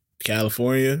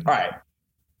 California. All right.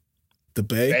 The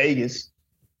Bay. Vegas.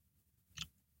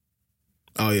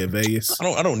 Oh yeah, Vegas.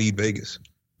 I don't need Vegas.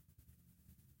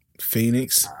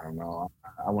 Phoenix. I don't know.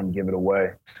 I wouldn't give it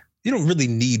away. You don't really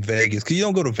need Vegas because you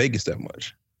don't go to Vegas that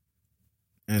much.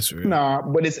 That's real. Nah,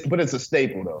 but it's a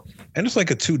staple though. And it's like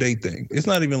a 2-day thing. It's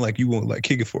not even like you won't like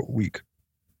kick it for a week.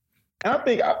 And I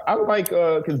think I like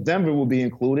because Denver will be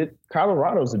included.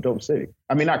 Colorado's a dope city.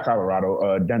 I mean, not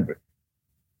Colorado, Denver.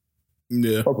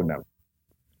 Yeah. Fuck with them.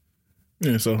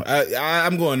 Yeah, so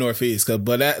I'm going Northeast,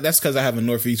 but that's because I have a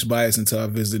Northeast bias until I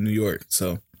visit New York.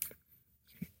 So,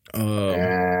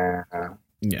 yeah,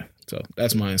 so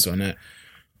that's my answer on that.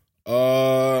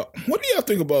 What do y'all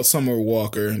think about Summer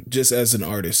Walker just as an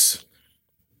artist?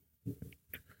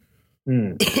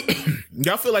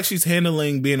 Y'all feel like she's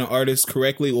handling being an artist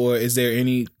correctly, or is there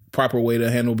any proper way to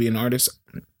handle being an artist?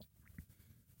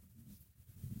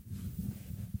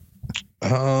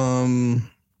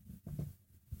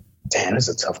 Damn, it's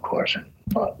a tough question.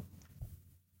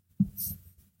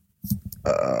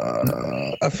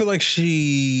 I feel like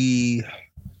she.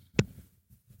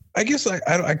 I guess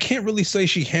I can't really say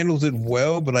she handles it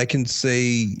well, but I can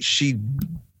say she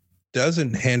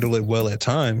doesn't handle it well at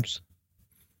times,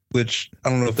 which I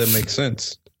don't know if that makes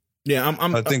sense. Yeah,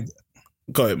 I think.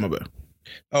 Go ahead, my bad.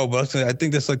 Oh, but I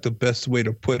think that's like the best way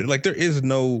to put it. Like there is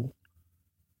no,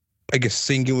 I guess,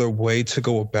 singular way to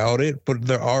go about it, but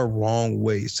there are wrong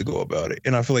ways to go about it.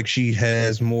 And I feel like she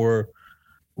has more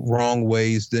wrong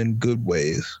ways than good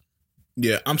ways.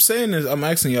 Yeah, I'm saying this. I'm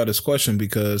asking y'all this question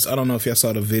because I don't know if y'all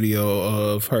saw the video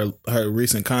of her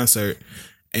recent concert,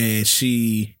 and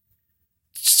she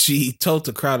told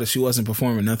the crowd that she wasn't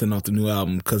performing nothing off the new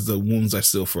album because the wounds are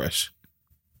still fresh,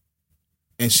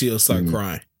 and she'll start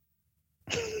crying.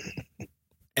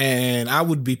 And I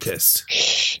would be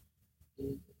pissed.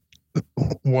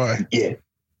 Why? Yeah.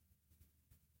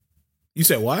 You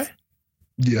said why?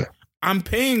 Yeah. I'm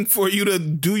paying for you to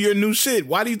do your new shit.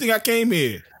 Why do you think I came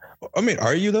here? I mean,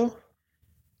 are you though?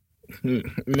 Man,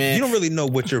 you don't really know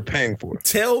what you're paying for.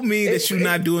 Tell me that you're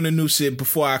not doing the new shit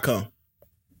before I come.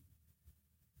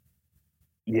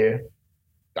 Yeah.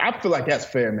 I feel like that's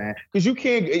fair, man. Because you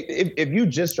can't, if you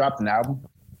just dropped an album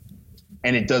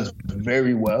and it does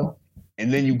very well,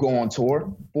 and then you go on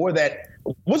tour for that.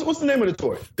 What's the name of the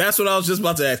tour? That's what I was just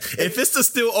about to ask. If it's the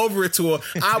Still Over It tour,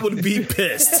 I would be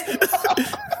pissed.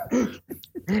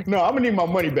 No, I'm gonna need my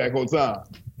money back on time.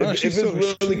 If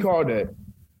it's really called that.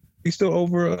 She's still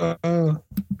over.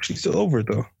 She's still over it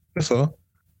though. That's all.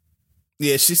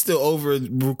 Yeah, she's still over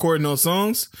recording those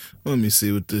songs. Let me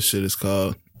see what this shit is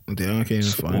called. Damn, I can't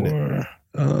even find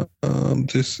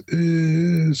it. This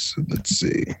is. Let's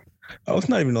see. Oh, it's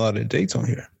not even a lot of dates on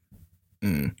here.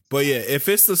 But yeah, if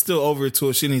it's the Still Over It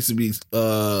tour, she needs to be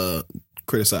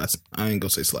criticized. I ain't gonna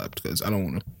say slapped because I don't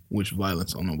want to wish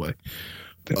violence on nobody.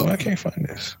 I can't find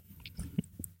this.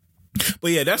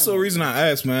 But yeah, that's the reason I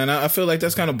asked, man. I feel like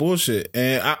that's kind of bullshit.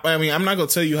 And I mean, I'm not gonna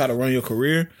tell you how to run your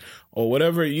career or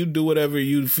whatever. You do whatever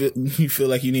you feel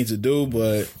like you need to do.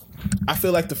 But I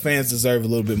feel like the fans deserve a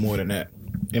little bit more than that,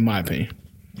 in my opinion.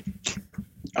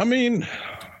 I mean,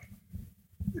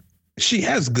 she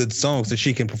has good songs that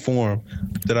she can perform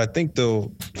that I think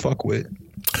they'll fuck with.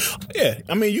 Yeah,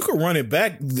 I mean, you can run it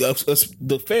back.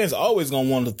 The fans are always gonna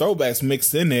want the throwbacks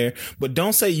mixed in there, but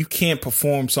don't say you can't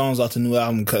perform songs off the new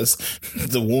album because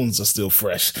the wounds are still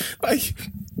fresh. Like,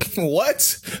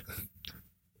 what?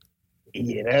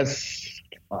 Yeah, that's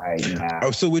like nah.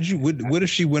 Oh, so what if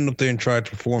she went up there and tried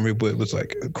to perform it, but it was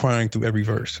like crying through every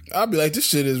verse? I'd be like, this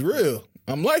shit is real.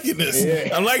 I'm liking this.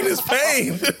 Yeah. I'm liking this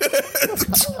pain.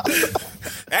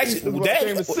 Actually,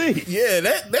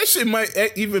 that shit might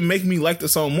even make me like the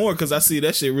song more because I see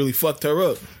that shit really fucked her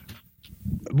up.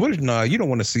 Nah, you don't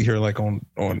want to see her like on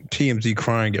TMZ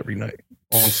crying every night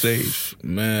on stage.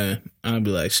 Man, I'd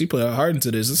be like, she put her heart into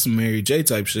this. This is some Mary J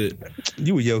type shit.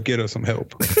 You would yell, get her some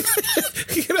help.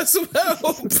 Get us some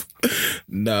help.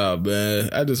 Nah, man.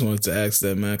 I just wanted to ask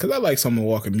that, man, because I like Summer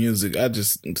Walker music. I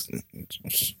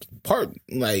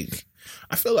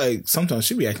feel like sometimes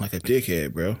she be acting like a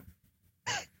dickhead, bro.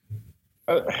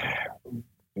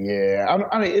 Yeah,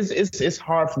 I mean, it's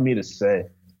hard for me to say.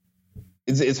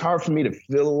 It's hard for me to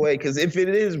feel away because if it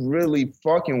is really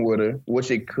fucking with her, which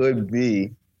it could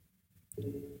be,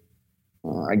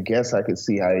 I guess I could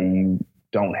see how you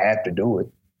don't have to do it.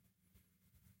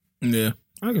 Yeah,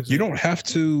 I guess you don't have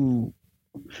to.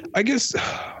 I guess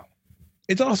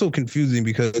it's also confusing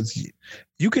because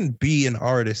you can be an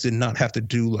artist and not have to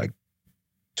do like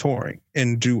touring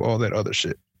and do all that other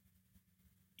shit.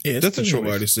 Yeah, that's a choice.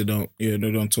 Artists that don't. Yeah,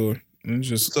 they don't tour. It's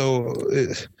just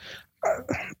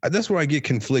that's where I get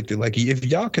conflicted. Like, if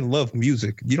y'all can love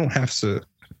music, you don't have to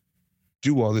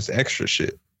do all this extra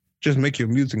shit. Just make your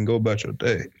music and go about your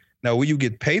day. Now, will you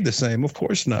get paid the same? Of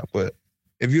course not. But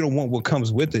if you don't want what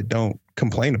comes with it, don't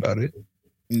complain about it.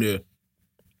 Yeah.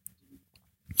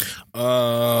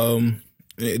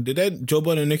 Did that Joe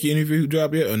Budden and Nicki interview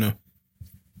drop yet or no?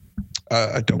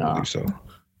 I don't believe so.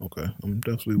 Okay, I'm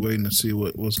definitely waiting to see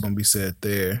what's going to be said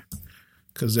there,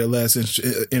 because their last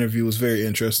interview was very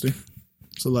interesting.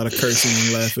 It's a lot of cursing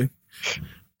and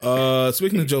laughing.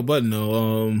 Speaking of Joe Budden,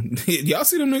 though, y'all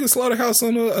see them niggas Slaughterhouse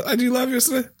on IG Live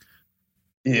yesterday?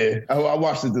 Yeah, I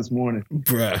watched it this morning.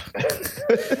 Bruh.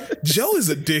 Joe is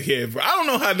a dickhead, bro. I don't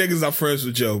know how niggas are friends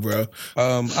with Joe, bro.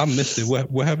 I missed it.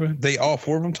 What happened? They all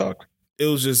four of them talk? It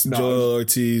was just Joel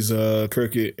Ortiz,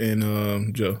 Cricket,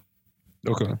 and Joe.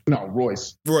 Okay. No,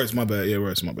 Royce. Royce, my bad. Yeah,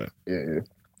 Royce, my bad. Yeah.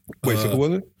 Wait, so who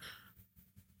was it?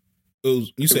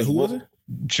 You said who was it?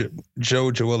 Joe,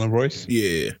 Joel, and Royce?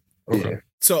 Yeah. Okay. Yeah.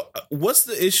 So what's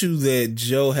the issue that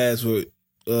Joe has with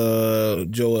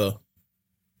Joel?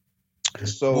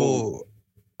 So,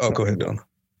 go ahead, Don.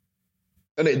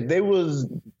 They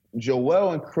was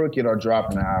Joel and Crooked are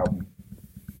dropping an album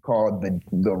called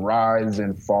the Rise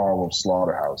and Fall of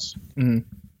Slaughterhouse,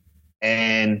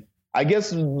 and I guess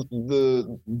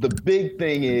the big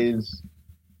thing is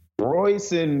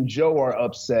Royce and Joe are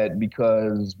upset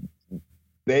because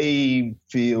they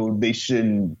feel they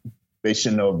shouldn't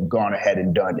have gone ahead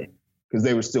and done it because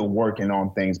they were still working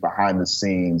on things behind the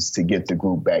scenes to get the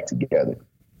group back together.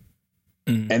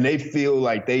 And they feel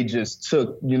like they just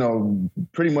took,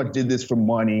 pretty much did this for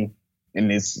money. And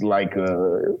it's like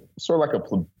sort of like a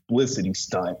publicity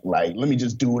stunt. Like, let me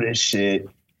just do this shit.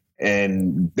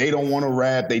 And they don't want to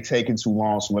rap. They taking too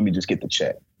long. So let me just get the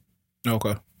check.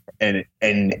 Okay. And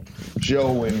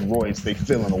Joe and Royce, they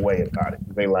feeling away about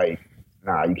it. They like,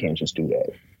 nah, you can't just do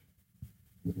that.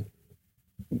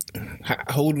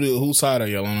 Whose side are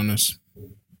y'all on this?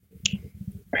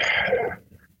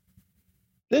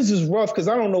 This is rough because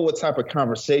I don't know what type of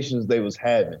conversations they was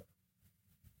having.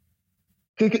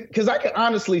 Because I can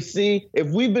honestly see if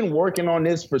we've been working on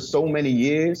this for so many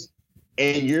years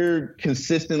and you're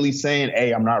consistently saying,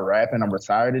 hey, I'm not rapping, I'm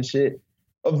retired and shit,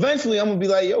 eventually I'm going to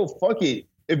be like, yo, fuck it.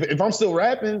 If I'm still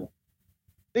rapping,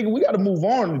 nigga, we got to move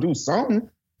on and do something.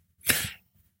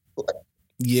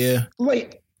 Yeah.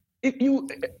 Like, if you...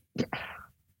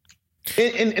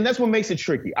 And that's what makes it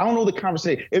tricky. I don't know the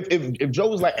conversation. If Joe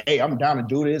was like, "Hey, I'm down to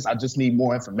do this. I just need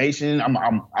more information.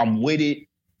 I'm with it.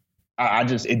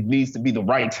 It needs to be the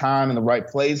right time and the right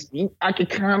place." I could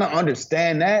kind of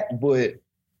understand that, but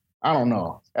I don't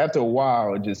know. After a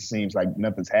while, it just seems like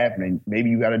nothing's happening. Maybe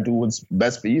you got to do what's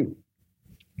best for you.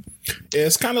 Yeah,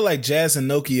 it's kind of like Jazz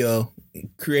and Nokia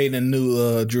creating a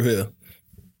new Drew Hill.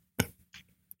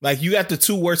 Like, you got the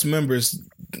two worst members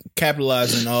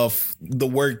capitalizing off the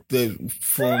work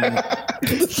from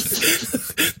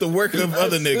the work of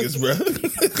other niggas, bro.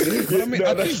 I mean,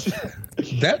 I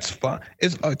think that's fine.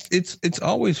 It's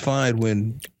always fine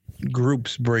when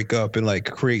groups break up and like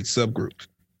create subgroups.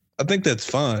 I think that's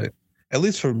fine. At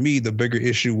least for me, the bigger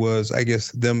issue was, I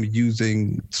guess, them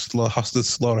using the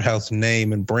Slaughterhouse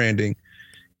name and branding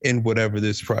in whatever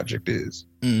this project is.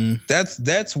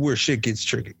 That's where shit gets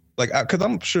tricky. Like, because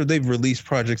I'm sure they've released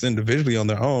projects individually on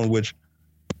their own, which,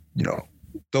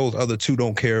 those other two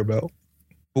don't care about.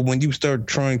 But when you start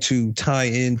trying to tie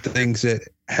in things that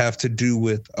have to do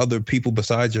with other people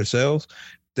besides yourselves,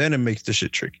 then it makes the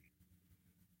shit tricky.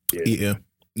 Yeah.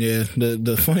 Yeah,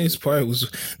 the funniest part was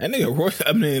that nigga Roy.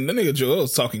 I mean, that nigga Joel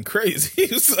was talking crazy.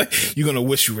 He was like, "You're gonna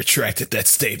wish you retracted that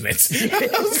statement." I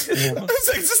was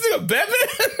like, "Is this nigga Batman?"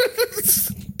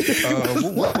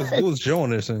 What was Joe on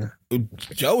this?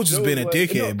 Joe was just being a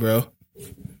dickhead, bro.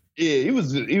 Yeah, he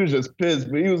was just pissed,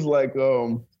 but he was like,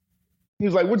 what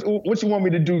you want me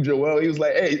to do, Joel? He was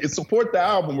like, hey, support the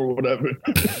album or whatever.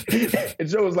 And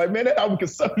Joe was like, man, that album can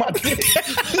suck my dick.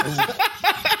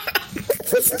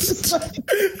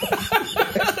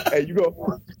 Hey, you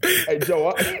go. Hey,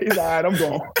 Joe. He's all right. I'm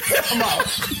going. I'm out.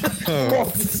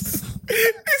 He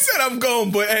said, I'm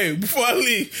going, but hey, before I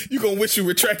leave, you gonna wish you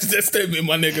retracted that statement,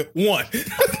 my nigga. One.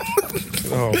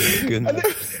 Oh, my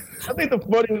goodness. I think the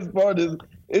funniest part is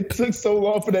it took so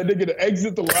long for that nigga to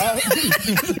exit the live.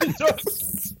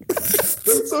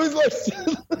 So he's like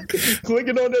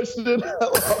clicking on that shit.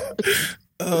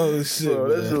 Oh, shit. Bro,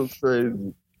 that shit was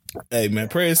crazy. Hey, man,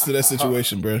 prayers to that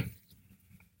situation, bro.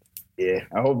 Yeah,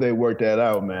 I hope they work that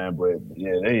out, man. But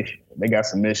yeah, they got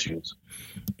some issues.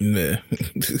 Man,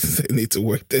 they need to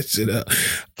work that shit out.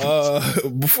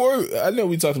 Before, I know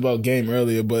we talked about Game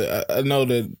earlier, but I know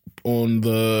that on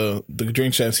the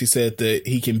Drink Champs, he said that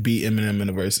he can beat Eminem in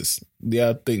the verses. Do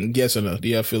y'all think, yes or no? Do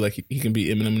y'all feel like he can beat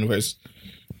Eminem in the verses?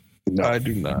 No, I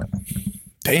do not.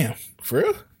 Damn, for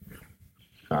real?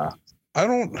 I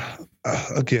don't.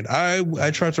 Again,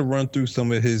 I tried to run through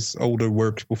some of his older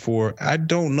works before. I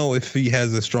don't know if he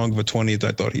has as strong of a 20 as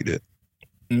I thought he did.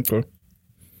 Okay.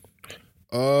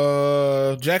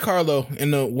 Jack Harlow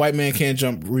in the White Man Can't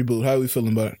Jump reboot. How are we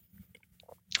feeling about it?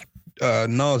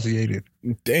 Nauseated.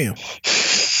 Damn.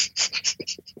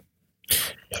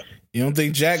 You don't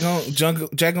think Jack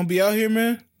gonna be out here,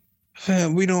 man?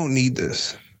 Man, we don't need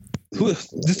this.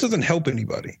 This doesn't help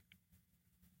anybody.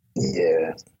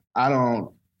 Yeah, I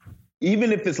don't.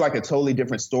 Even if it's like a totally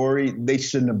different story, they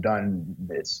shouldn't have done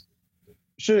this.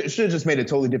 Should have just made a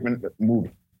totally different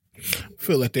movie. I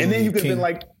feel like they. And then you could have been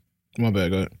like, my bad,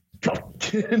 go ahead.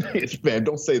 Man,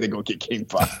 don't say they're gonna get King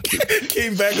back.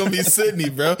 King back gonna be Sydney,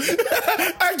 bro.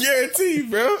 I guarantee you,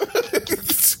 bro.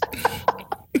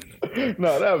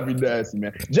 No, that would be nasty,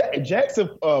 man. Jack's a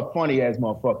funny ass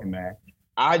motherfucker, man.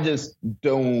 I just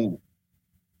don't.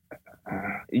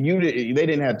 They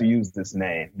didn't have to use this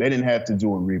name. They didn't have to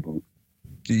do a reboot.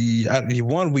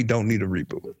 One, we don't need a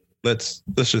reboot. Let's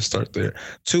just start there.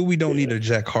 Two, we don't need a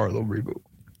Jack Harlow reboot.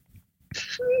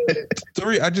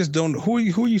 Three, I just don't. Who are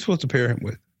you supposed to pair him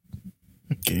with?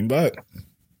 Came back,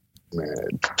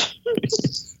 man.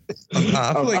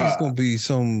 I feel like it's gonna be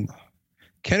some.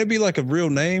 Can it be like a real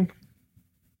name?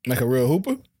 Like a real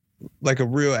hooper? Like a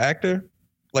real actor?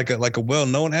 Like a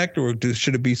well-known actor, or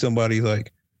should it be somebody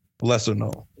like lesser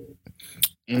known?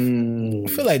 I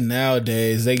feel like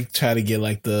nowadays they try to get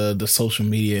like the social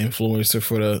media influencer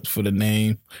for the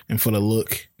name and for the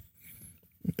look.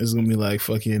 It's gonna be like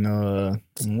fucking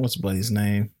what's buddy's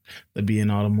name that be in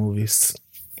all the movies.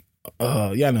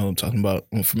 Y'all know what I'm talking about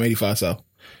from 85 South.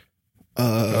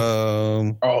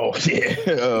 Oh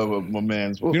yeah, my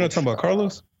man's. You're not talking about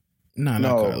Carlos? Nah,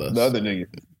 not Carlos. The other nigga.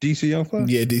 DC Young Fly?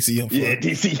 Yeah, DC Young Fly. Yeah,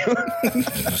 DC Young.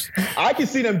 I can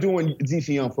see them doing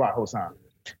DC Young Fly whole time.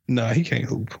 Nah, he can't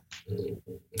hoop.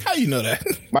 How you know that?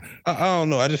 I don't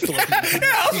know. I just feel like I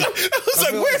was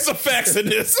like, where's the facts in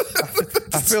this?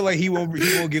 I feel like he won't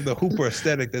give the hooper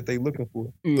aesthetic that they looking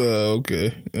for.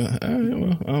 Okay.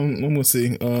 I'm gonna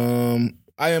see.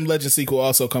 I Am Legend sequel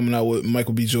also coming out with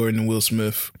Michael B. Jordan and Will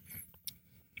Smith.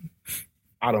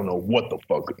 I don't know what the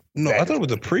fuck. No, I thought it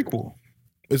was a prequel.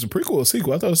 It's a prequel or a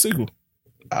sequel? I thought it was a sequel.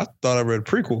 I thought I read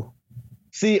prequel.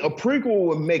 See, a prequel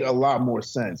would make a lot more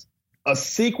sense. A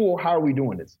sequel, how are we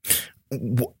doing this?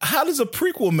 How does a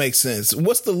prequel make sense?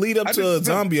 What's the lead up to a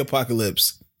zombie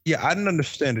apocalypse? Yeah, I didn't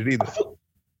understand it either.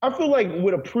 I feel like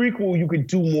with a prequel, you could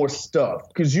do more stuff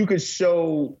because you could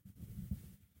show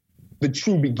the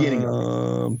true beginning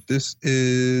of it. This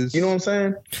is... You know what I'm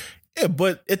saying? Yeah,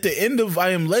 but at the end of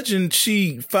I Am Legend,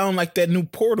 she found like that new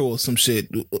portal or some shit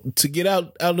to get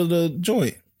out of the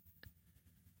joint.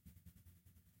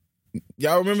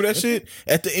 Y'all remember that shit?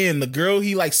 At the end, the girl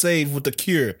he like saved with the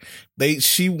cure,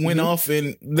 she went off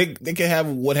and they can have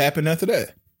what happened after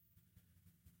that.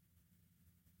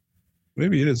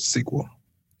 Maybe it is a sequel.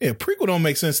 Yeah, prequel don't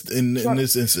make sense in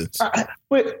this instance.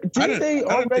 But I didn't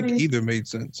think either made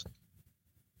sense.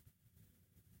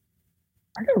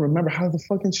 I gotta remember how the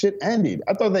fucking shit ended.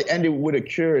 I thought they ended with a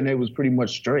cure and it was pretty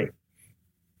much straight.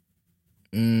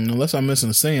 Unless I'm missing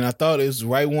a scene. I thought it was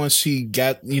right once she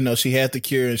got, she had the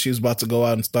cure and she was about to go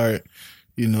out and start,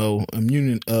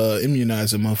 immunizing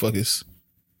motherfuckers.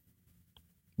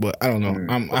 But I don't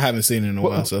know. I haven't seen it in a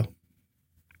while, so.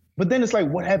 But then it's like,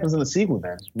 what happens in the sequel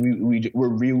then?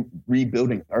 We're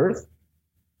rebuilding Earth?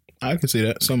 I can see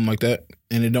that. Something like that.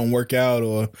 And it don't work out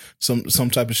or some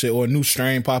type of shit or a new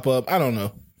strain pop up. I don't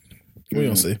know. We're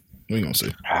going to see. Speaking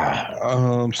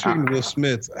of Will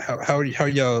Smith, how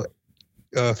y'all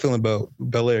feeling about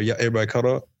Bel-Air? Everybody caught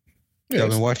up? Y'all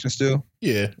been watching still?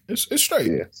 Yeah. It's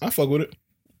straight. Yeah. I fuck with it.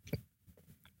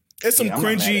 It's some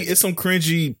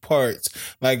cringy parts.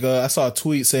 Like I saw a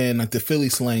tweet saying like the Philly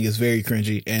slang is very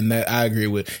cringy, and that I agree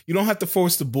with. You don't have to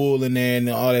force the bull in there and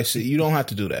all that shit. You don't have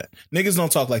to do that. Niggas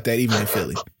don't talk like that even in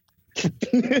Philly.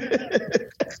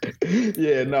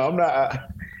 Yeah, no, I'm not.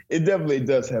 It definitely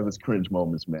does have its cringe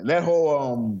moments, man. That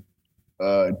whole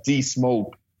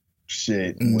D-Smoke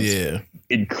shit was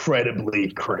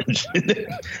incredibly cringe.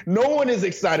 No one is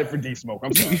excited for D-Smoke.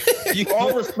 I'm sorry.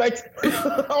 all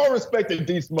respect to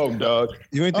D-Smoke, dog.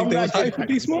 You ain't think they was hype for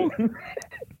D-Smoke?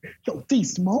 Yo,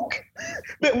 D-Smoke?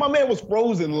 My man was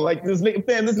frozen. Like, this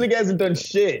nigga hasn't done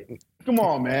shit. Come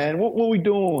on, man. What we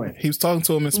doing? He was talking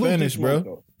to him in Spanish,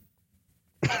 bro.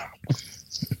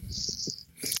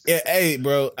 Yeah, hey,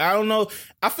 bro. I don't know.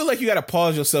 I feel like you got to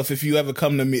pause yourself if you ever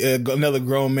come to me, another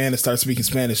grown man, and start speaking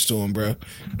Spanish to him, bro.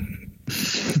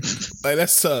 Like,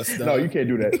 that's sus. Dog. No, you can't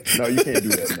do that. No, you can't do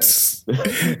that,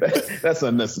 man. That's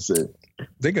unnecessary.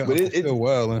 They got Uncle Phil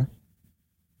Wildin'.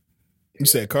 You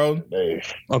said Carlton? Hey.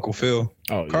 Uncle Phil.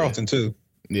 Oh, Carlton, too.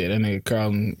 Yeah, that nigga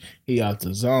Carlton, he out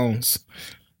the zones.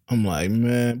 I'm like,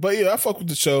 man. But yeah, I fuck with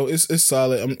the show. It's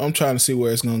solid. I'm trying to see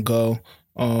where it's going to go.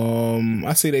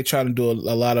 I see they trying to do a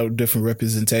lot of different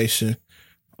representation.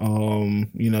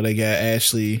 They got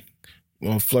Ashley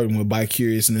flirting with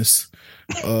bi-curiousness.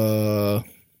 Bro,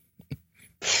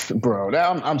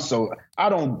 I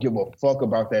don't give a fuck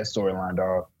about that storyline,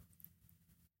 dog.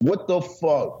 What the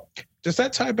fuck? Does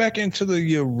that tie back into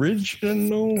the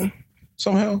original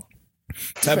somehow?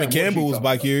 Tevin Campbell was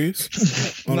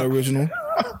bi-curious on the original.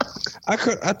 I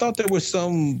thought there was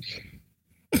something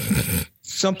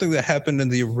that happened in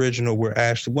the original where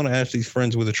one of Ashley's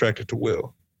friends was attracted to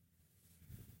Will.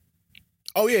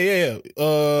 Oh yeah.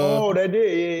 That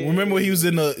did. Yeah. Remember when he was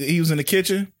in the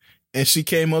kitchen and she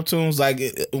came up to him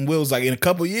and Will was like, in a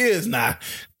couple years, nah,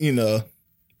 you don't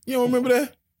remember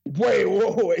that?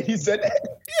 Wait, he said that?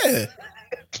 Yeah.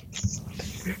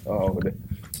 Oh,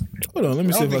 hold on, let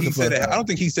me see if I can find it. I don't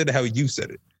think he said it how you said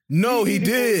it. No, he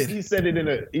did. He said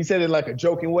it like a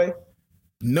joking way.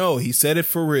 No, he said it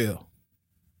for real.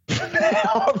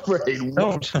 I'm afraid.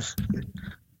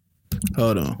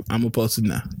 Hold on, I'm gonna post it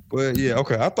now. But yeah,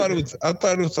 okay. I thought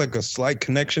it was like a slight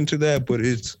connection to that, but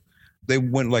they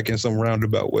went like in some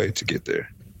roundabout way to get there.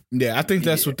 Yeah, I think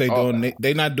that's what they're doing.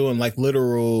 They're not doing like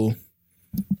literal,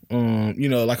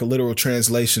 like a literal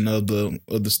translation of the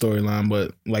storyline,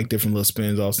 but like different little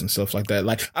spins offs and stuff like that.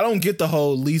 Like, I don't get the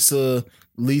whole Lisa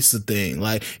thing.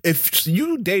 Like, if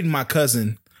you dating my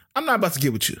cousin, I'm not about to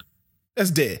get with you.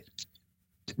 That's dead.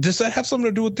 Does that have something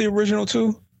to do with the original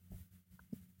too?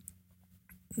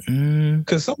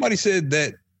 Because somebody said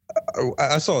that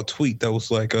I saw a tweet that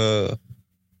was like,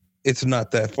 it's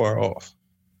not that far off.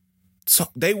 So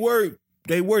they were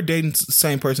dating the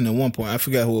same person at one point. I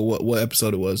forgot what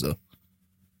episode it was though.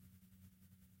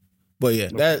 But yeah,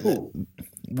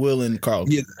 Will and Carl.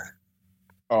 Yeah.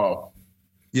 Oh.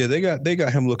 Yeah, they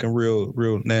got him looking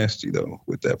real nasty though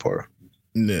with that part.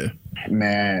 Yeah.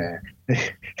 Man.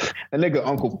 That nigga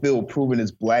Uncle Phil proving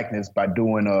his blackness by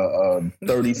doing a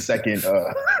 30-second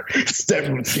step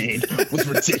routine was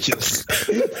ridiculous.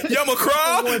 Yama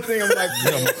crawl. One thing I'm like,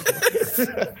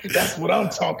 that's what I'm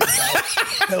talking about.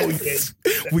 Hell yeah.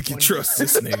 We can trust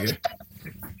this nigga.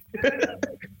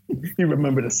 You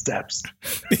remember the steps.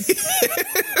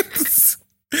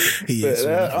 He is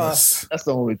one of us. That's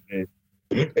the only thing.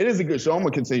 It is a good show. I'm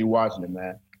gonna continue watching it,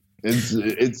 man.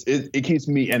 It keeps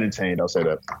me entertained. I'll say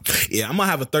that. Yeah, I'm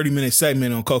gonna have a 30-minute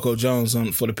segment on Coco Jones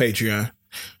for the Patreon.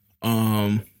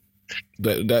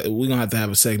 That we're gonna have to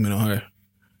have a segment on her.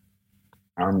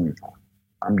 I'm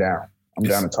down. I'm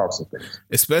down to talk some things.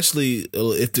 Especially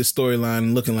if this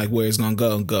storyline looking like where it's gonna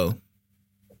go.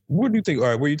 Where do you think? All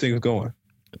right, where do you think it's going?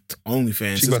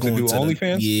 OnlyFans. She about to do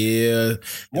OnlyFans? Yeah.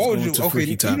 What would you?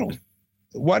 Okay,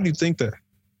 why do you think that?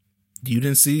 You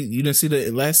didn't see the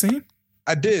last scene?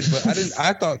 I did, but I didn't.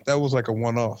 I thought that was like a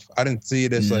one-off. I didn't see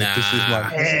it as like this is my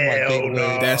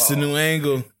gateway. That's the new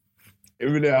angle.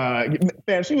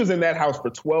 Man, she was in that house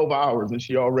for 12 hours and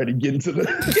she already getting to the.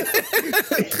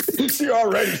 She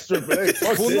already stripping. Hey,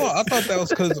 no, I thought that was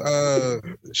because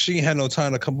she had no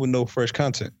time to come with no fresh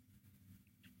content.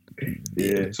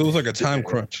 Yeah, so it was like a time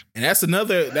crunch, and that's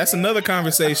another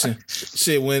conversation.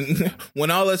 Shit,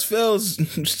 when all else fails,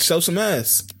 show some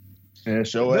ass. Yeah,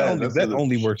 show ass. That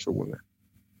only works for women.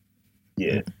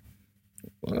 Yeah.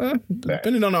 Well,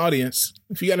 depending on the audience,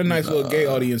 if you got a nice little gay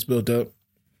audience built up.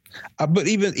 But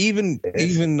even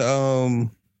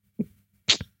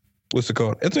what's it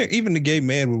called? I think even the gay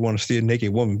man would want to see a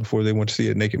naked woman before they want to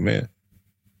see a naked man.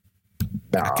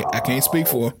 I can't speak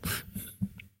for him.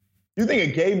 You think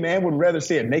a gay man would rather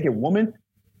see a naked woman?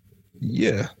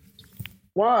 Yeah.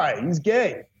 Why? He's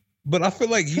gay. But I feel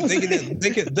like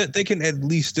they can at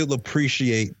least still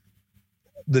appreciate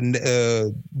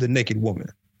the naked woman.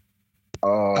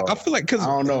 I feel like because I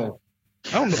don't know.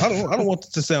 I don't want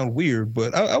it to sound weird,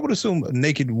 but I would assume a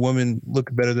naked woman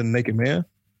look better than a naked man.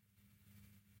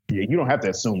 Yeah, you don't have to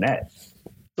assume that.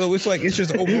 So it's like it's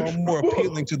just overall more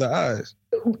appealing to the eyes.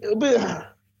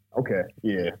 Okay,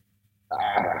 yeah.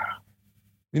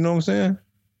 You know what I'm saying?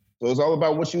 So it's all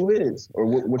about what you is or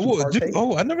what you partake.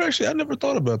 I never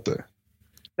thought about that.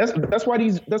 That's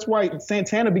why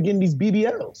Santana be getting these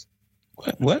BBLs.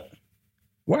 What?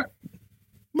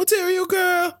 Material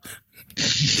Girl.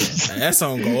 That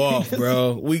song go off,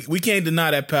 bro. We can't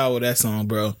deny that power of that song,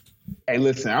 bro. Hey,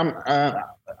 listen, I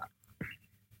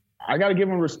gotta give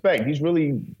him respect. He's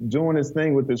really doing his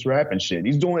thing with this rap and shit.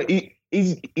 He's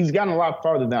gotten a lot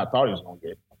farther than I thought he was gonna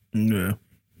get. Yeah.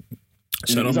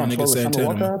 Shout out my nigga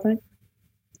Santana. I think.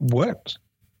 What?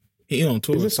 He on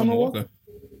tour with Summer Walker.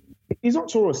 He's on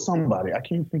tour with somebody. I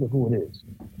can't think of who it is.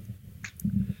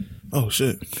 Oh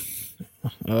shit.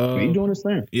 He doing his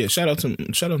thing. Yeah, shout out to my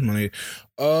nigga.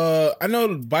 I know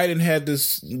Biden had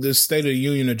this State of the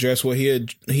Union address where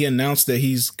he announced that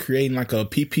he's creating like a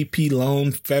PPP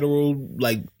loan federal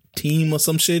like team or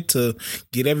some shit to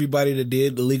get everybody that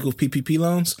did illegal PPP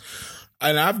loans.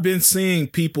 And I've been seeing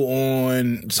people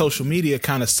on social media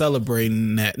kind of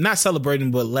celebrating that, not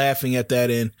celebrating, but laughing at that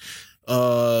and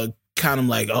kind of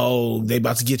like, oh, they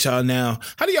about to get y'all now.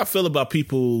 How do y'all feel about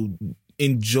people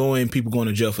enjoying people going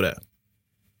to jail for that?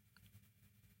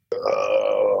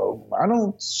 I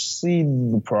don't see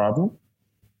the problem.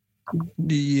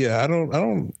 Yeah, I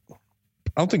don't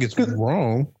think it's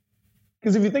wrong.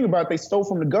 Because if you think about it, they stole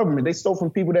from the government. They stole from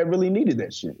people that really needed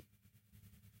that shit.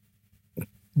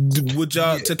 Would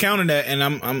y'all to counter that? And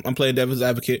I'm playing devil's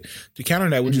advocate. To counter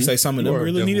that, would you say some of them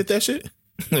really needed that shit?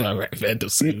 All right, man, don't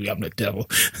see me. I'm the devil.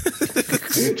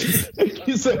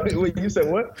 You said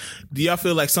what? Do y'all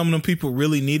feel like some of them people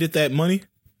really needed that money?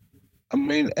 I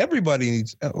mean, everybody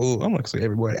needs. Oh, I'm not gonna say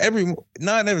everybody.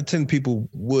 9 out of 10 people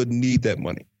would need that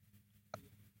money.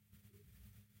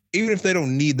 Even if they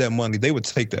don't need that money, they would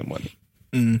take that money.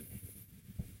 Mm.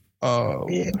 I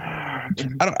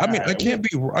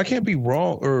can't be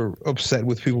wrong or upset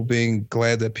with people being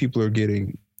glad that people are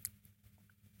getting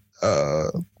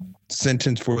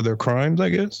sentenced for their crimes, I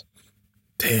guess.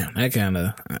 Damn, that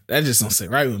just don't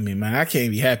sit right with me, man. I can't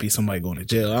be happy somebody going to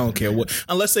jail. I don't care what,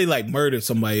 unless they like murdered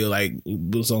somebody or like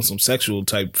was on some sexual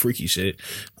type freaky shit.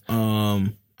 I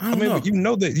mean, know. But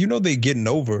you know they getting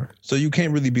over, so you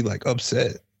can't really be like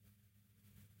upset.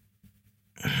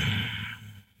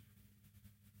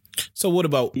 So what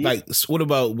about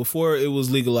before it was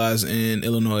legalized in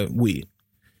Illinois, weed?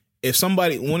 If one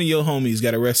of your homies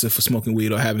got arrested for smoking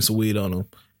weed or having some weed on him,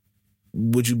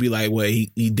 would you be like, well,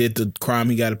 he did the crime,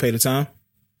 he got to pay the time?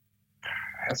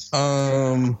 Yes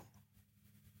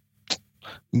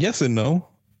and no.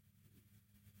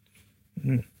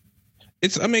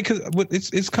 It's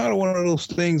kind of one of those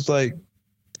things. Like,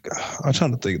 I'm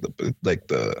trying to think of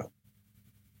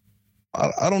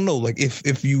I don't know. Like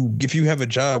if you have a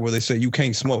job where they say you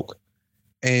can't smoke,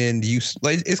 and you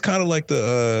like, it's kind of like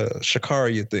the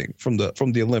Shakaria thing from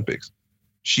the Olympics.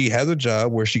 She has a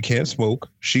job where she can't smoke.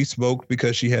 She smoked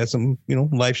because she had some,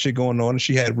 life shit going on, and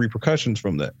she had repercussions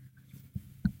from that.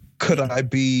 Could I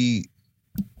be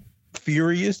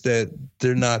furious that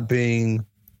they're not being,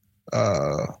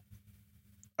 I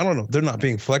don't know, they're not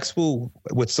being flexible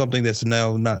with something that's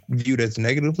now not viewed as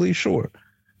negatively? Sure.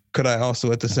 Could I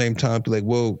also at the same time be like,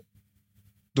 well,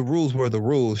 the rules were the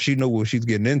rules. She knew what she's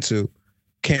getting into.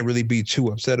 Can't really be too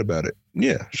upset about it.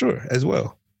 Yeah, sure, as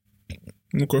well.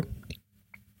 Okay.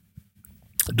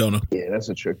 Don't know. Yeah, that's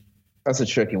a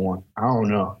tricky one. I don't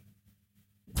know.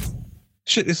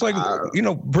 Shit, it's like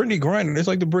Brittany Griner. It's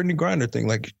like the Brittany Griner thing.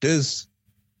 Like, does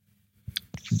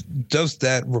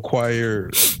that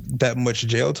require that much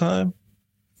jail time?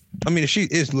 I mean, if she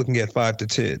is looking at 5 to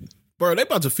 10, bro, they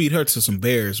about to feed her to some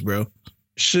bears, bro.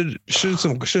 Should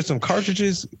some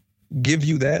cartridges give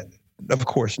you that? Of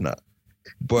course not.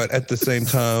 But at the same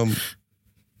time,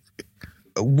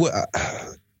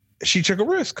 she took a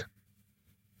risk.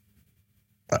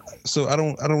 So I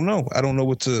don't know. I don't know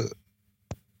what to.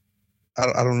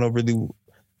 I don't really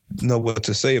know what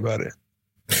to say about it.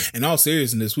 In all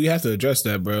seriousness, we have to address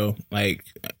that, bro. Like,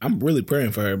 I'm really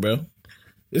praying for her, bro.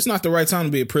 It's not the right time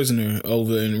to be a prisoner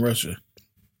over in Russia.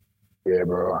 Yeah,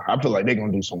 bro. I feel like they're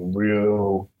gonna do some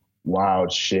real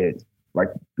wild shit, like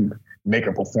make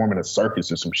her perform in a circus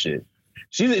or some shit.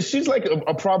 She's like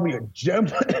probably a gem.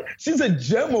 She's a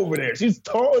gem over there. She's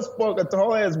tall as fuck, a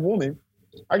tall ass woman.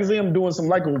 I can see him doing some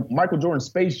like a Michael Jordan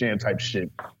Space Jam type shit.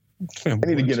 I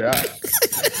need to get her out.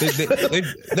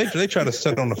 They try to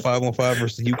set on the 5-on-5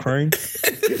 versus Ukraine.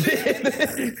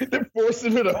 They're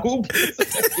forcing her to hoop.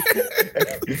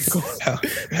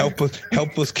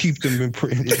 help us keep them in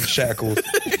shackles.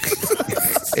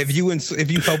 If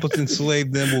you help us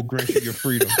enslave them, we'll grant you your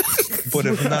freedom. But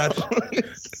if not,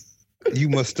 you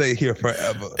must stay here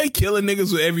forever. They killing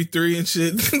niggas with every 3 and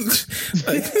shit.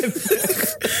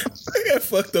 They got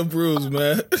fucked up rules,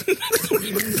 man.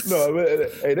 No, man,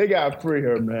 hey, they gotta free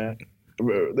her, man.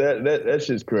 That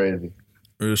shit's crazy.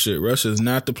 Real shit. Russia's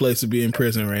not the place to be in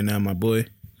prison right now, my boy.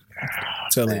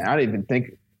 Tell me. I didn't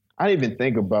even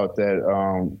think about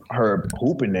that. Her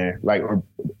hooping there. Like,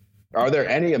 are there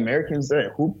any Americans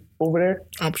that hoop over there?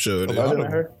 I'm sure. A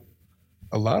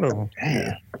lot of them.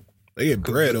 Damn. They get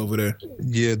bread over there.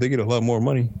 Yeah, they get a lot more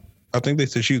money. I think they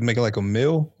said she was making like $1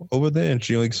 million over there, and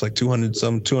she only gets like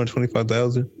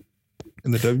 225,000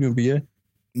 in the WNBA.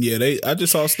 Yeah, I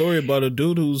just saw a story about a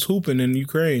dude who's hooping in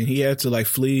Ukraine. He had to like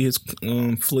flee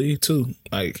too.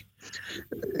 Like,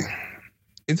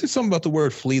 is there something about the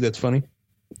word flee that's funny?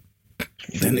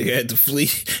 That nigga had to flee.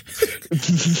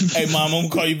 Hey, mom, I'm gonna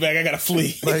call you back. I gotta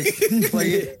flee.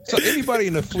 So anybody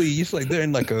in a flee, it's like they're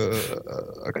in like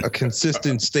a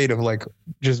consistent state of like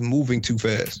just moving too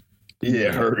fast.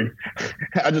 Yeah, hurry.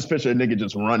 I just picture a nigga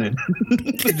just running.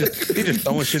 He just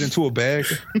throwing shit into a bag.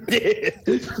 Yeah.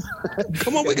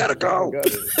 Come on, we gotta go.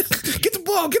 Get the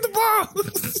ball.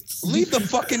 Leave the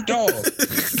fucking dog.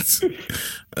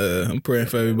 I'm praying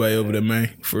for everybody over there,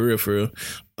 man. For real.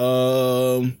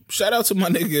 Shout out to my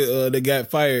nigga that got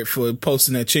fired for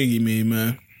posting that Chingy meme,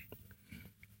 man.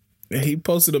 He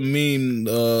posted a meme,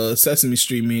 Sesame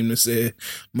Street meme that said,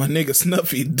 my nigga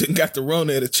Snuffy got the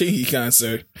Rona at a Chingy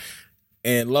concert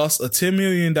and lost a $10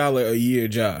 million a year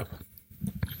job.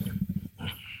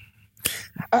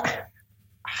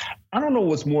 I don't know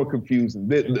what's more confusing,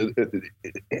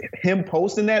 him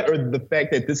posting that or the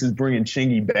fact that this is bringing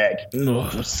Chingy back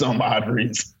for some odd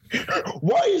reason.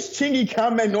 Why is Chingy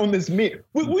commenting on this meme?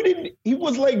 We didn't. He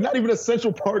was like not even a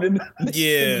central part in the meme.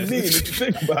 If you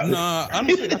think about it.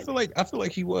 Honestly, I feel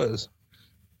like he was.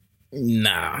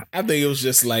 Nah, I think it was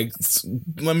just like,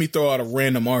 let me throw out a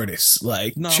random artist.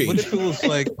 Like, No, Ching. but if it was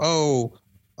like,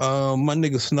 my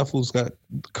nigga Snuffles got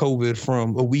COVID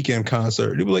from a weekend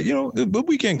concert, they'd be like, a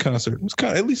weekend concert. It's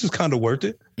kind of, at least it's kind of worth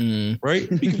it, right?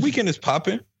 Weekend is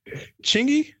popping.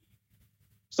 Chingy.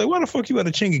 It's like, why the fuck you at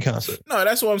a Chingy concert? No,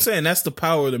 that's what I'm saying. That's the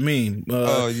power of the meme.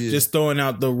 Just throwing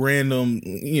out the random,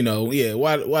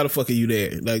 why the fuck are you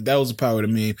there? Like, that was the power of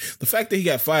the meme. The fact that he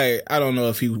got fired, I don't know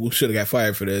if he should have got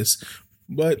fired for this,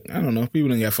 but I don't know. People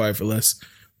didn't get fired for less.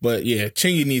 But yeah,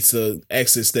 Chingy needs to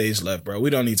exit stage left, bro. We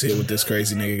don't need to hear what this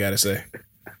crazy nigga got to say.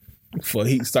 Before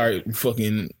he start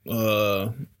fucking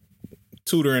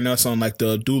tutoring us on like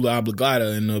the Dula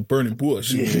Obligata and the Burning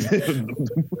Bush.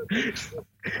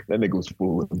 That nigga was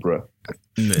fooling, bro.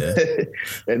 Yeah.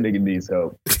 That nigga needs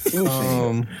help.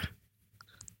 I'm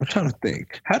trying to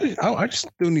think. I just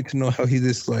still need to know how he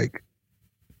just like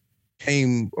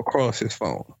came across his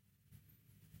phone.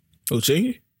 Oh,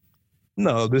 Chingy?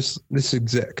 No, this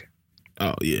exec.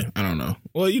 Oh yeah, I don't know.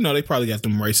 Well, they probably got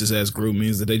them racist ass group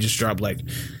memes that they just drop like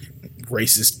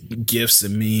racist gifs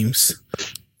and memes.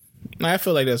 I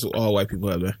feel like that's what all white people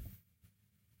have there.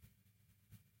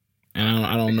 And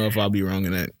I don't know if I'll be wrong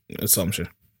in that assumption.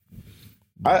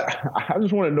 I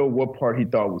just want to know what part he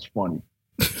thought was funny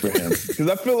for him, because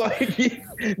I feel like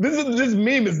this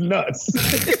meme is nuts.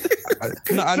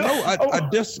 I know. I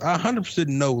 100%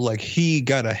 know. Like, he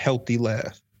got a healthy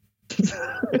laugh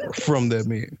from that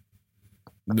meme.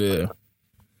 Yeah,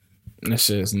 that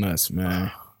shit is nuts,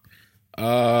 man.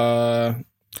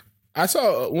 I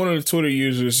saw one of the Twitter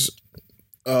users.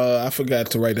 I forgot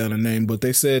to write down the name, but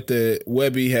they said that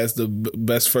Webby has the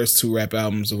best first 2 rap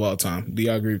albums of all time. Do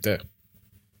y'all agree with that?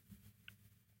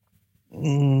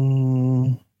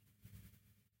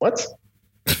 What?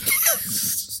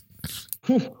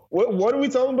 What are we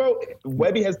talking about?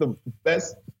 Webby has the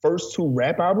best first 2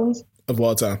 rap albums of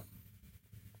all time.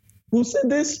 Who said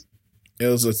this? It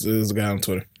was a guy on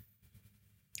Twitter.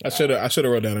 I should have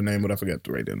wrote down the name, but I forgot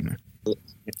to write down the name.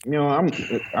 I'm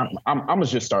gonna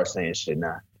just start saying shit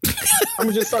now. I'm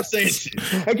gonna just start saying shit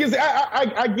because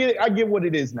I get what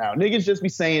it is now. Niggas just be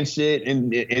saying shit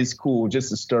and it's cool just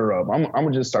to stir up. I'm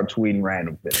gonna just start tweeting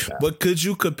random shit now. But could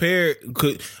you compare?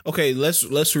 Let's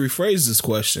rephrase this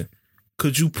question.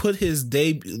 Could you put his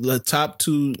top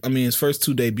 2? I mean, his first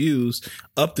 2 debuts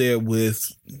up there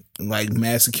with like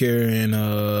Massacre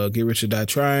and Get Rich or Die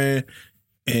Trying?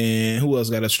 And who else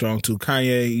got a strong 2?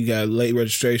 Kanye, you got Late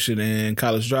Registration and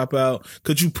College Dropout.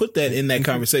 Could you put that in that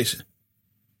conversation?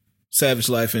 Savage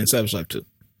Life and Savage Life 2.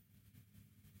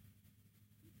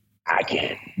 I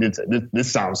can't.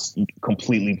 This sounds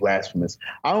completely blasphemous.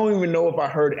 I don't even know if I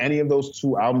heard any of those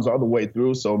 2 albums all the way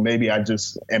through, so maybe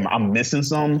I'm missing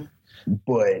some,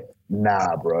 but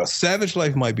nah, bro. Savage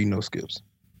Life might be no skips.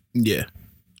 Yeah.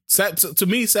 To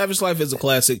me, Savage Life is a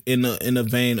classic in the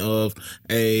vein of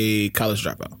a College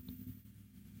Dropout.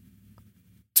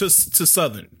 To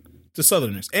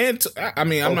Southerners, and I'm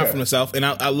not from the South, and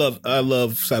I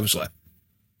love Savage Life.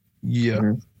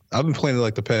 Yeah, I've been playing it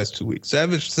like the past 2 weeks.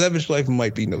 Savage Life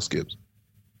might be no skips.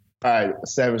 All right,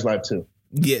 Savage Life 2.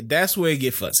 Yeah, that's where it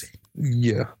get fuzzy.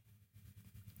 Yeah,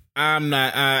 I'm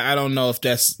not. I don't know if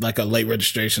that's like a Late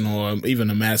Registration or even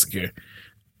a Massacre.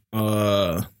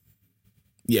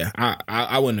 Yeah,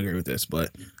 I wouldn't agree with this,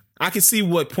 but I can see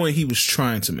what point he was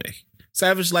trying to make.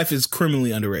 Savage Life is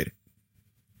criminally underrated.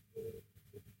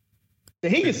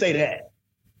 He can say that.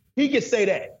 He can say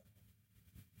that.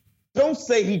 Don't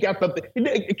say he got something.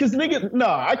 Because nigga,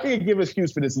 I can't give an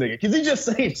excuse for this nigga. Because he just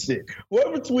saying shit.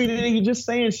 Whoever tweeted it, he just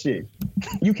saying shit.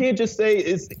 You can't just say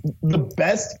it's the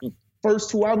best first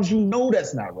 2 albums. You know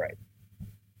that's not right.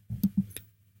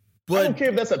 But I don't care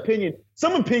if that's opinion.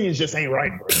 Some opinions just ain't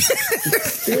right, bro.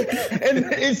 And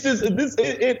it's just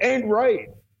it ain't right.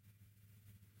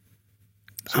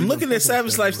 I'm looking at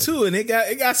Savage Life 2, and it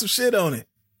got some shit on it.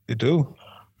 It do.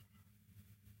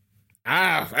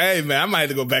 Hey man, I might have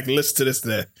to go back and listen to this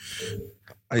then.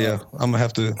 Yeah, I'm gonna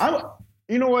have to.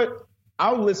 You know what?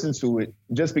 I'll listen to it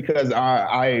just because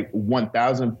I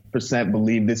 1000%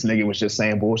 believe this nigga was just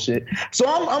saying bullshit. So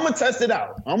I'm gonna test it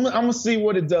out. I'm gonna see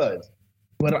what it does.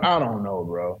 But I don't know,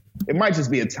 bro. It might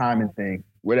just be a timing thing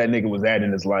where that nigga was at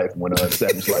in his life when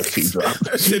Savage Life 2 dropped.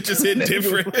 That shit just hit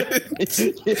different.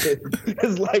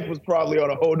 His life was probably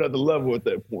on a whole nother level at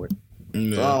that point.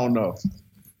 Yeah. So I don't know.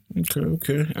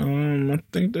 Okay. I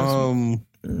think that's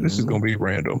this is gonna be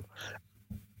random.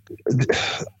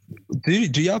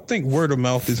 Do y'all think word of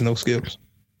mouth is no skips?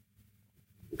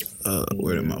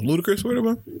 Word of mouth. Ludacris word of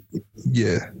mouth?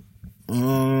 Yeah.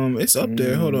 It's up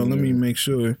there. Hold on, let me make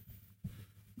sure.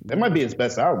 That might be his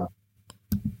best album.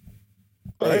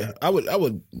 Oh, yeah, I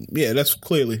would. Yeah, that's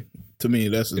clearly to me.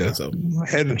 That's album.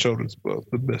 Head and Shoulders above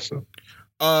the best song.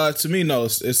 To me, no,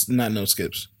 it's not no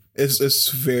skips. It's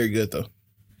very good though.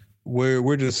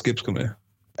 Where do the skips come in?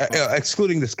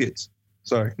 Excluding the skits.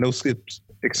 Sorry, no skips.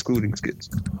 Excluding skits.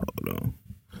 Hold on,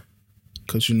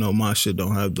 because my shit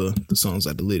don't have the songs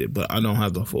I deleted, but I don't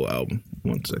have the full album.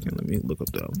 1 second, let me look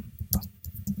up the album.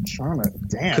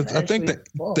 Because I think that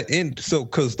the end. So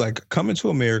because like Coming to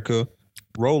America,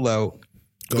 Roll Out,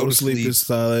 Go to Sleep is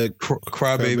solid.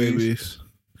 Cry Babies.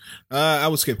 I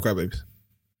would skip Cry Babies.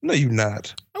 No, you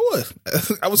not. I would.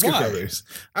 I would skip Cry Babies.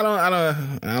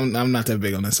 I'm not that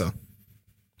big on that song.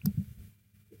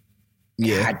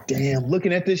 Yeah. God damn.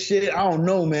 Looking at this shit, I don't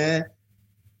know, man.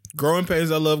 Growing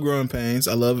Pains. I love Growing Pains.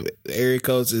 I love Area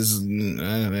Codes is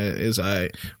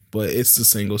alright, but it's the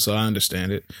single, so I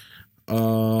understand it.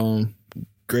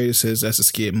 Greatest Hits, that's a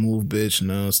skip. Move, Bitch,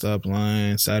 No, Stop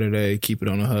Lying, Saturday, Keep It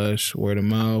on the Hush, Word of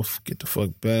Mouth, Get the Fuck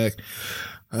Back.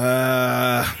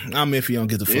 I'm iffy on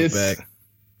Get the Fuck Back.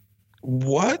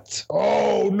 What?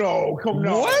 Oh no! Come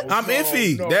on! What? I'm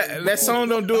iffy. That song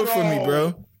don't do it for me,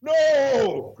 bro.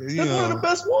 No, that's one of the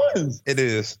best ones. It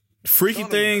is. Freaky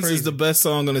Things is the best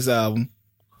song on this album.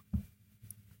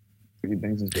 Freaky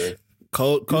Things is good.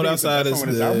 Cold Outside is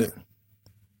good.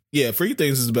 Yeah, Freaky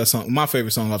Things is the best song. My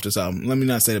favorite song off this album. Let me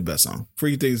not say the best song.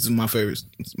 Freaky Things is my favorite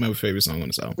song on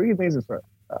this album. Freaky Things is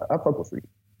I fuck with Freaky.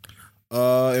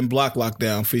 And Block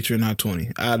Lockdown featuring Hot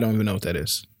 20. I don't even know what that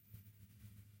is.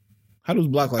 How does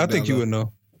Block Lockdown? I think you would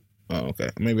know. Oh,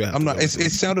 okay. Maybe I'm not. It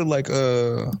sounded like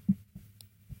a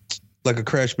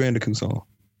Crash Bandicoot song.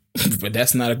 But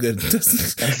that's not a good.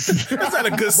 That's not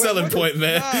a good selling point,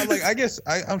 man. Like I guess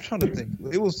I'm trying to think.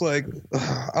 It was like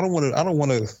I don't want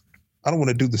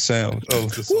to do the sound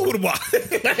of the song.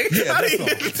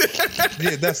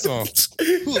 Yeah, that song.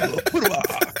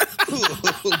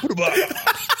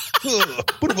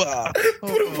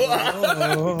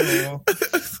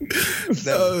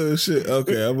 Oh shit!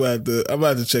 Okay, I'm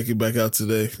about to check it back out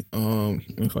today.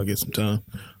 If I get some time.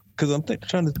 Because I'm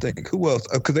trying to think who else.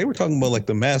 Because they were talking about like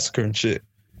the massacre and shit.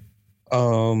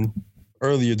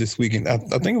 Earlier this weekend, I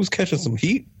think it was catching some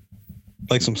heat,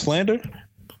 like some slander.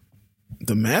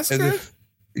 The massacre.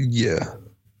 Yeah.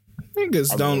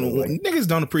 Niggas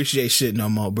don't appreciate shit no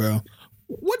more, bro.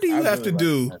 What do you have to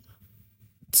do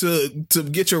to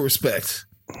get your respect?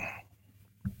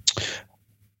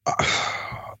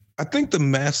 I think the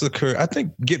massacre. I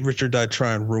think Get Rich or Die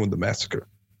Trying ruined the massacre.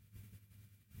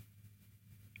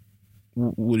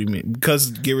 What do you mean?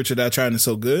 Because Get Rich or Die Trying is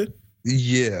so good?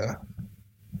 Yeah,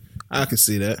 I can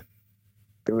see that.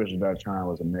 Get Rich or Die Trying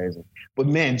was amazing, but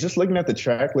man, just looking at the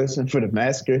track listing for the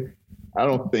massacre, I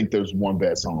don't think there's one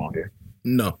bad song on here.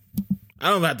 No, I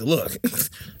don't have to look.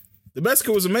 The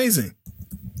massacre was amazing.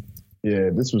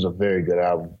 Yeah, this was a very good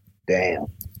album. Damn.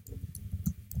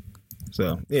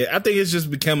 So yeah, I think it's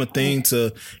just become a thing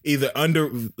to either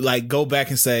go back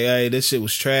and say, "Hey, this shit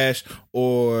was trash,"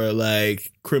 or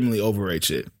like criminally overrate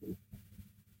shit.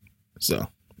 So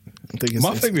I think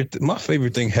my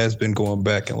favorite thing has been going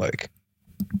back and like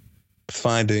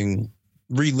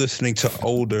re-listening to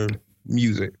older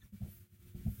music,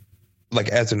 like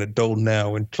as an adult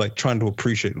now, and like trying to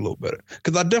appreciate it a little better.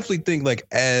 Because I definitely think like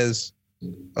as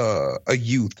a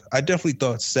youth, I definitely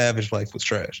thought Savage Life was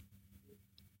trash.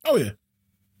 Oh yeah.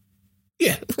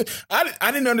 Yeah,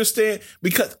 I didn't understand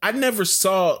because I never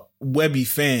saw Webby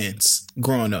fans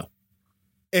growing up.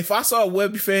 If I saw a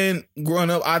Webby fan growing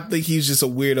up, I think he's just a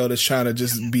weirdo that's trying to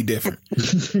just be different.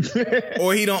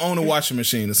 Or he don't own a washing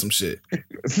machine or some shit.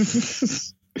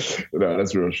 No,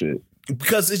 that's real shit.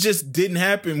 Because it just didn't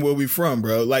happen where we from,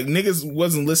 bro. Like, niggas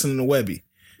wasn't listening to Webby.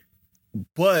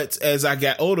 But as I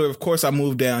got older, of course, I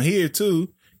moved down here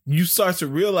too. You start to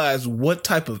realize what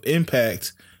type of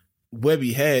impact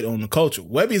Webby had on the culture.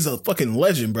 Webby's a fucking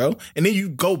legend, bro. And then you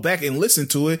go back and listen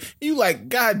to it, and you like,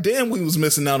 God damn, we was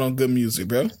missing out on good music,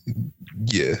 bro.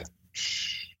 Yeah.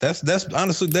 That's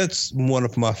honestly, that's one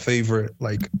of my favorite,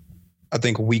 like, I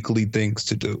think weekly things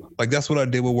to do. Like, that's what I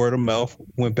did with Word of Mouth.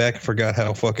 Went back and forgot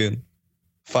how fucking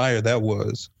fire that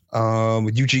was.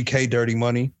 UGK Dirty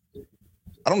Money.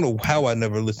 I don't know how I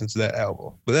never listened to that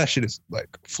album, but that shit is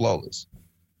like flawless.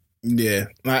 Yeah,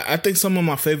 I think some of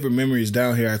my favorite memories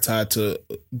down here are tied to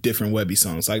different Webby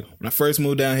songs. Like when I first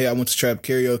moved down here, I went to Trap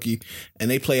Karaoke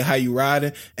and they played How You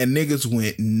Riding, and niggas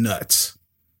went nuts.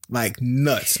 Like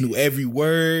nuts. Knew every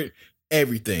word,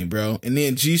 everything, bro. And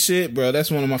then G Shit, bro,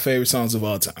 that's one of my favorite songs of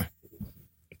all time.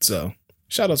 So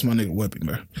shout out to my nigga Webby,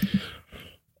 bro.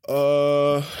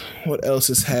 What else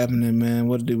is happening, man?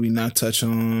 What did we not touch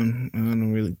on? I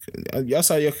don't really. Y'all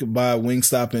saw you could buy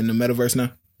Wingstop in the metaverse now?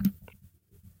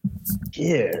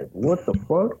 Yeah, what the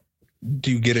fuck?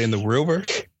 Do you get it in the real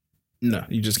verse? No,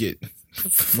 you just get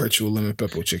virtual lemon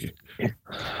pepper chicken.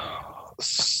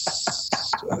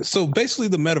 So basically,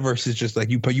 the metaverse is just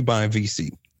like you buying VC.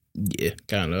 Yeah,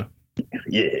 kind of.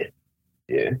 Yeah.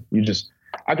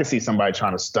 I can see somebody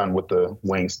trying to stun with the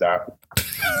Wingstop.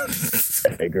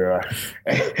 Hey girl,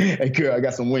 I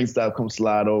got some Wingstop. Come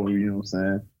slide over. You know what I'm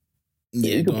saying?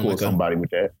 Yeah, you can pull like somebody with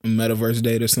that metaverse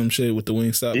date or some shit with the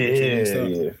Wingstop.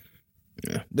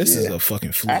 Yeah. This is a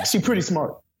fucking flex. Actually, pretty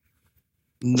smart.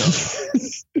 No,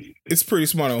 it's pretty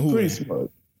smart on who? Pretty smart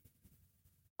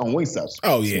on Wingstop.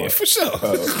 Oh yeah, for sure.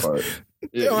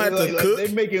 They don't have to cook.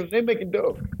 They making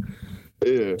dope.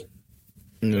 Yeah.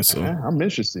 So I'm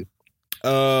interested.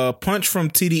 Punch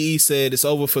from TDE said it's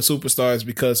over for superstars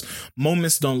because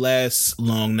moments don't last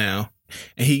long now.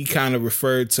 And he kind of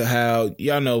referred to how,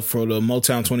 y'all know, for the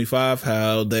Motown 25,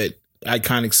 how that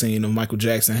iconic scene of Michael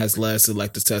Jackson has lasted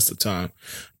like the test of time.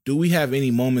 Do we have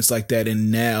any moments like that in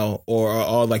now, or are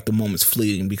all like the moments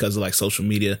fleeting because of like social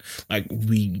media? Like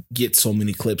we get so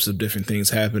many clips of different things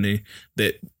happening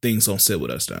that things don't sit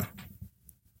with us now.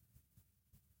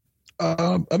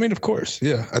 I mean, of course,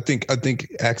 yeah. I think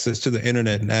access to the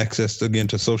internet and access again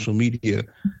to social media,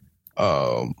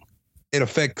 it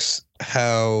affects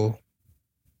how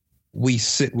we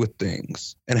sit with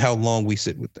things and how long we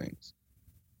sit with things,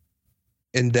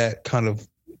 and that kind of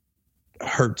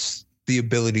hurts the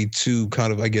ability to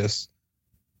kind of, I guess,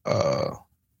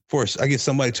 force, I guess,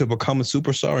 somebody to become a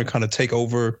superstar and kind of take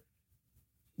over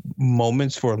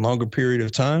moments for a longer period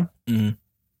of time. Mm-hmm.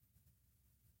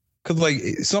 Cause like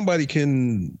somebody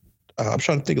can, I'm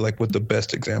trying to think of like what the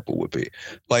best example would be.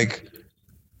 Like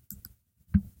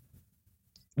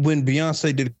when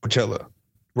Beyonce did Coachella,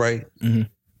 right? Mm-hmm.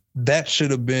 That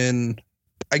should have been,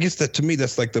 I guess that to me,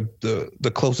 that's like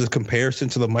the closest comparison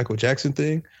to the Michael Jackson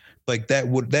thing. Like that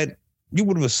you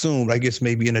would have assumed, I guess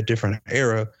maybe in a different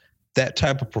era, that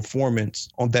type of performance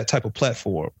on that type of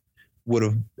platform would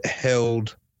have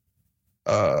held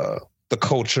the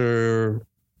culture,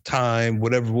 time,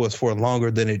 whatever it was, for longer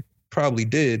than it probably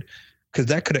did, because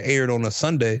that could have aired on a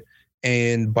Sunday,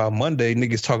 and by Monday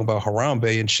niggas talking about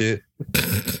Harambe and shit,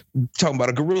 talking about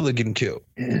a gorilla getting killed.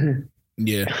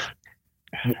 Yeah.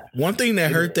 One thing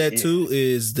that hurt that too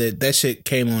is that shit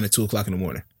came on at 2:00 in the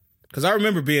morning, because I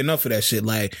remember being up for that shit.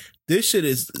 Like, this shit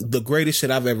is the greatest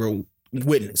shit I've ever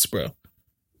witnessed, bro.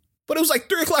 But it was like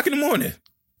 3:00 in the morning.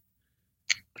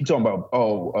 You talking about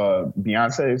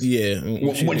Beyonce's? Yeah,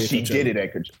 when she did it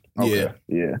at Coachella. Okay.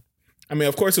 Yeah. I mean,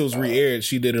 of course it was re-aired.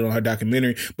 She did it on her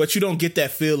documentary, but you don't get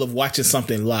that feel of watching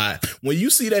something live. When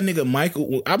you see that nigga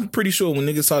Michael, I'm pretty sure when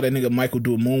niggas saw that nigga Michael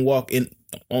do a moonwalk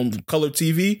on color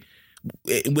TV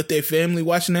with their family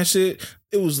watching that shit,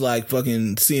 it was like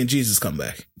fucking seeing Jesus come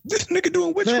back. This nigga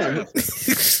doing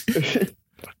witchcraft.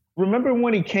 Remember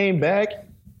when he came back?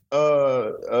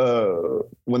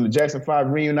 When the Jackson 5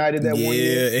 reunited that 1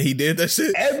 year? Yeah, and he did that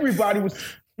shit. Everybody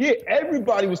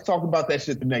was talking about that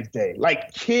shit the next day.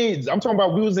 Like kids, I'm talking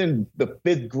about, we was in the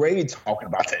 5th grade talking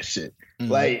about that shit.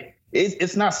 Mm-hmm. Like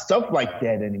it's not stuff like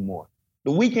that anymore.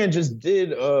 The Weeknd just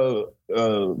did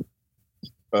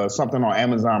something on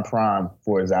Amazon Prime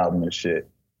for his album and shit.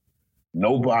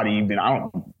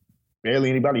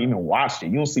 Barely anybody even watched it.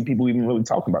 You don't see people even really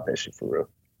talking about that shit for real.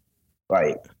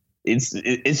 Like, it's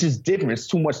just different. It's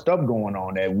too much stuff going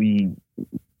on that we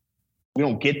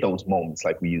don't get those moments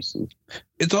like we used to.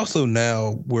 It's also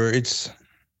now where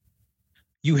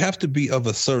you have to be of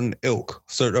a certain ilk,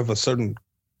 of a certain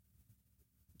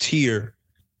tier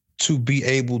to be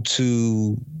able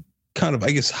to kind of,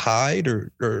 I guess, hide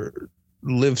or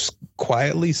live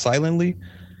quietly, silently,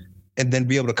 and then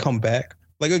be able to come back.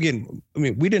 Like, again, I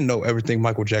mean, we didn't know everything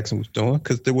Michael Jackson was doing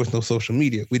because there was no social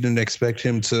media. We didn't expect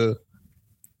him to,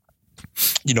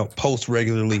 post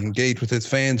regularly, engage with his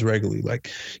fans regularly.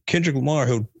 Like Kendrick Lamar,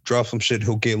 he'll drop some shit,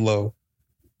 he'll get low.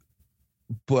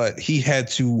 But he had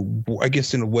to, I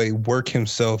guess, in a way, work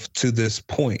himself to this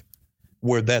point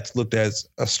where that's looked as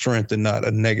a strength and not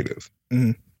a negative.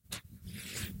 Mm-hmm.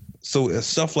 So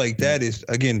stuff like that is,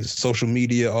 again, social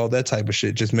media, all that type of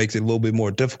shit just makes it a little bit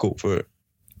more difficult for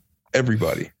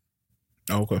everybody.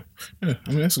 Okay. Yeah, I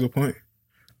mean, that's a good point.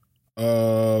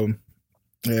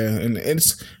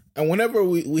 And whenever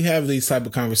we have these type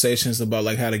of conversations about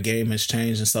like how the game has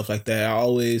changed and stuff like that,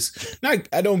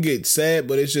 I don't get sad,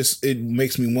 but it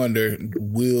makes me wonder,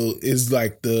 is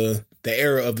like the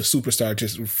era of the superstar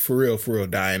just for real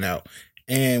dying out?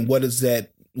 And what is the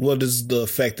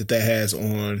effect that has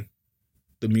on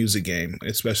the music game,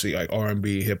 especially like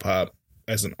R&B, hip hop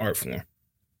as an art form?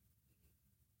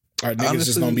 Are niggas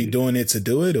just gonna be doing it to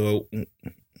do it, or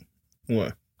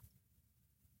what?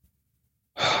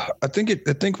 I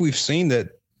think we've seen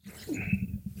that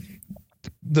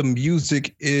the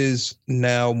music is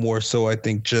now more so, I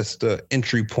think, just the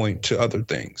entry point to other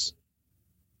things.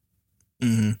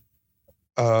 Mm-hmm.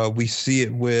 We see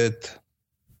it with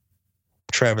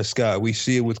Travis Scott. We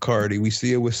see it with Cardi. We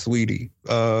see it with Sweetie.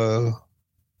 We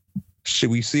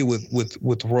see it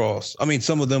with Ross. I mean,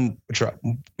 some of them try,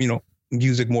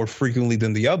 music more frequently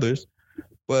than the others,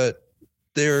 but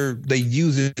they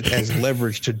use it as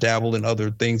leverage to dabble in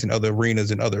other things, in other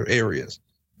arenas, in other areas.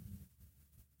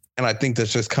 And I think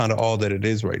that's just kind of all that it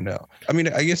is right now. I mean,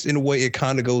 I guess in a way it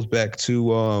kind of goes back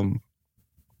to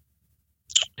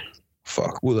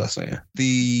what was I saying?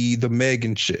 The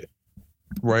Megan shit,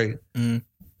 right? Mm.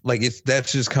 Like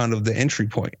that's just kind of the entry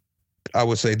point. I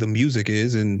would say the music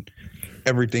is, and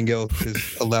everything else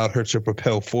has allowed her to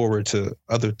propel forward to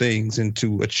other things and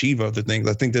to achieve other things.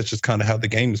 I think that's just kind of how the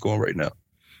game is going right now.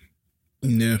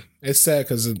 Yeah, it's sad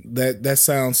because that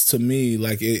sounds to me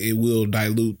like it will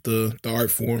dilute the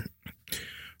art form.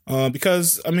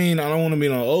 Because I mean, I don't want to be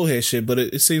on old head shit, but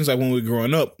it seems like when we were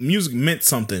growing up, music meant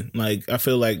something. Like I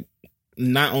feel like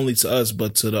not only to us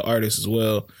but to the artists as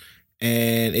well.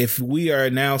 And if we are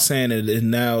now saying that it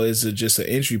now is just an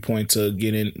entry point to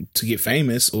get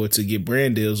famous or to get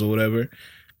brand deals or whatever,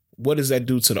 what does that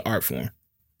do to the art form?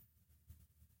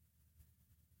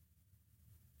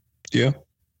 Yeah.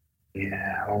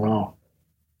 Yeah, I don't know.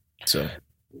 So,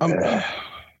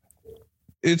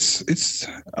 it's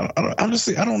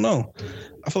honestly, I don't know.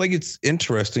 I feel like it's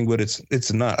interesting, but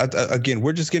it's not. Again,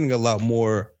 we're just getting a lot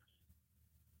more.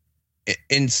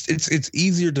 It's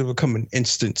easier to become an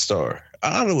instant star.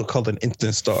 I don't know what called an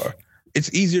instant star.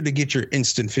 It's easier to get your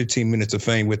instant 15 minutes of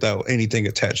fame without anything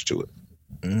attached to it.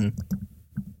 Mm-hmm.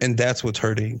 And that's what's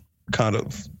hurting kind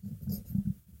of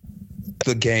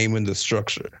the game and the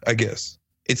structure, I guess.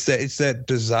 It's that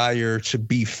desire to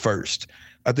be first.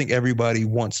 I think everybody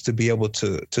wants to be able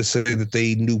to say that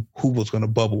they knew who was going to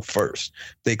bubble first.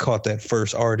 They caught that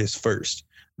first artist first.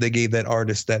 They gave that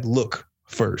artist that look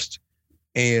first.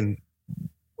 And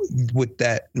with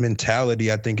that mentality,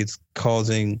 I think it's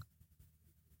causing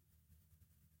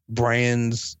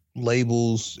brands,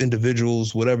 labels,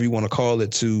 individuals, whatever you want to call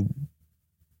it, to,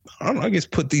 I don't know, I guess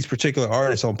put these particular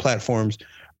artists on platforms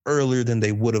earlier than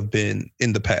they would have been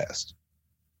in the past.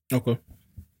 Okay.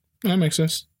 That makes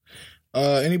sense.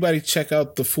 Anybody check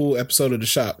out the full episode of The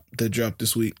Shop that dropped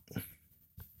this week?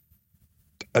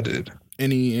 I did.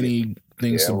 Any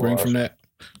things to bring from that?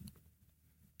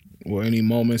 Or any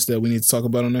moments that we need to talk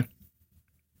about on there?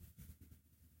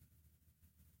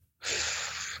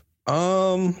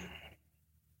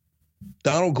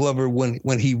 Donald Glover, when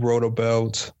he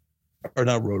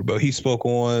he spoke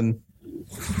on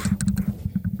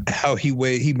how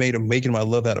he made him making my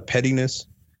love out of pettiness,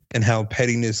 and how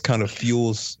pettiness kind of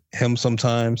fuels him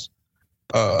sometimes.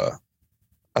 I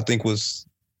think was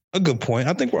a good point.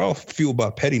 I think we're all fueled by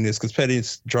pettiness because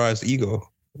pettiness drives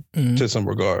ego to some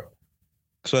regard.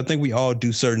 So I think we all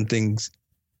do certain things,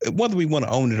 whether we want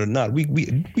to own it or not. We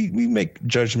make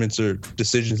judgments or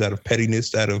decisions out of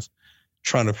pettiness, out of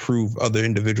trying to prove other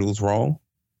individuals wrong.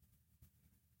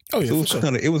 Oh yeah, so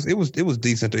it was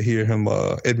decent to hear him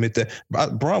admit that.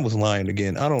 Braun was lying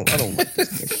again. I don't like this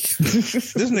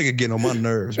nigga. This nigga getting on my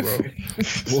nerves, bro.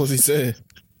 What was he saying?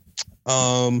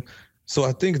 So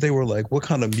I think they were like, what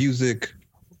kind of music?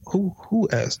 Who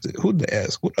asked it? Who did they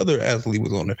ask? What other athlete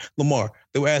was on there? Lamar.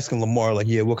 They were asking Lamar, like,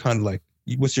 yeah, what kind of, like,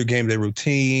 what's your game day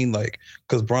routine? Like,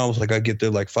 because Braun was like, I get there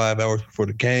like 5 hours before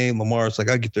the game. Lamar's like,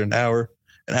 I get there an hour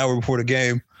before the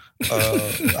game.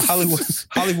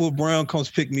 Hollywood Brown comes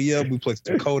pick me up. We play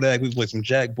some Kodak. We play some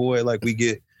Jack Boy. Like, we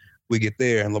get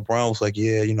there. And LeBron was like,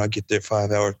 yeah, I get there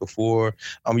 5 hours before.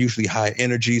 I'm usually high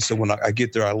energy. So when I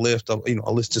get there, I lift. I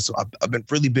listen to some. I've been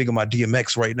really big on my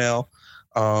DMX right now.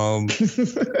 And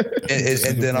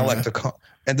then I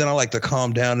like to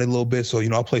calm down a little bit. So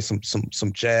I'll play some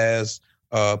play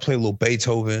a little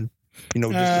Beethoven.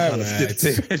 Just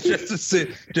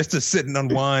to sit and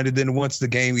unwind. And then once the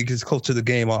game gets close to the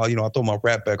game, I'll throw my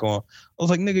rap back on. I was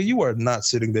like, nigga, you are not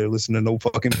sitting there listening to no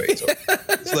fucking Beethoven.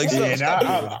 It's like,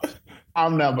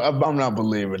 I'm not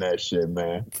believing that shit,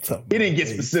 man. He didn't get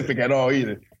specific at all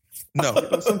either. No.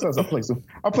 Sometimes I play some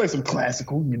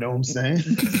classical, you know what I'm saying?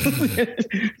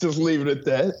 Just leave it at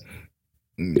that.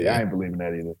 Yeah, I ain't believing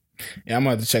that either. Yeah, I'm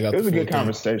about to check out. It was a good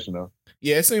conversation though.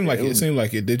 Yeah, it seemed like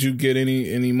it. Did you get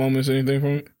any moments, anything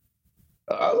from it?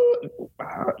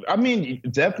 I mean,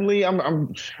 definitely.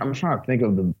 I'm trying to think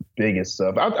of the biggest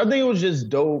stuff. I think it was just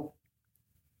dope.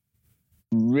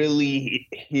 Really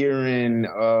hearing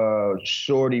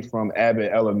Shorty from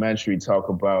Abbott Elementary talk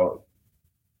about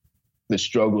the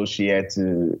struggle she had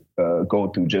to go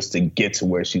through just to get to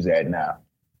where she's at now.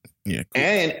 Yeah,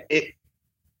 and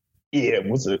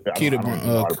what's it? Quita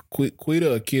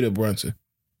or Keita Brunson?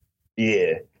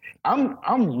 Yeah,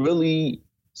 I'm really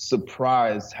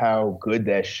surprised how good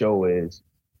that show is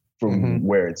from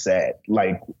where it's at.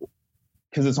 Like,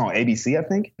 because it's on ABC, I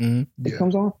think it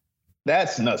comes on.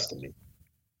 That's nuts to me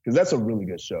because that's a really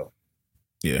good show.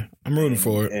 Yeah, I'm rooting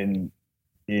for it. And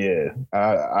yeah,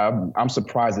 I'm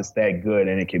surprised it's that good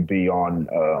and it could be on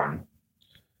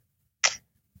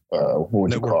what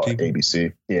would you call it?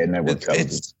 ABC? Yeah, network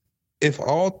television. If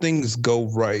all things go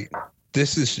right,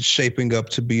 this is shaping up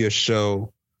to be a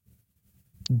show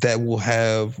that will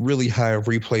have really high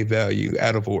replay value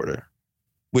out of order,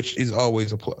 which is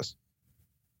always a plus.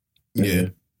 Yeah.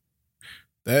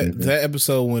 That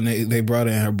episode when they brought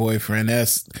in her boyfriend,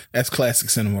 that's classic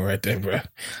cinema right there, bro.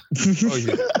 Oh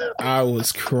yeah. I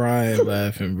was crying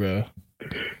laughing, bro.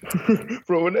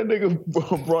 Bro, when that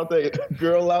nigga brought that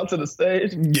girl out to the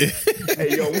stage, yeah.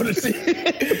 Hey yo,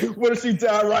 what if she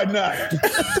die right now?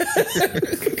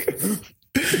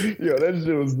 Yo, that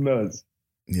shit was nuts.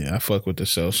 Yeah, I fuck with the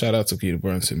show. Shout out to Keita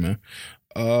Brunson, man.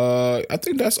 I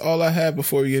think that's all I have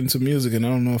before we get into music, and I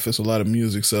don't know if it's a lot of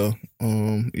music. So,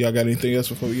 y'all got anything else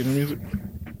before we get into music?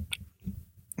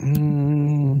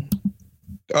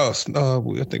 I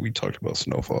think we talked about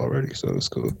Snowfall already, so it's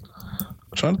cool.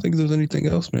 I'm trying to think if there's anything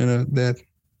else, man, that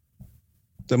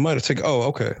might have taken. Oh,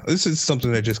 okay. This is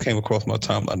something that just came across my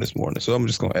timeline this morning, so I'm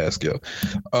just gonna ask y'all.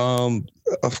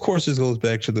 Of course, this goes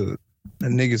back to the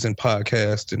niggas in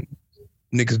podcast and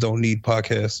niggas don't need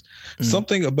podcasts.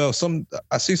 Something about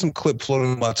I see some clip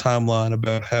floating on my timeline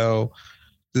about how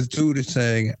this dude is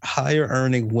saying higher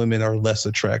earning women are less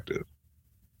attractive.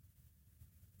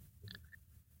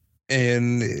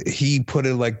 And he put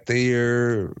it like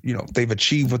they've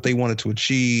achieved what they wanted to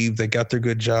achieve. They got their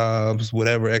good jobs,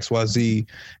 whatever, XYZ.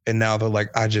 And now they're like,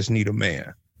 I just need a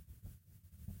man.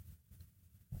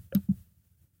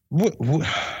 What?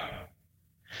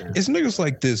 It's niggas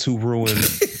like this who ruin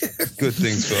good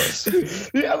things for us.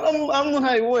 Yeah, I'm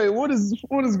like, wait, what is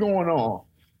going on?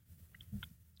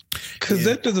 Because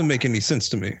that doesn't make any sense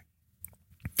to me.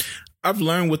 I've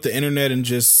learned with the internet and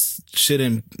just shit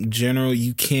in general,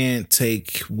 you can't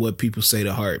take what people say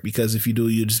to heart, because if you do,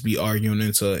 you'll just be arguing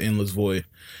into an endless void.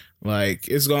 Like,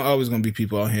 it's always gonna be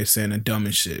people out here saying the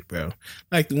dumbest shit, bro.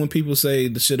 Like when people say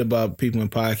the shit about people in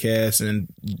podcasts and,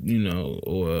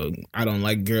 or I don't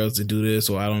like girls to do this,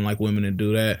 or I don't like women to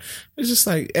do that. It's just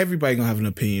like everybody gonna have an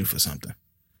opinion for something.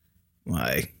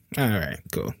 Like, all right,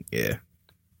 cool, yeah.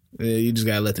 You just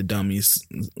gotta let the dummies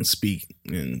speak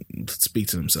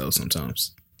to themselves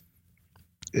sometimes.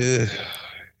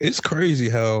 It's crazy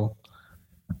how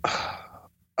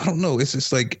I don't know. It's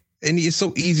just like, and it's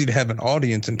so easy to have an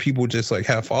audience and people just like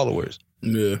have followers.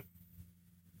 Yeah.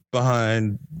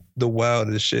 Behind the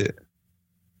wildest shit.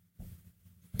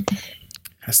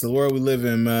 That's the world we live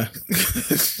in, man.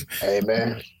 Hey,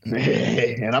 man.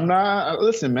 And I'm not.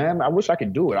 Listen, man. I wish I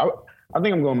could do it. I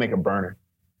think I'm gonna make a burner.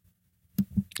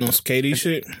 On some KD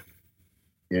shit?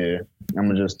 Yeah. I'm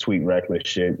going to just tweet reckless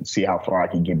shit and see how far I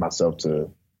can get myself to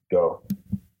go.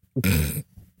 If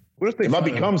I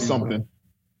become something,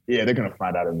 yeah, they're going to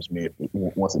find out it was me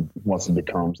once it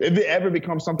becomes. If it ever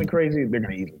becomes something crazy, they're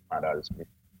going to easily find out it's me.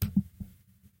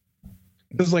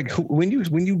 It's like, when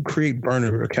you create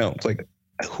burner accounts, like,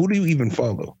 who do you even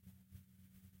follow?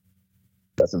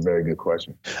 That's a very good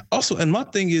question. Also, and my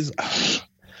thing is,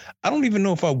 I don't even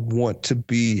know if I want to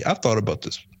be, I've thought about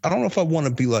this. I don't know if I want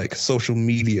to be like social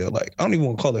media, like, I don't even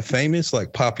want to call it famous,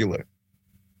 like popular.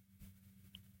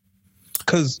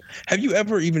 Because have you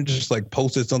ever even just like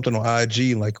posted something on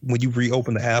IG, and like when you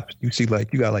reopen the app, you see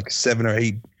like you got like 7 or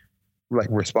 8 like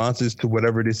responses to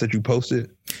whatever it is that you posted?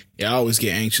 Yeah, I always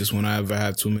get anxious when I ever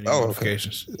have too many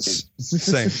notifications. Okay.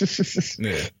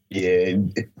 Same. Yeah,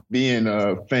 being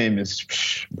famous,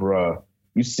 bruh.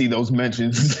 You see those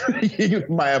mentions, you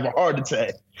might have a heart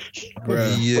attack.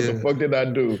 Bruh. Yeah. What the fuck did I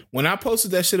do? When I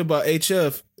posted that shit about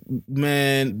HF,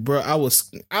 man, bro, it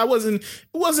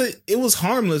was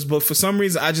harmless, but for some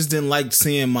reason I just didn't like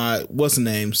seeing my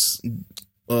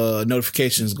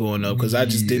notifications going up, because I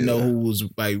just didn't know who was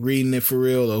like reading it for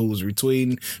real or who was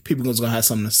retweeting. People was gonna have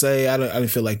something to say. I didn't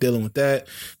feel like dealing with that.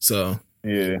 So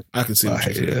yeah, I can see what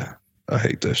you're saying. I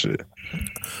hate that shit.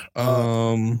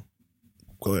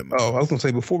 Go ahead, man. Oh, I was gonna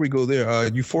say before we go there,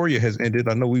 Euphoria has ended.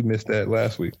 I know we missed that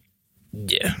last week.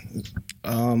 Yeah.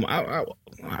 I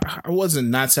wasn't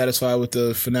not satisfied with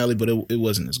the finale, but it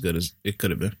wasn't as good as it could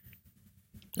have been.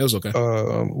 It was okay.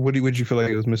 What did you feel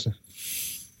like it was missing?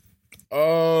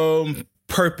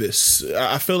 Purpose.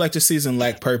 I feel like the season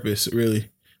lacked purpose, really.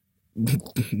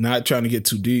 not trying to get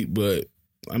too deep, but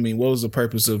I mean, what was the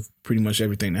purpose of pretty much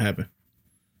everything that happened?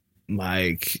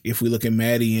 Like, if we look at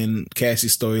Maddie and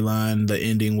Cassie's storyline, the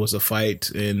ending was a fight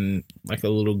and like a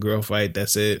little girl fight.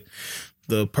 That's it.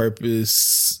 The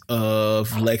purpose of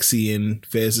Lexi and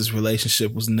Fez's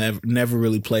relationship was never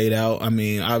really played out. I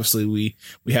mean, obviously we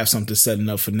have something setting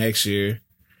up for next year.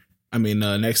 I mean,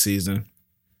 next season,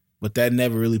 but that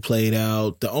never really played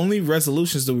out. The only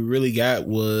resolutions that we really got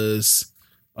was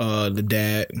the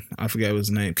dad. I forget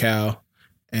his name, Cal,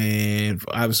 and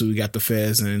obviously we got the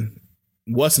Fez and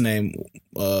what's the name,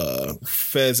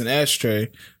 Fez and Ashtray,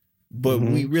 but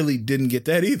we really didn't get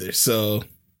that either. So.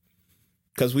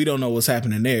 Because we don't know what's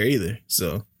happening there either.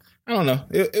 So, I don't know.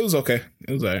 It was okay.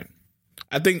 It was all right.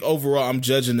 I think overall, I'm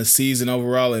judging the season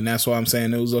overall, and that's why I'm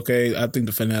saying it was okay. I think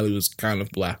the finale was kind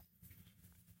of blah.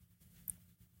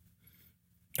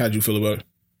 How'd you feel about it?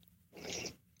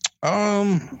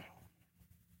 I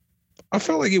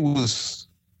felt like it was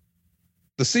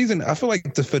the season. I feel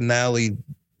like the finale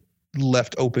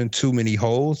left open too many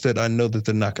holes that I know that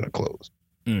they're not going to close.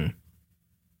 And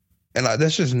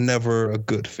that's just never a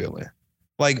good feeling.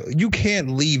 Like, you can't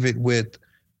leave it with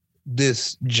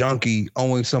this junkie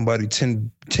owing somebody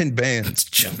 10 bands.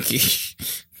 Junkie.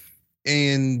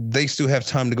 And they still have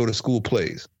time to go to school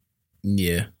plays.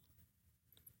 Yeah.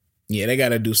 Yeah, they got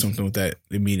to do something with that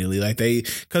immediately. Like,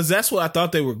 because that's what I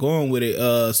thought they were going with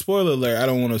it. Spoiler alert, I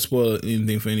don't want to spoil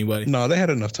anything for anybody. No, they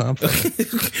had enough time for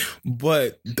it.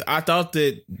 But I thought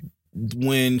that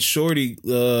when Shorty,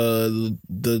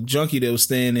 the junkie that was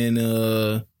staying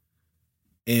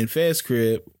in Fez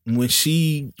crib, when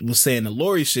she was saying the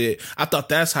Lori shit, I thought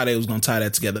that's how they was gonna tie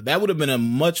that together. That would have been a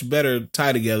much better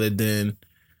tie together than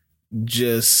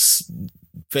just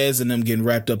Fez and them getting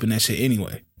wrapped up in that shit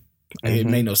anyway. It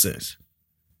made no sense.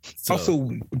 So, also,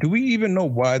 do we even know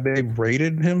why they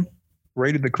raided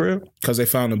the crib? Because they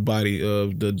found the body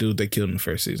of the dude they killed in the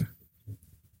first season.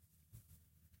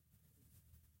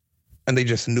 And they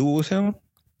just knew it was him?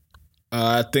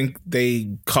 I think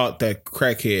they caught that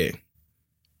crackhead.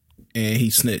 And he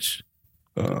snitched,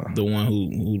 the one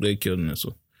who they killed in this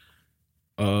one.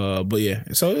 But yeah,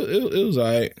 so it was all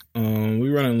right. We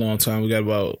running a long time. We got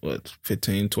about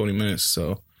 15, 20 minutes.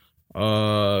 So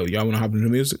y'all want to hop into the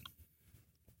music?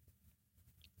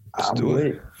 Let's do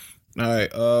it. All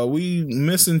right. We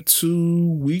missing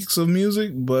 2 weeks of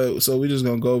music, but so we're just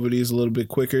gonna go over these a little bit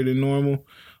quicker than normal.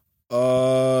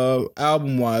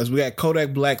 Album wise, we got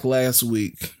Kodak Black last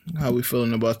week. How we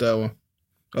feeling about that one?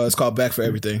 It's called Back for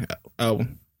Everything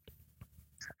album.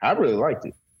 I really liked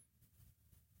it.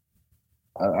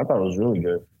 I thought it was really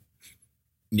good.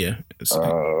 Yeah. It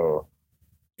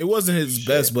wasn't his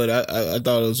best, but I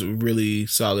thought it was a really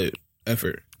solid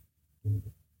effort.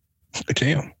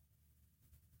 Damn.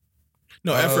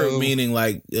 No, effort meaning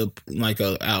like a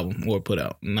album or put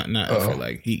out. Not effort.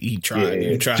 Like he tried. Yeah.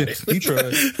 He tried it. He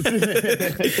tried.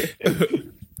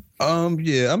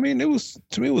 Yeah, I mean, it was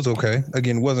okay.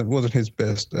 Again, wasn't his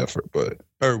best effort,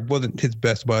 or wasn't his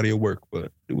best body of work,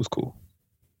 but it was cool.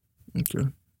 Okay.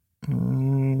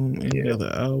 Any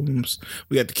other albums?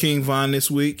 We got the King Von this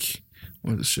week.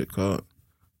 What's the shit called?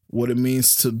 What It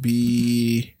Means to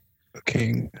Be A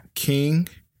King. King.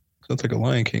 Sounds like a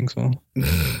Lion King song.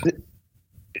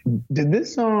 Did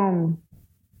this I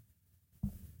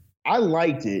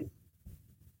liked it.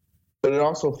 But it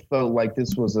also felt like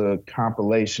this was a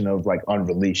compilation of like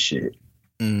unreleased shit.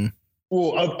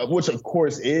 Well, which of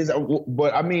course is,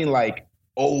 but I mean like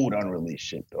old unreleased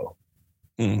shit though.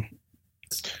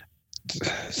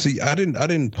 See, I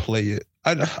didn't play it.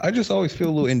 I just always feel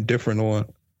a little indifferent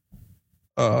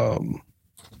on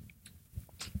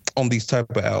these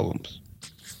type of albums.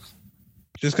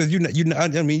 Just because you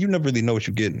never really know what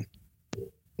you're getting.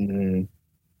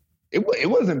 It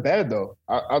wasn't bad though.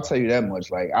 I'll tell you that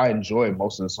much. Like I enjoyed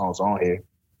most of the songs on here.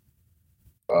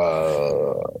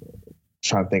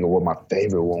 Trying to think of what my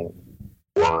favorite one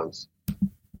was.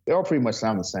 They all pretty much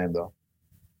sound the same though.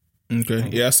 Okay.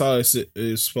 Yeah, I saw it's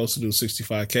supposed to do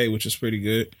 65K, which is pretty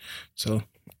good. So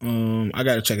I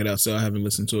gotta check it out. So I haven't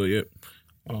listened to it yet.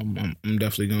 I'm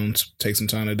definitely going to take some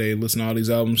time today and listen to all these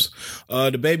albums.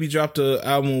 The Baby dropped an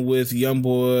album with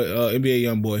NBA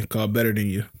Youngboy called Better Than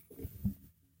You.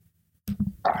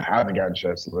 I haven't got a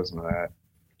chance to listen to that.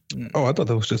 Oh, I thought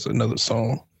that was just another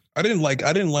song. I didn't like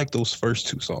those first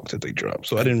 2 songs that they dropped,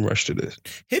 so I didn't rush to this.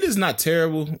 Hit is not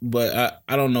terrible, but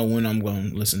I don't know when I'm going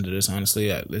to listen to this. Honestly,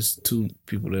 there's 2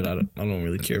 people that I don't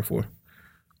really care for.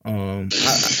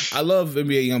 I love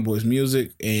NBA Youngboy's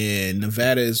music, and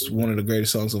Nevada is one of the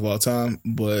greatest songs of all time.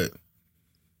 But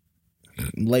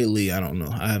lately, I don't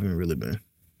know. I haven't really been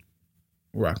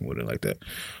rocking with it like that.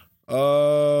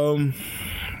 I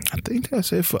think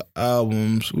that's it for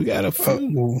albums. We got a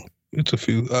few. Well, it's a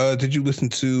few. Did you listen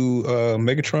to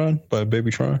Megatron by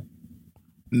Babytron?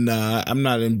 Nah, I'm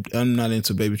not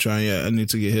into Babytron yet. I need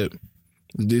to get hip.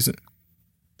 It's decent.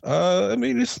 I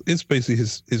mean, it's basically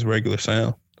his regular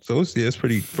sound. So it's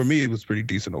pretty. For me, it was pretty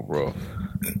decent overall.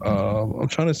 I'm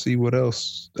trying to see what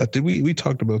else. Did we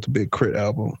talked about the Big Crit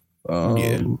album?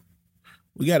 Yeah,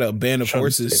 we got a Band of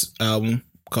Horses album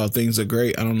called Things Are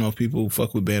Great. I don't know if people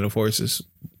fuck with Band of Horses.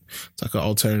 It's like an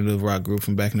alternative rock group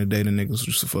from back in the day. The niggas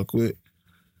used to fuck with.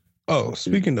 Oh,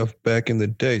 speaking of back in the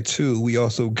day too, we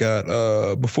also got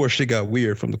Before Shit Got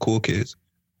Weird from the Cool Kids.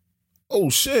 Oh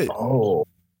shit! Oh,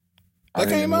 that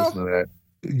came out.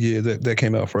 Yeah, that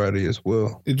came out Friday as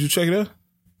well. Did you check it out?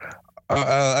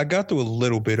 I got through a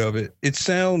little bit of it. It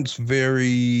sounds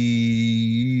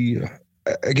very.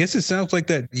 I guess it sounds like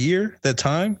that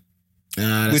time.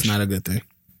 Nah, that's not a good thing.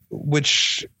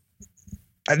 Which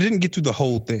I didn't get through the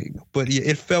whole thing, but yeah,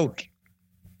 it felt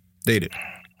dated.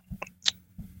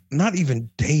 Not even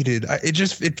dated.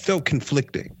 It felt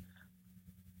conflicting.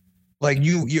 Like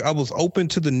I was open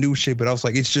to the new shit, but I was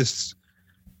like, it's just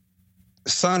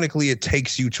sonically it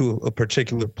takes you to a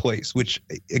particular place, which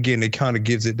again, it kind of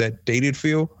gives it that dated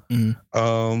feel.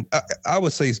 Mm-hmm. I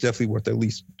would say it's definitely worth at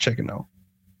least checking out.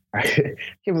 I can't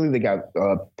believe they got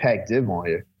Pac Div on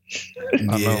here.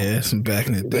 Yeah, some back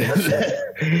in the day.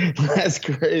 That's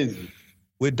crazy.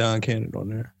 With Don Cannon on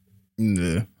there.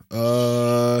 Yeah.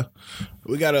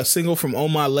 We got a single from On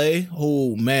My Lay.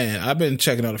 Who, man, I've been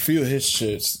checking out a few of his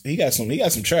shits. He got some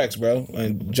tracks, bro.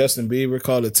 And Justin Bieber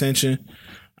called Attention.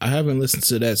 I haven't listened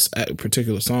to that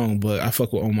particular song, but I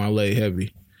fuck with On My Lay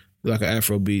heavy, like an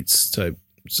Afro beats type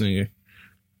singer.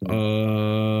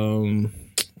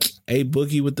 A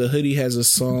Boogie with the Hoodie has a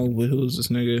song with who's this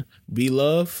nigga? Be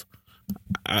Love.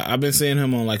 I've been seeing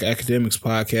him on like Academics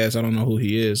podcast. I don't know who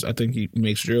he is. I think he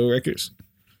makes drill records.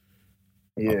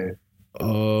 Yeah.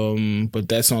 But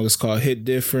that song is called Hit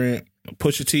Different.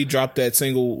 Pusha T dropped that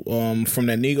single from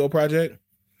that Nego project.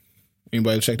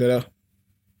 Anybody check that out?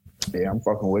 Yeah, I'm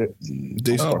fucking with it.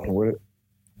 Decent. I'm fucking with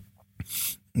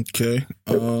it. Okay.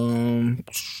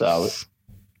 Solid.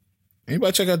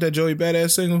 Anybody check out that Joey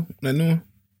Badass single? That new one?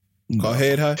 Called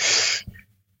Head High?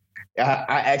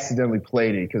 I accidentally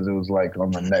played it because it was like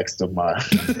on the next of my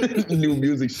new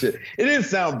music shit. It didn't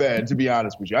sound bad, to be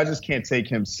honest with you. I just can't take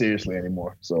him seriously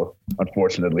anymore. So,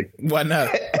 unfortunately. Why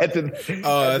not? after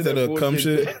the cum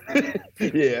shit?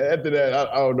 Yeah, after that,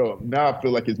 I don't know. Now I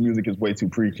feel like his music is way too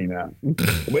preachy now.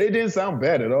 But it didn't sound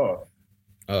bad at all.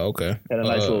 Oh, okay. Had a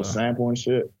nice little sample and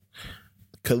shit.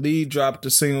 Khalid dropped a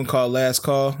single called Last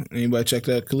Call. Anybody check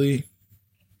that, Khalid?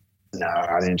 Nah,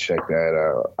 I didn't check that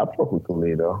out. I fuck with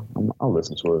Khalid though. I'll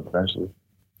listen to it eventually.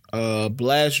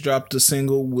 Blast dropped a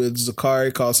single with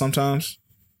Zakari called Sometimes.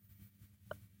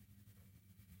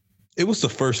 It was the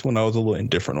first one I was a little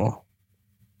indifferent on.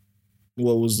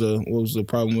 What was the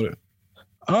problem with it?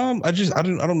 I don't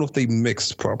know if they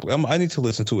mixed properly. I need to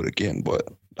listen to it again, but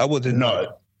I wasn't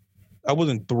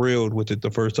thrilled with it the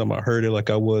first time I heard it like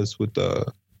I was with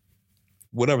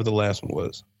whatever the last one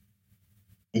was.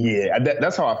 Yeah,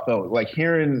 that's how I felt. Like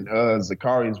hearing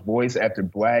Zakari's voice after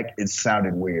Black, it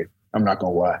sounded weird. I'm not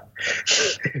gonna lie.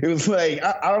 It was like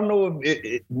I don't know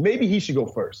if maybe he should go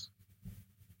first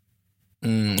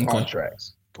on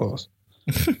tracks. Pause.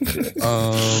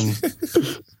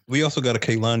 We also got a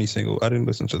Kehlani single. I didn't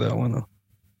listen to that one though.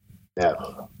 Yeah,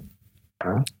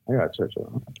 I gotta check it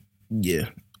out. Yeah.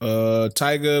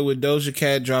 Tyga with Doja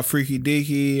Cat dropped Freaky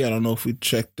Deaky. I don't know if we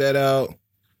checked that out.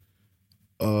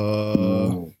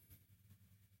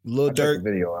 Lil Durk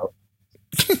video out.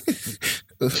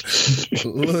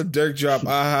 Lil Durk dropped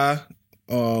Aha,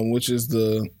 which is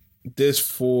this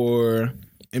for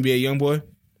NBA YoungBoy.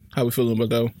 How we feeling about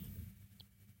that one?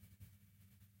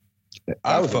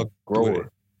 I fuck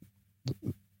grower.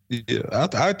 Yeah,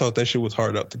 I thought that shit was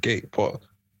hard out the gate. Paul.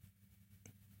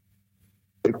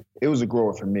 It was a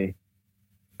grower for me.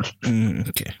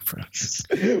 Okay, but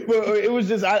it was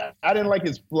just I didn't like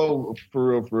his flow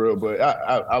for real. But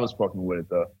I was fucking with it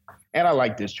though, and I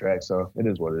like this track, so it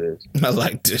is what it is. I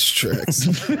like diss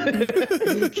tracks.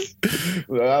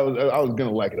 Well, I was gonna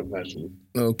like it eventually.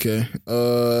 Okay.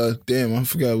 Damn, I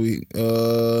forgot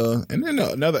and then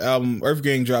another album, Earth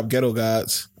Gang dropped Ghetto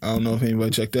Gods. I don't know if anybody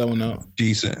checked that one out.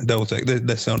 Decent.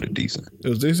 That sounded decent. It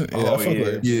was decent. Yeah, I fuck with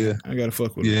it. Yeah, I gotta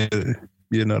fuck with it.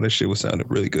 Yeah. No, that shit was sounding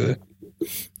really good.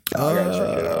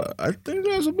 I think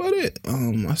that's about it.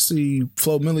 I see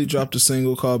Flo Milli dropped a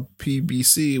single called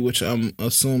PBC, which I'm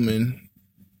assuming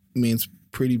means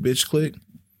Pretty Bitch Click.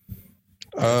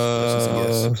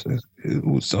 It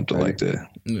was something like that.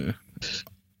 Yeah.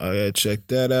 I gotta check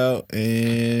that out.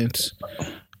 And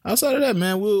outside of that,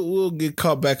 man, we'll get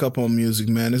caught back up on music,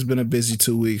 man. It's been a busy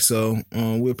 2 weeks, so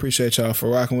we appreciate y'all for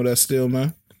rocking with us still,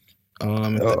 man.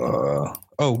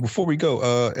 Before we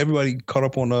go, everybody caught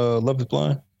up on Love Is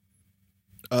Blind?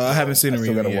 I haven't seen it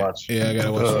yet. Watch. Yeah, I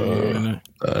gotta watch it.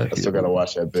 I still gotta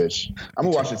watch that bitch. I'm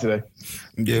gonna watch it today.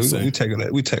 Yeah, we tackle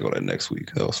that. We tackle that next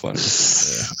week. That was funny.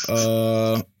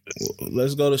 Yeah.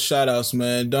 Let's go to shout outs,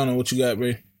 man. Donna, what you got,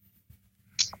 Ray?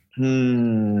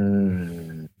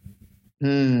 Who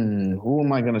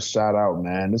am I gonna shout out,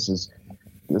 man? This is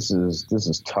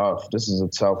tough. This is a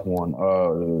tough one.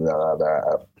 God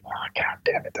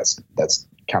damn it. That's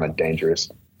kind of dangerous.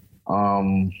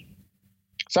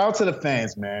 Shout out to the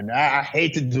fans, man. I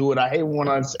hate to do it. I hate when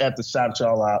I have to shout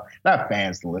y'all out. Not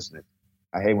fans, the listeners.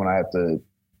 I hate when I have to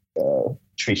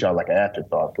treat y'all like an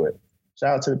afterthought, but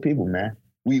shout out to the people, man.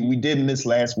 We did miss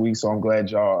last week, so I'm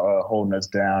glad y'all holding us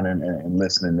down and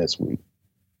listening this week.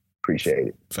 Appreciate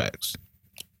it. Facts.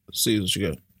 Let's see what you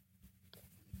got.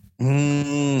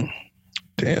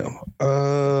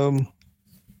 Damn.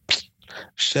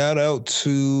 Shout out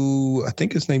to, I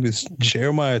think his name is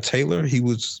Jeremiah Taylor. He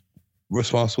was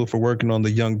responsible for working on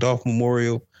the Young Dolph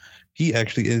Memorial. He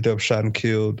actually ended up shot and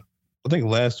killed, I think,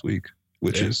 last week,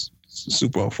 which is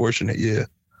super unfortunate. Yeah.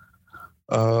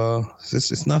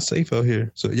 It's not safe out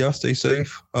here. So y'all stay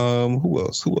safe. Who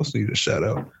else need a shout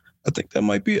out? I think that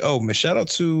might be, shout out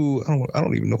to, I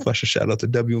don't even know if I should shout out to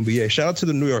WNBA. Shout out to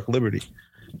the New York Liberty.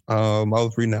 I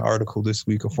was reading an article this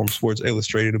week from Sports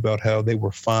Illustrated about how they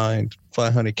were fined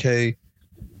 $500K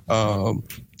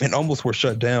and almost were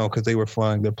shut down because they were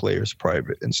flying their players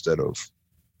private instead of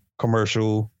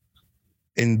commercial.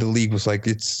 And the league was like,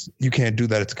 you can't do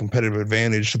that. It's a competitive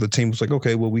advantage. So the team was like,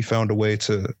 okay, well, we found a way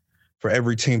for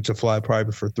every team to fly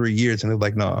private for 3 years. And they're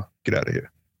like, nah, get out of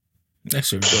here.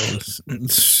 That's ridiculous.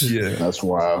 Yeah, that's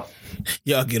wild.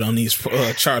 Y'all get on these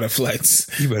charter flights.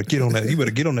 You better get on that. You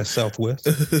better get on that Southwest.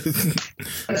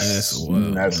 That's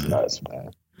wild. That's nuts,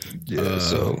 man. Yeah.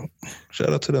 So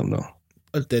shout out to them though.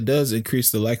 But that does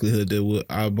increase the likelihood that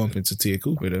I'll bump into Tia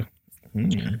Cooper though.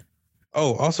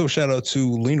 Oh, also shout out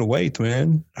to Lena Waithe,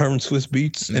 man. Herman Swiss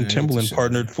Beats and Timbaland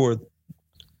partnered for.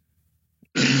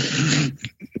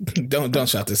 Don't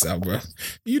shout this out, bro.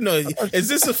 You know, is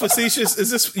this a facetious? Is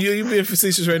this you being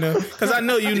facetious right now? Because I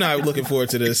know you're not looking forward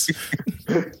to this.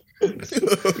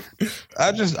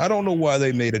 I don't know why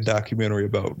they made a documentary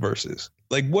about verses.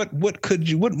 Like, what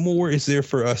more is there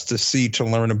for us to see, to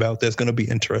learn about that's going to be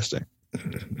interesting?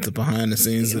 The behind the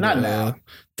scenes of the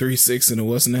 3-6 and the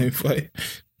what's name fight.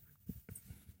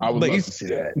 I would love to see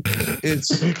that.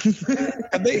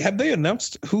 Have they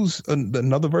announced who's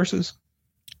another versus?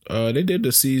 They did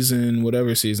the season,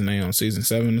 whatever season they on, season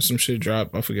 7 or some shit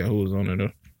dropped. I forgot who was on it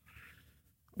though.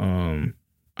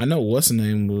 I know what's the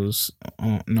name was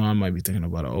on. No, I might be thinking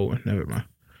about an old one. Never mind.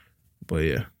 But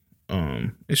yeah,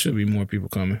 it should be more people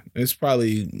coming. It's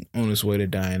probably on its way to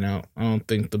dying out. I don't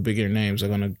think the bigger names are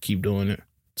gonna keep doing it.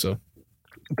 So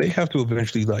they have to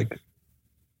eventually like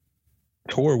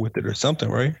tour with it or something,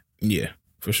 right? Yeah,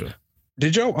 for sure.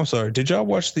 Did y'all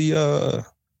watch the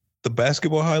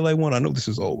basketball highlight one? I know this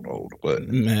is old, but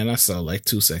man, I saw like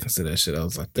 2 seconds of that shit. I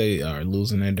was like, they are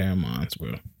losing their damn minds,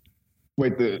 bro.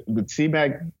 Wait, the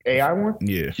T-Mac AI one?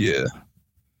 Yeah.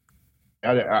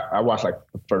 I watched like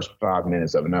the first 5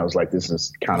 minutes of it, and I was like, this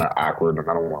is kind of awkward, and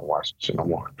I don't want to watch shit no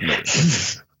more.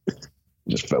 It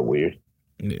just felt weird.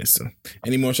 Yeah. So,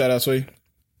 any more shout outs for you?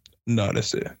 No,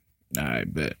 that's it. All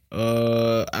right, bet.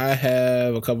 I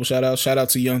have a couple shout outs. Shout out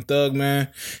to Young Thug, man.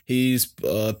 He's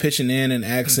pitching in and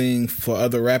asking for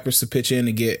other rappers to pitch in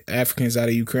to get Africans out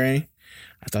of Ukraine.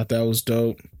 I thought that was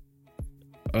dope.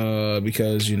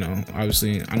 Because, you know,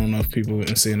 obviously, I don't know if people have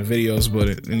been seeing the videos,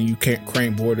 but in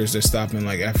Ukraine borders, they're stopping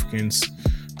like Africans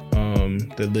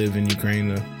that live in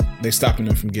Ukraine. They're stopping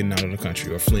them from getting out of the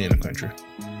country or fleeing the country.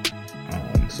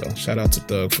 So shout out to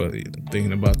Thug for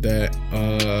thinking about that.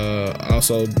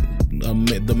 Also,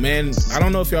 the man, I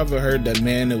don't know if y'all ever heard that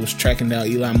man that was tracking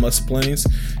down Elon Musk planes,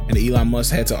 and Elon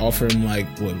Musk had to offer him like,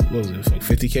 what was it, like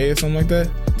 $50K or something like that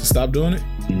to stop doing it?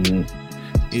 Mm-hmm.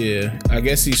 Yeah, I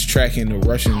guess he's tracking the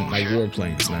Russian like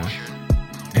warplanes now.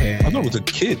 And I thought it was a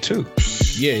kid too.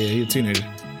 Yeah, he's a teenager.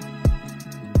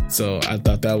 So I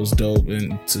thought that was dope,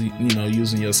 and to, you know,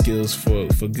 using your skills for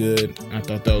good. I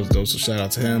thought that was dope. So shout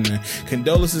out to him, man.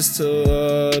 Condolences to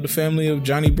the family of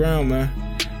Johnny Brown, man.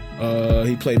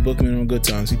 He played Bookman on Good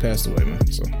Times. He passed away, man.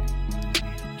 So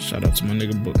shout out to my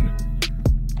nigga Bookman.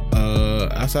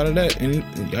 Outside of that,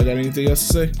 y'all got anything else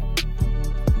to say?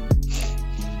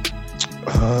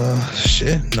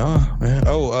 Shit, nah, man.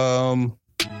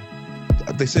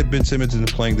 They said Ben Simmons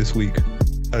isn't playing this week.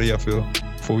 How do y'all feel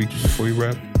before we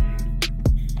wrap?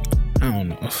 I don't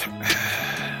know.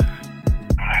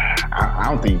 I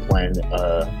don't think he's playing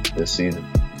this season.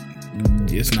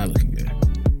 It's not looking good.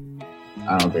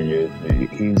 I don't think it is.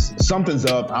 He's something's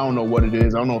up. I don't know what it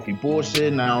is. I don't know if he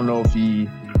bullshitting. I don't know if he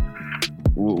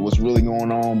what's really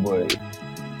going on, but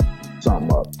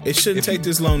something up. It shouldn't take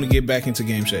this long to get back into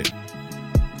game shape.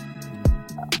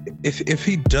 If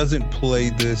he doesn't play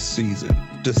this season,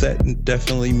 does that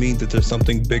definitely mean that there's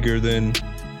something bigger than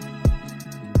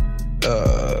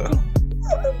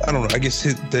I don't know, I guess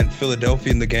than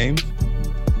Philadelphia in the game?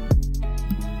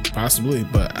 Possibly,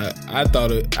 but I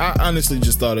honestly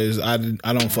just thought it is I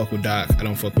don't fuck with Doc. I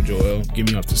don't fuck with Joel.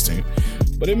 Get me off this team.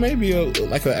 But it may be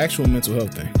like an actual mental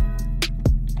health thing.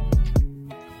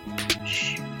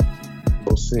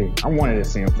 We'll see. I wanted to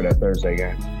see him for that Thursday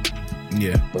game.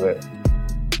 Yeah. But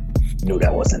knew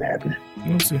that wasn't happening.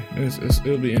 We'll see.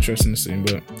 It'll be interesting to see.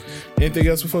 But anything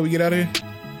else before we get out of here?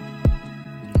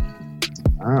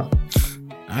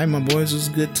 All right, my boys, it was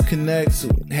good to connect.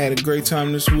 Had a great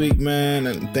time this week, man.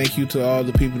 And thank you to all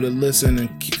the people that listen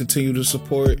and continue to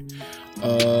support.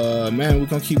 Man, we're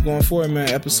going to keep going forward, man.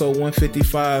 Episode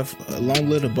 155. Long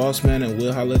live the boss, man. And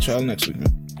we'll holler at y'all next week,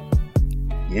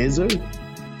 man. Yes, sir.